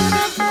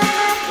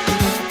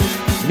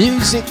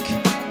 Music,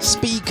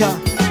 speaker,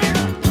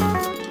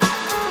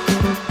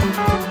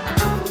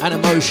 and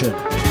emotion.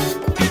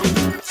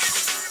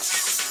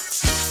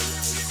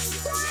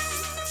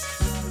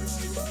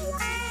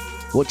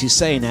 What you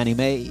saying, Annie?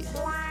 Pull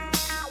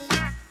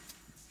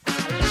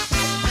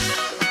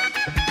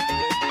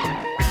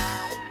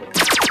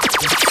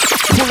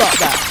up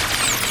that.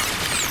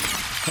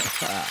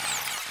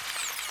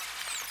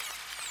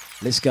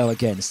 Let's go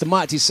again. It's the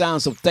mighty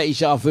sounds of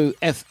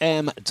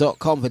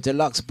dejavufm.com for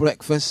Dlux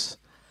breakfast.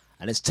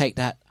 And let's take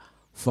that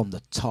from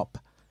the top.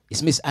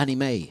 It's Miss Annie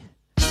Mae,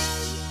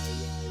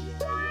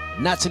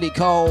 Natalie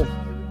Cole,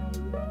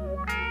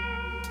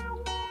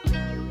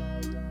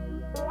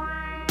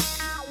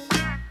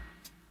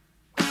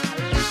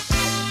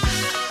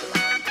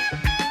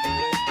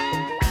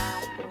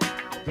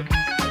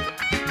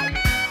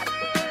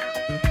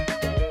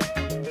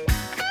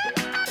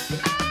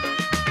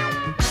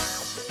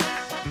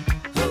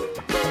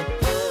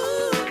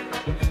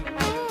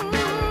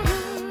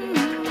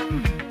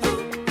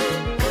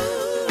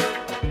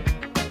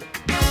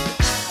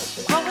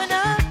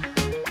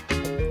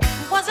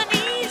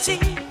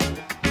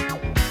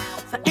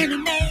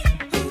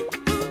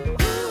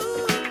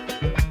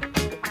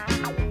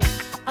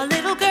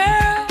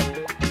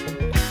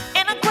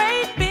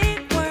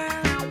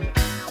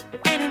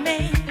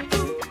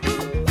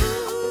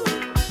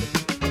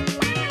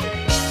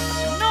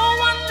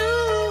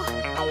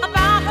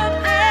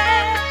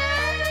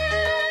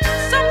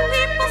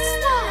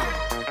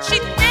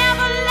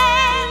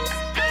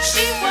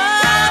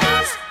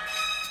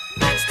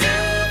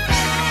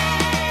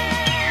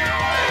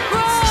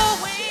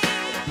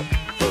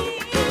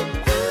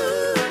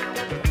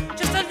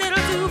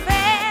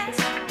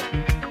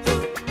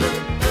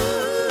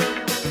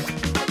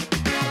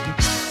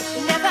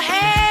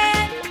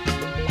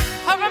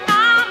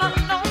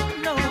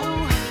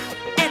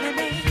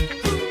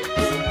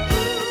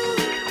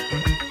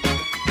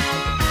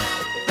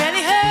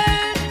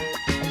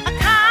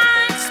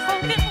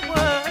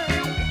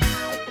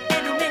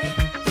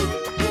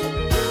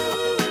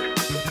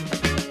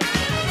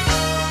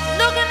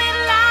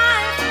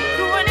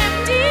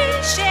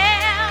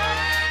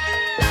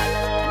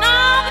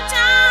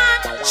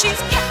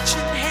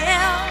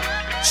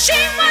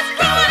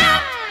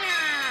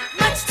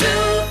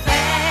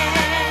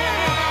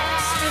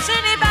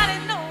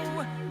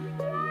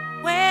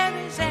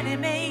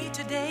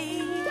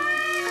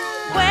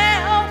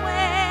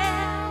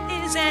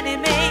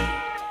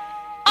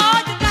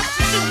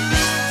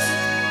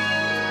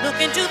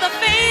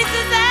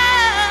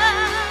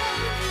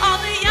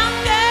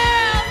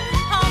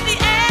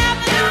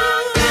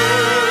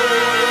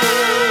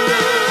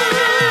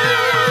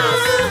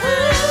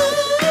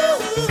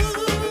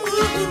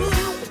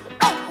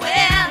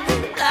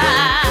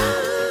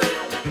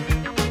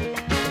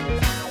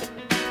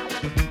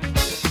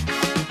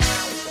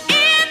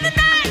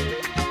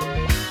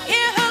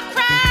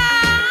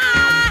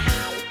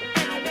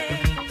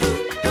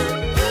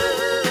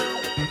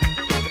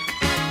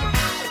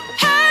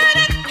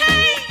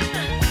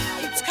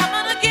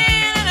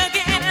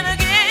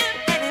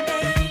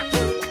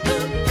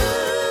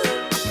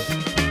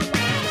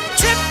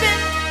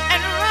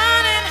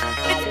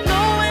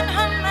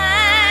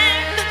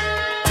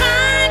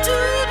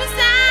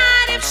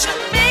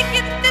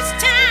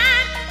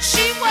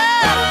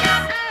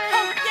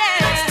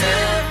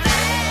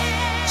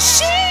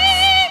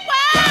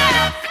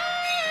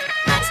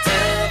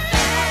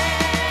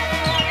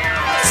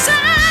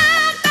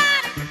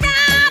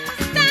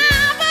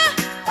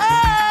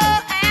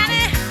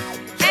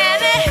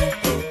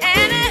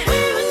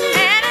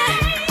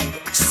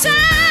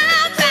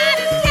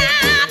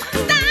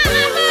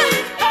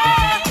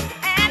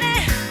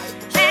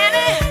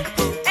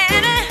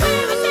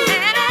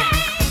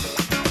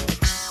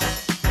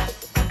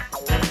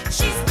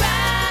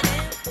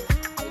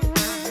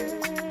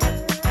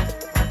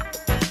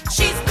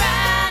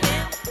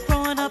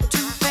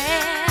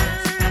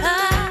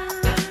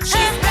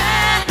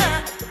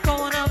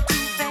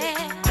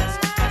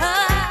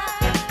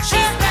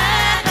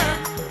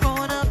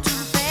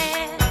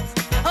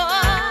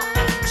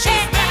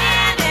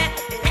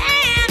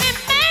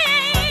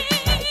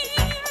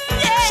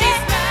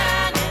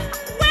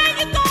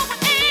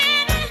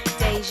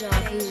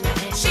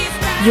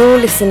 You're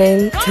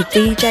listening to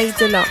DJ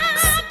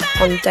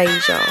Dlux on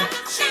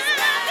Deja.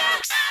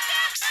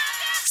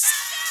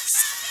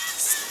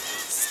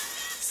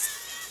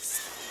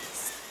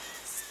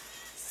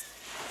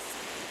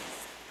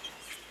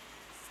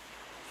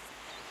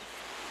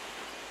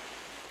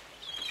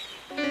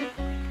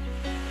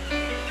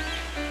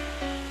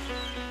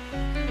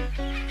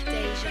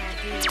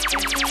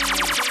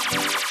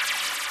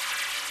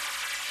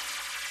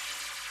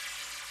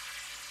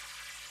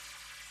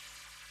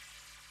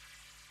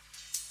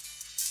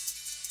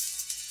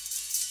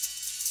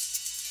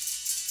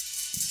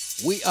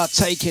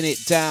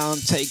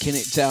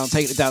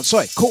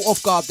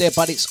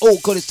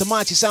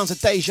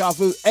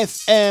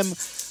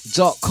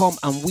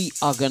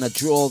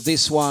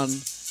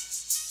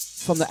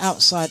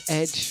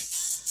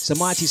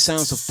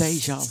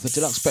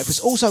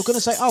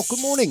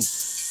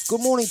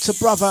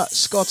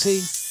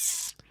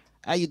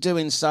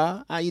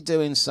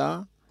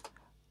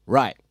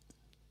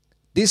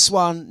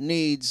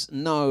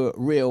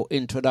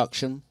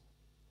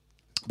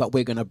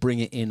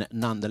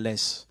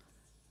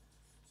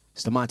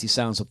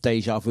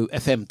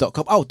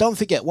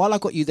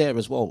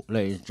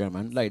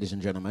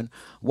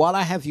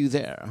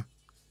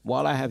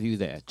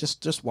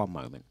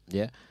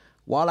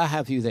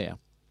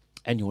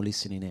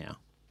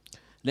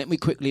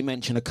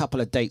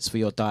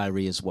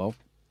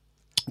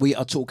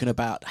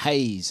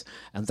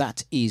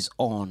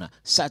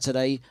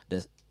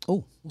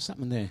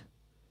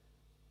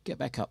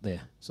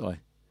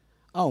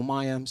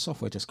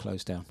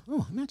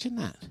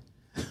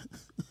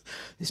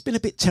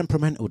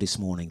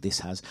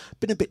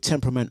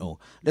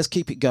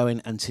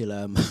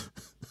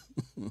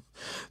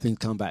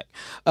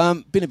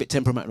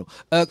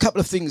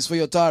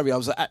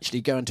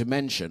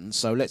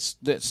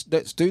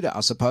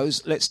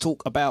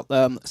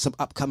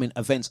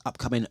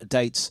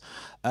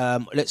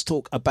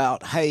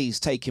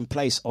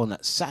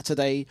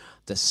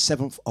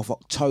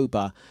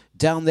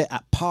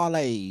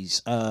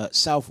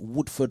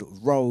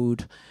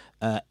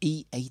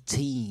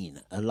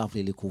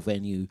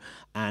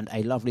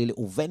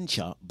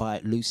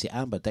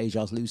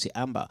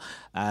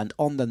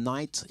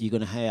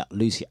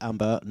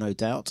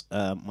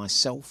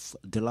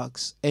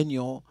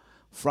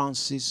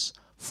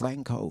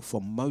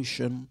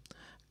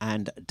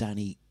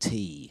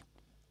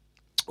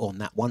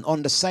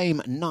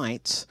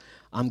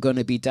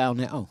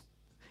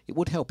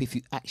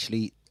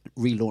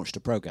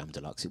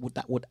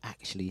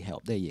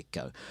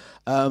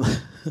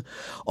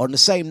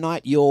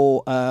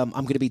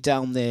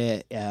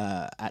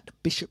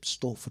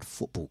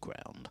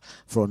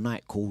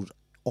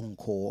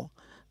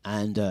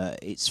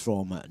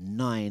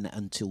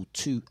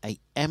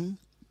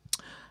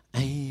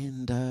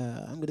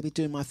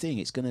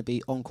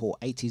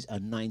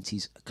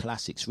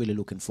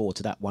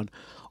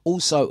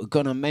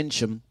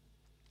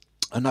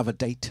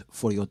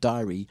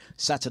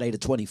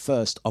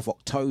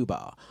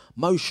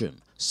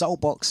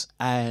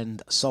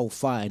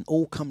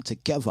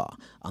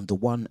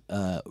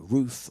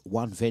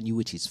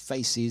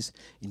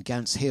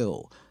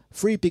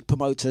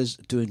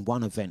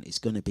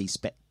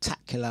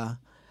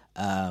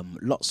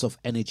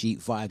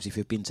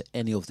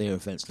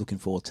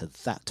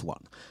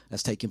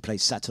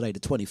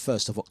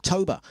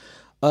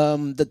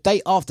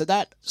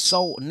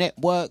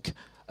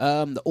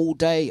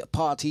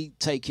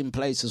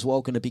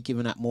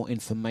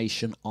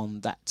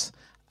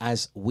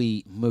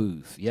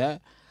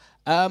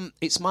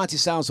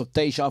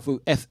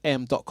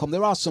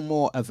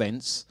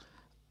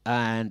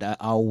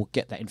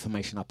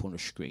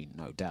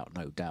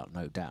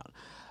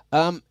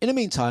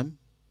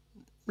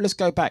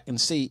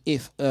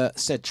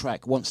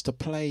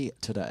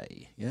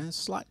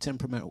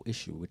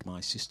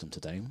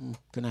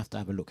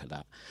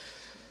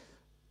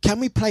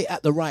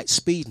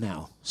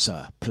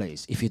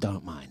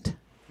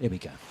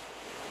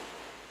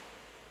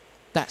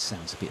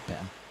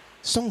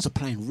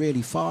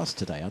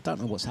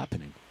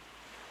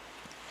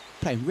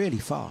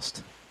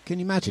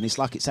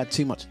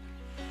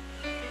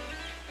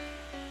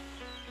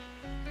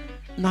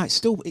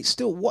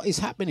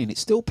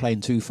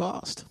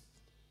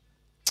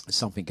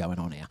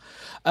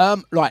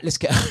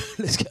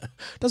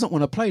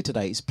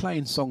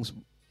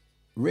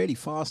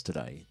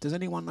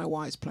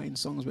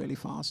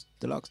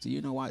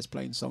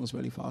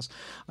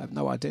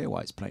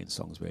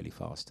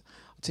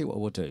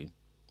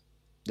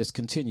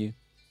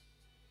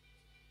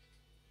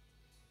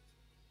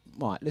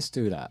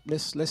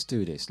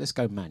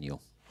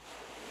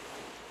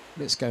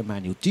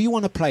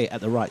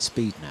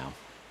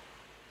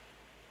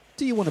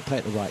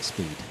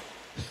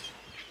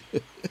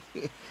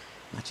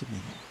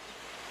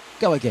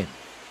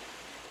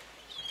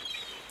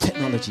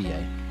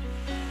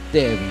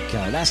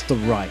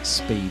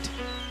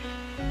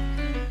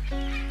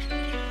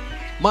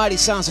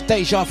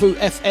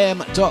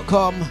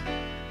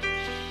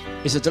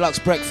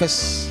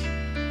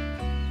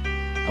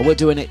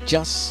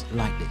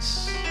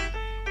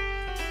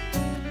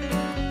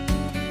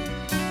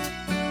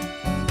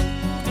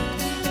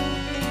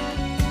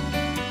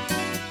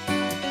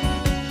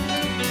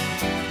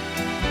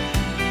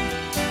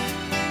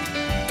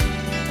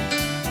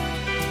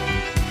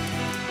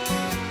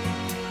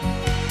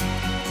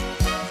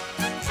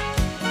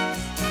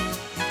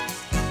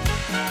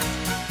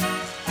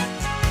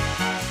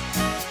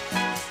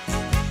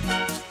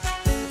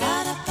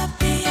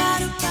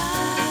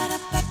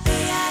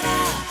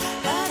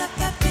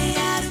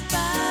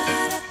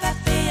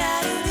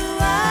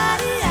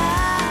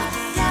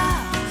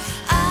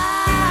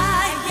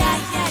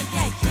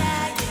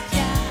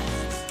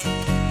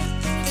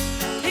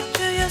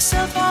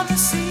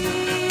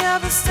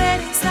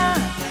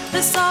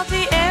 the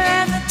salty air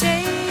and the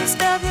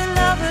taste of your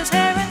lover's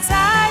hair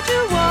inside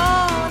you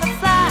wanna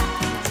fly.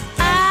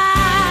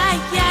 Yeah,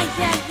 yeah,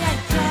 yeah,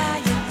 yeah,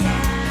 yeah,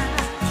 yeah.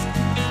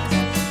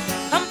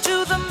 Come to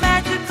the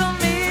magical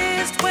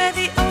mist where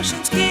the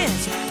oceans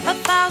kiss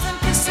 1,000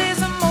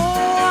 kisses or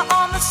more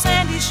on the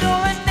sandy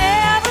shore and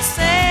never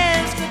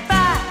says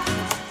goodbye.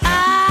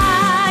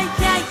 Yeah,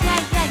 yeah,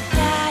 yeah, yeah,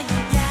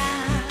 yeah, yeah.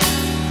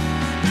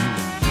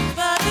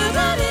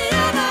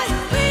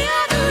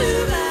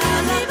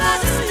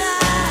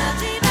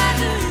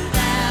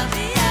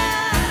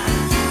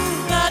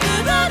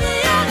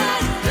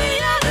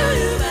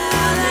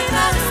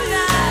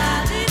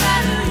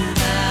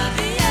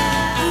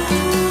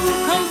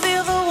 Come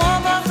feel the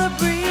warmth of the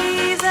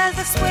breeze as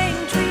the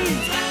swaying trees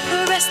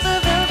caress the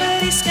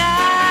velvety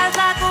skies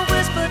like a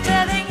whisper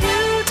telling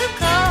you to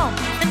come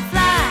and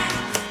fly.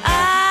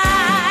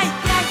 Yeah,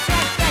 yeah,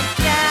 yeah,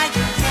 yeah,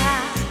 yeah, yeah.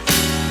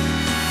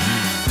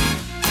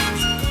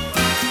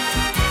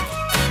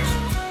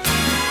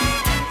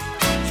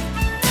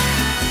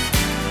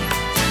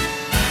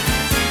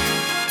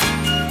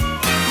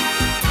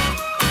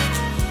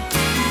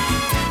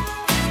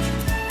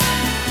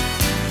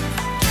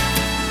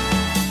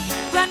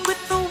 Run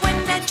with the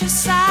wind at your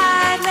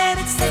side, let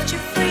it set you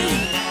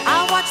free.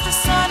 I'll watch the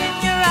sun in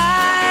your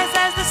eyes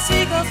as the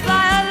seagulls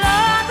fly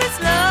along this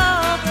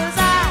lover's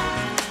eye.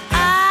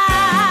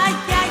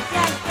 Yeah, yeah,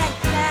 yeah, yeah,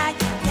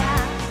 yeah,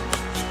 yeah.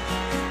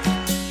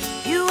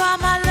 You are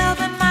my love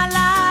and my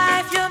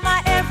life, you're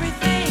my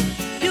everything.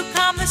 You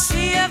calm the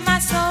sea of my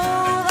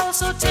soul, oh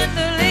so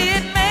tenderly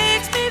it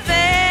makes me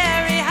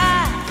very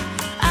high.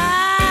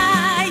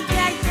 Yeah,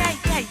 yeah, yeah,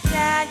 yeah,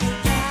 yeah,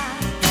 yeah.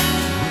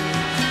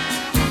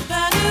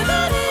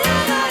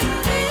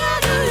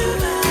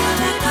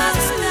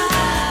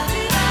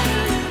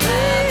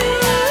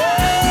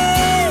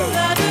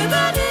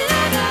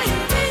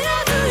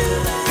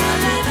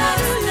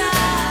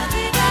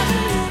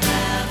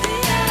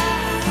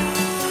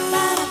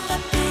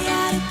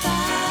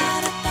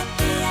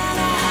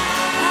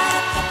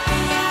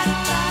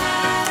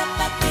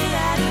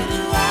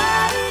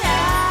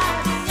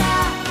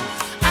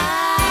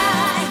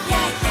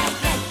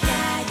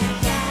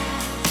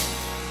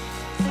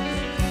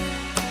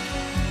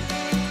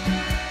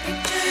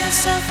 Picture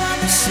yourself on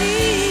the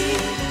sea.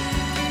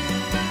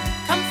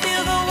 Come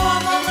feel the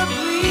warmth of the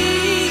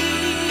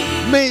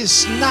breeze. Miss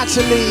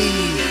Natalie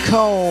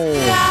Cole,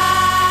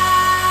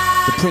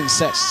 the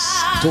princess,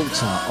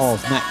 daughter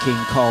of Nat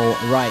King Cole,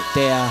 right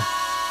there.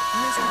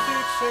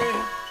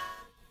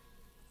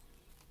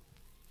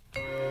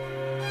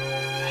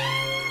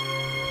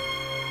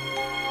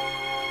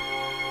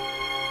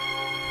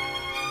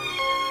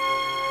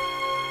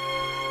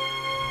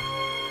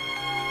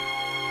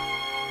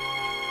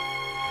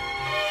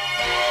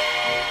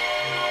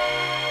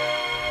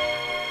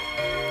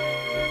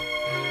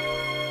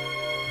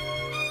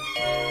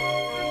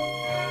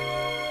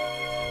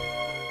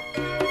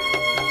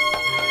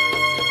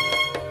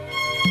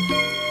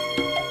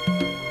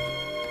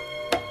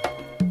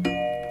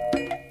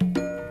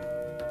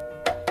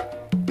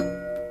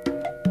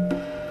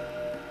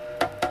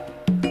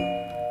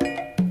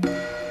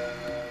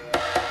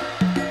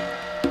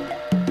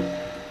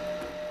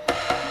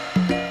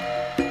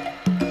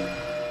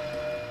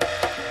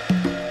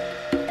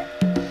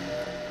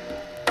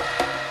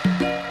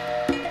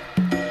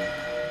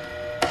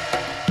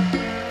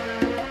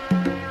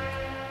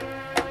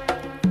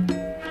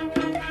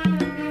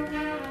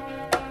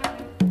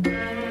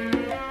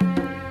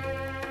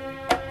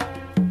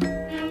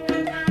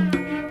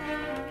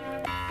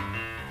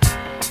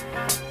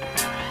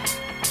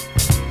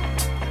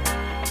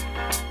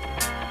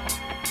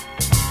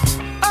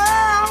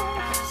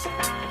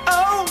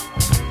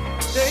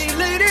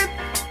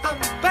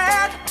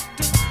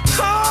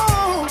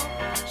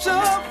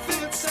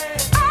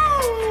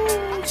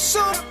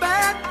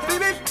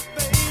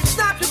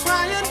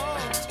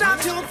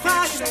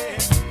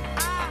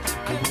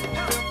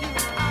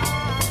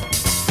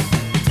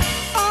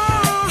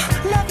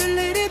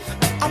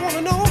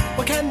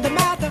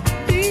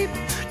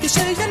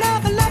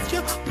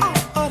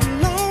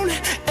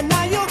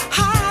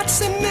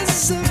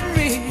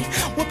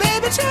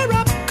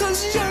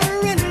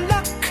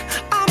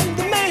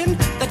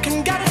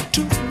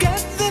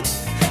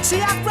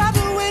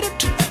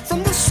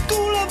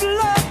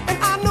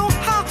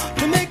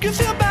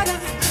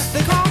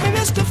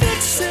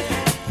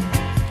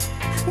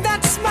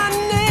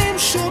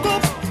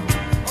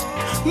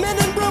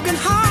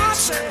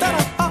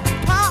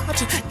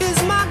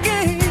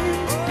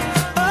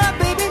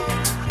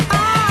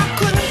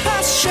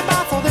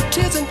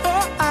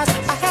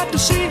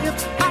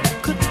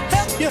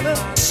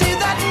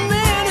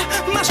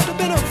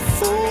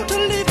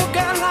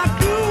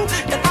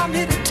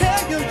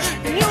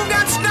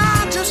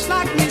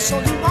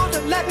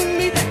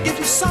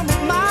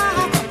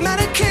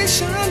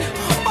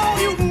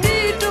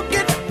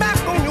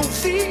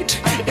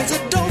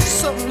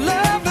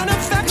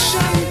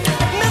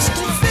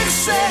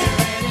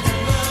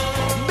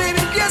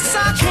 Yes,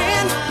 I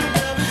can.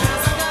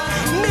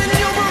 Mend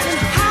your broken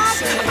heart.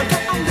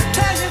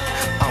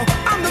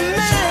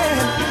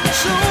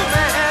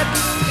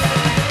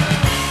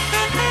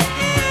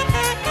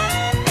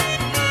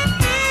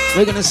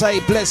 We're going to say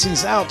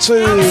blessings out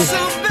to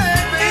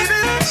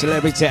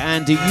Celebrity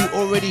Andy. You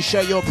already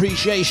show your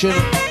appreciation.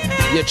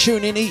 You're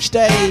tuning each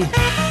day.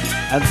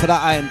 And for that,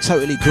 I am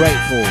totally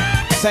grateful.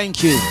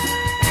 Thank you.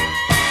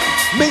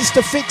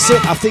 Mr. Fix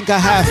It, I think I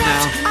have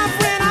now.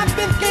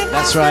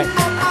 That's right.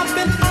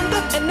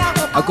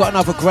 I've got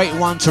another great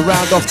one to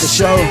round off the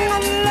show.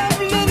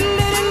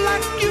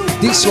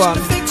 This one.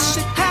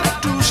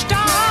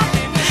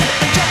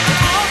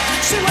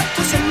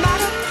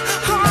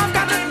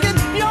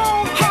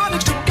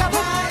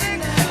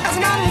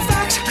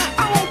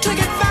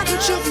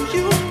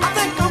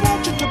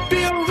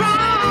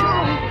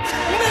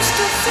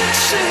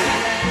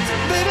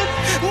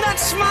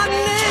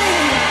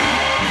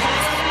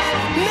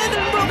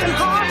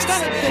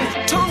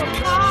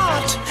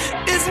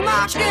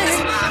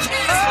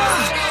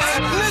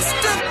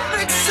 Mr.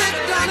 Fix It,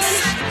 darling.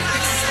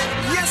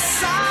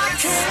 Yes, I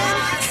can.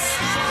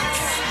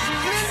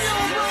 When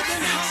you're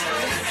broken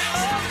hearted,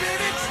 oh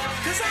baby,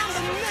 'cause I'm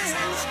the man.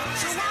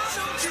 So why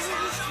don't you?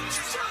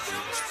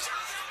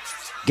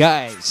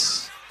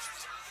 Guys,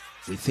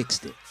 we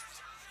fixed it.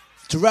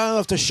 To round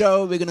off the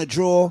show, we're gonna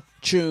draw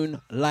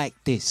tune like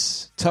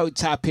this. Toe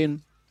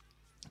tapping.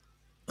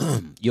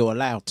 You're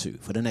allowed to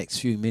for the next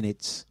few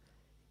minutes.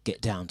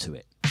 Get down to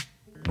it.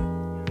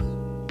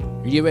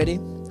 Are you ready?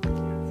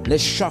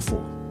 Let's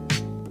shuffle.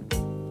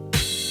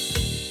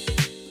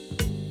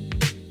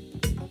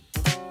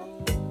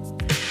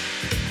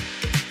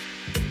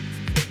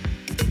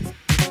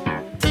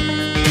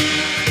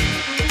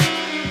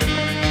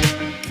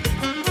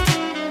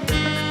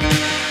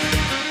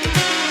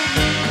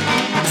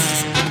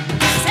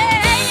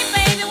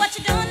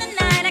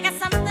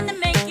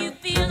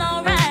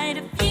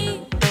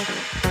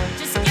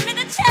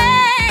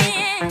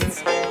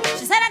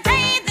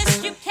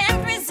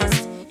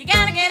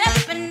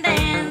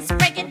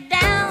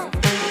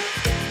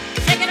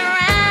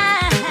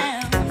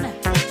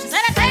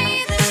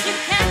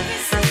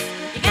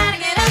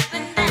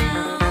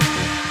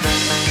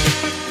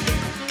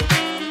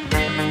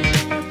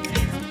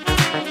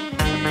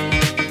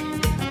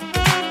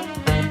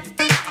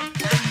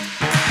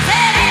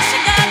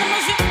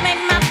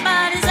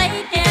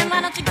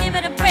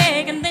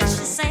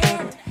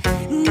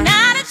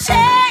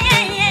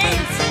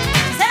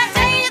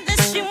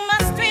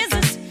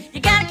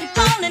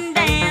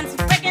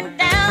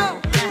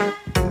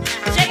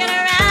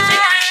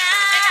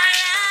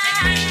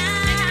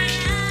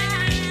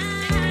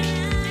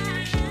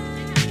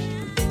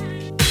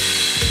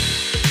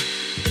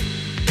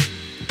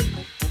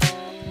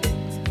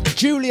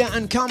 Julia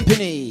and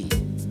Company.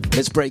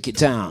 Let's break it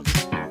down.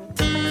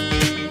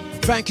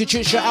 Thank you,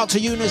 Trisha. Out to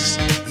Eunice,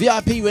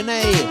 VIP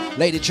Renee,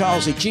 Lady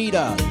Charles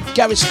Ejida,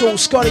 Gary School,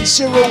 Scotty,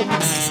 Cyril,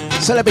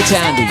 Celebrity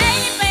Andy.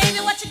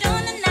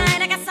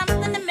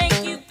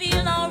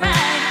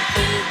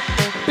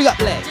 Big up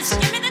Lex.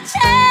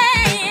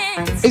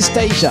 It's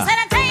Deja.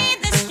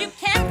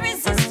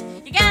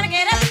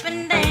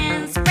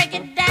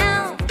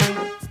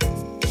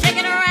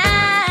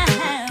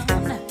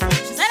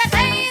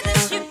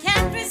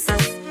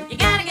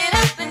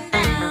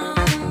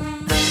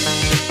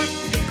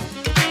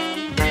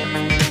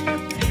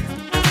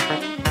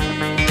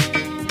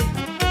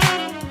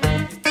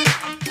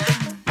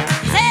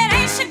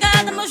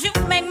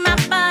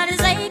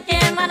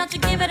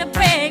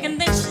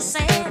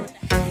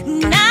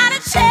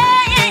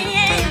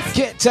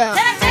 Town.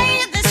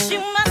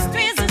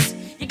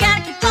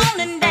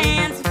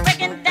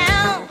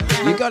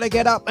 You gotta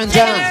get up and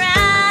down.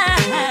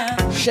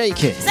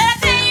 Shake it.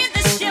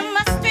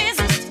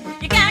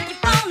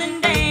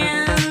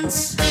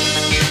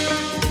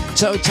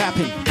 Toe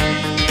tapping.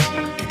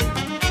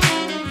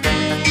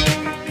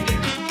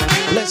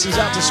 Blessings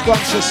out to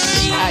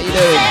Scrumptious. How you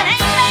doing?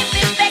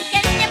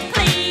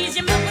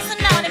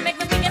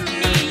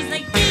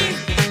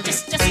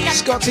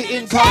 Scotty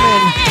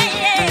incoming.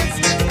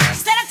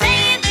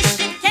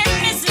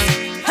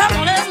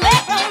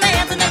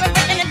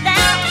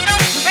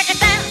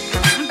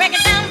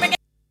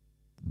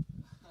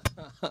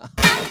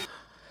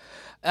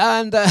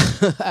 And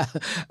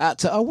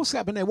what's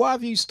happening there? Why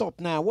have you stopped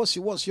now? What's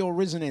your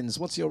reasonings?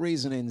 What's your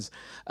reasonings?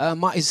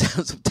 Mighty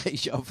sounds of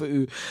deja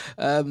vu.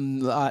 I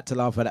had to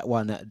laugh at that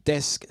one.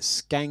 Desk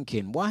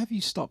skanking. Why have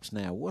you stopped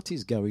now? What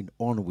is going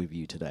on with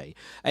you today?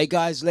 Hey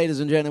guys, ladies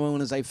and gentlemen, I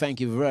want to say thank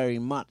you very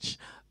much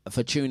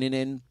for tuning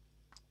in.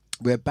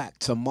 We're back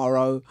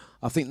tomorrow.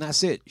 I think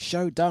that's it.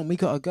 Show done. We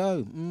gotta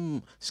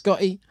go.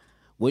 Scotty.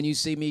 When you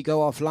see me go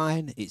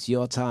offline, it's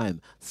your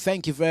time.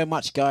 Thank you very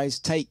much, guys.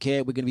 Take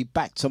care. We're going to be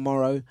back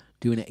tomorrow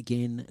doing it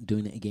again.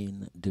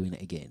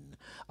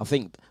 I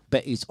think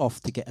Betty's off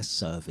to get a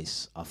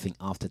service, I think,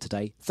 after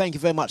today. Thank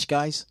you very much,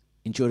 guys.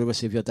 Enjoy the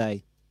rest of your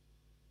day.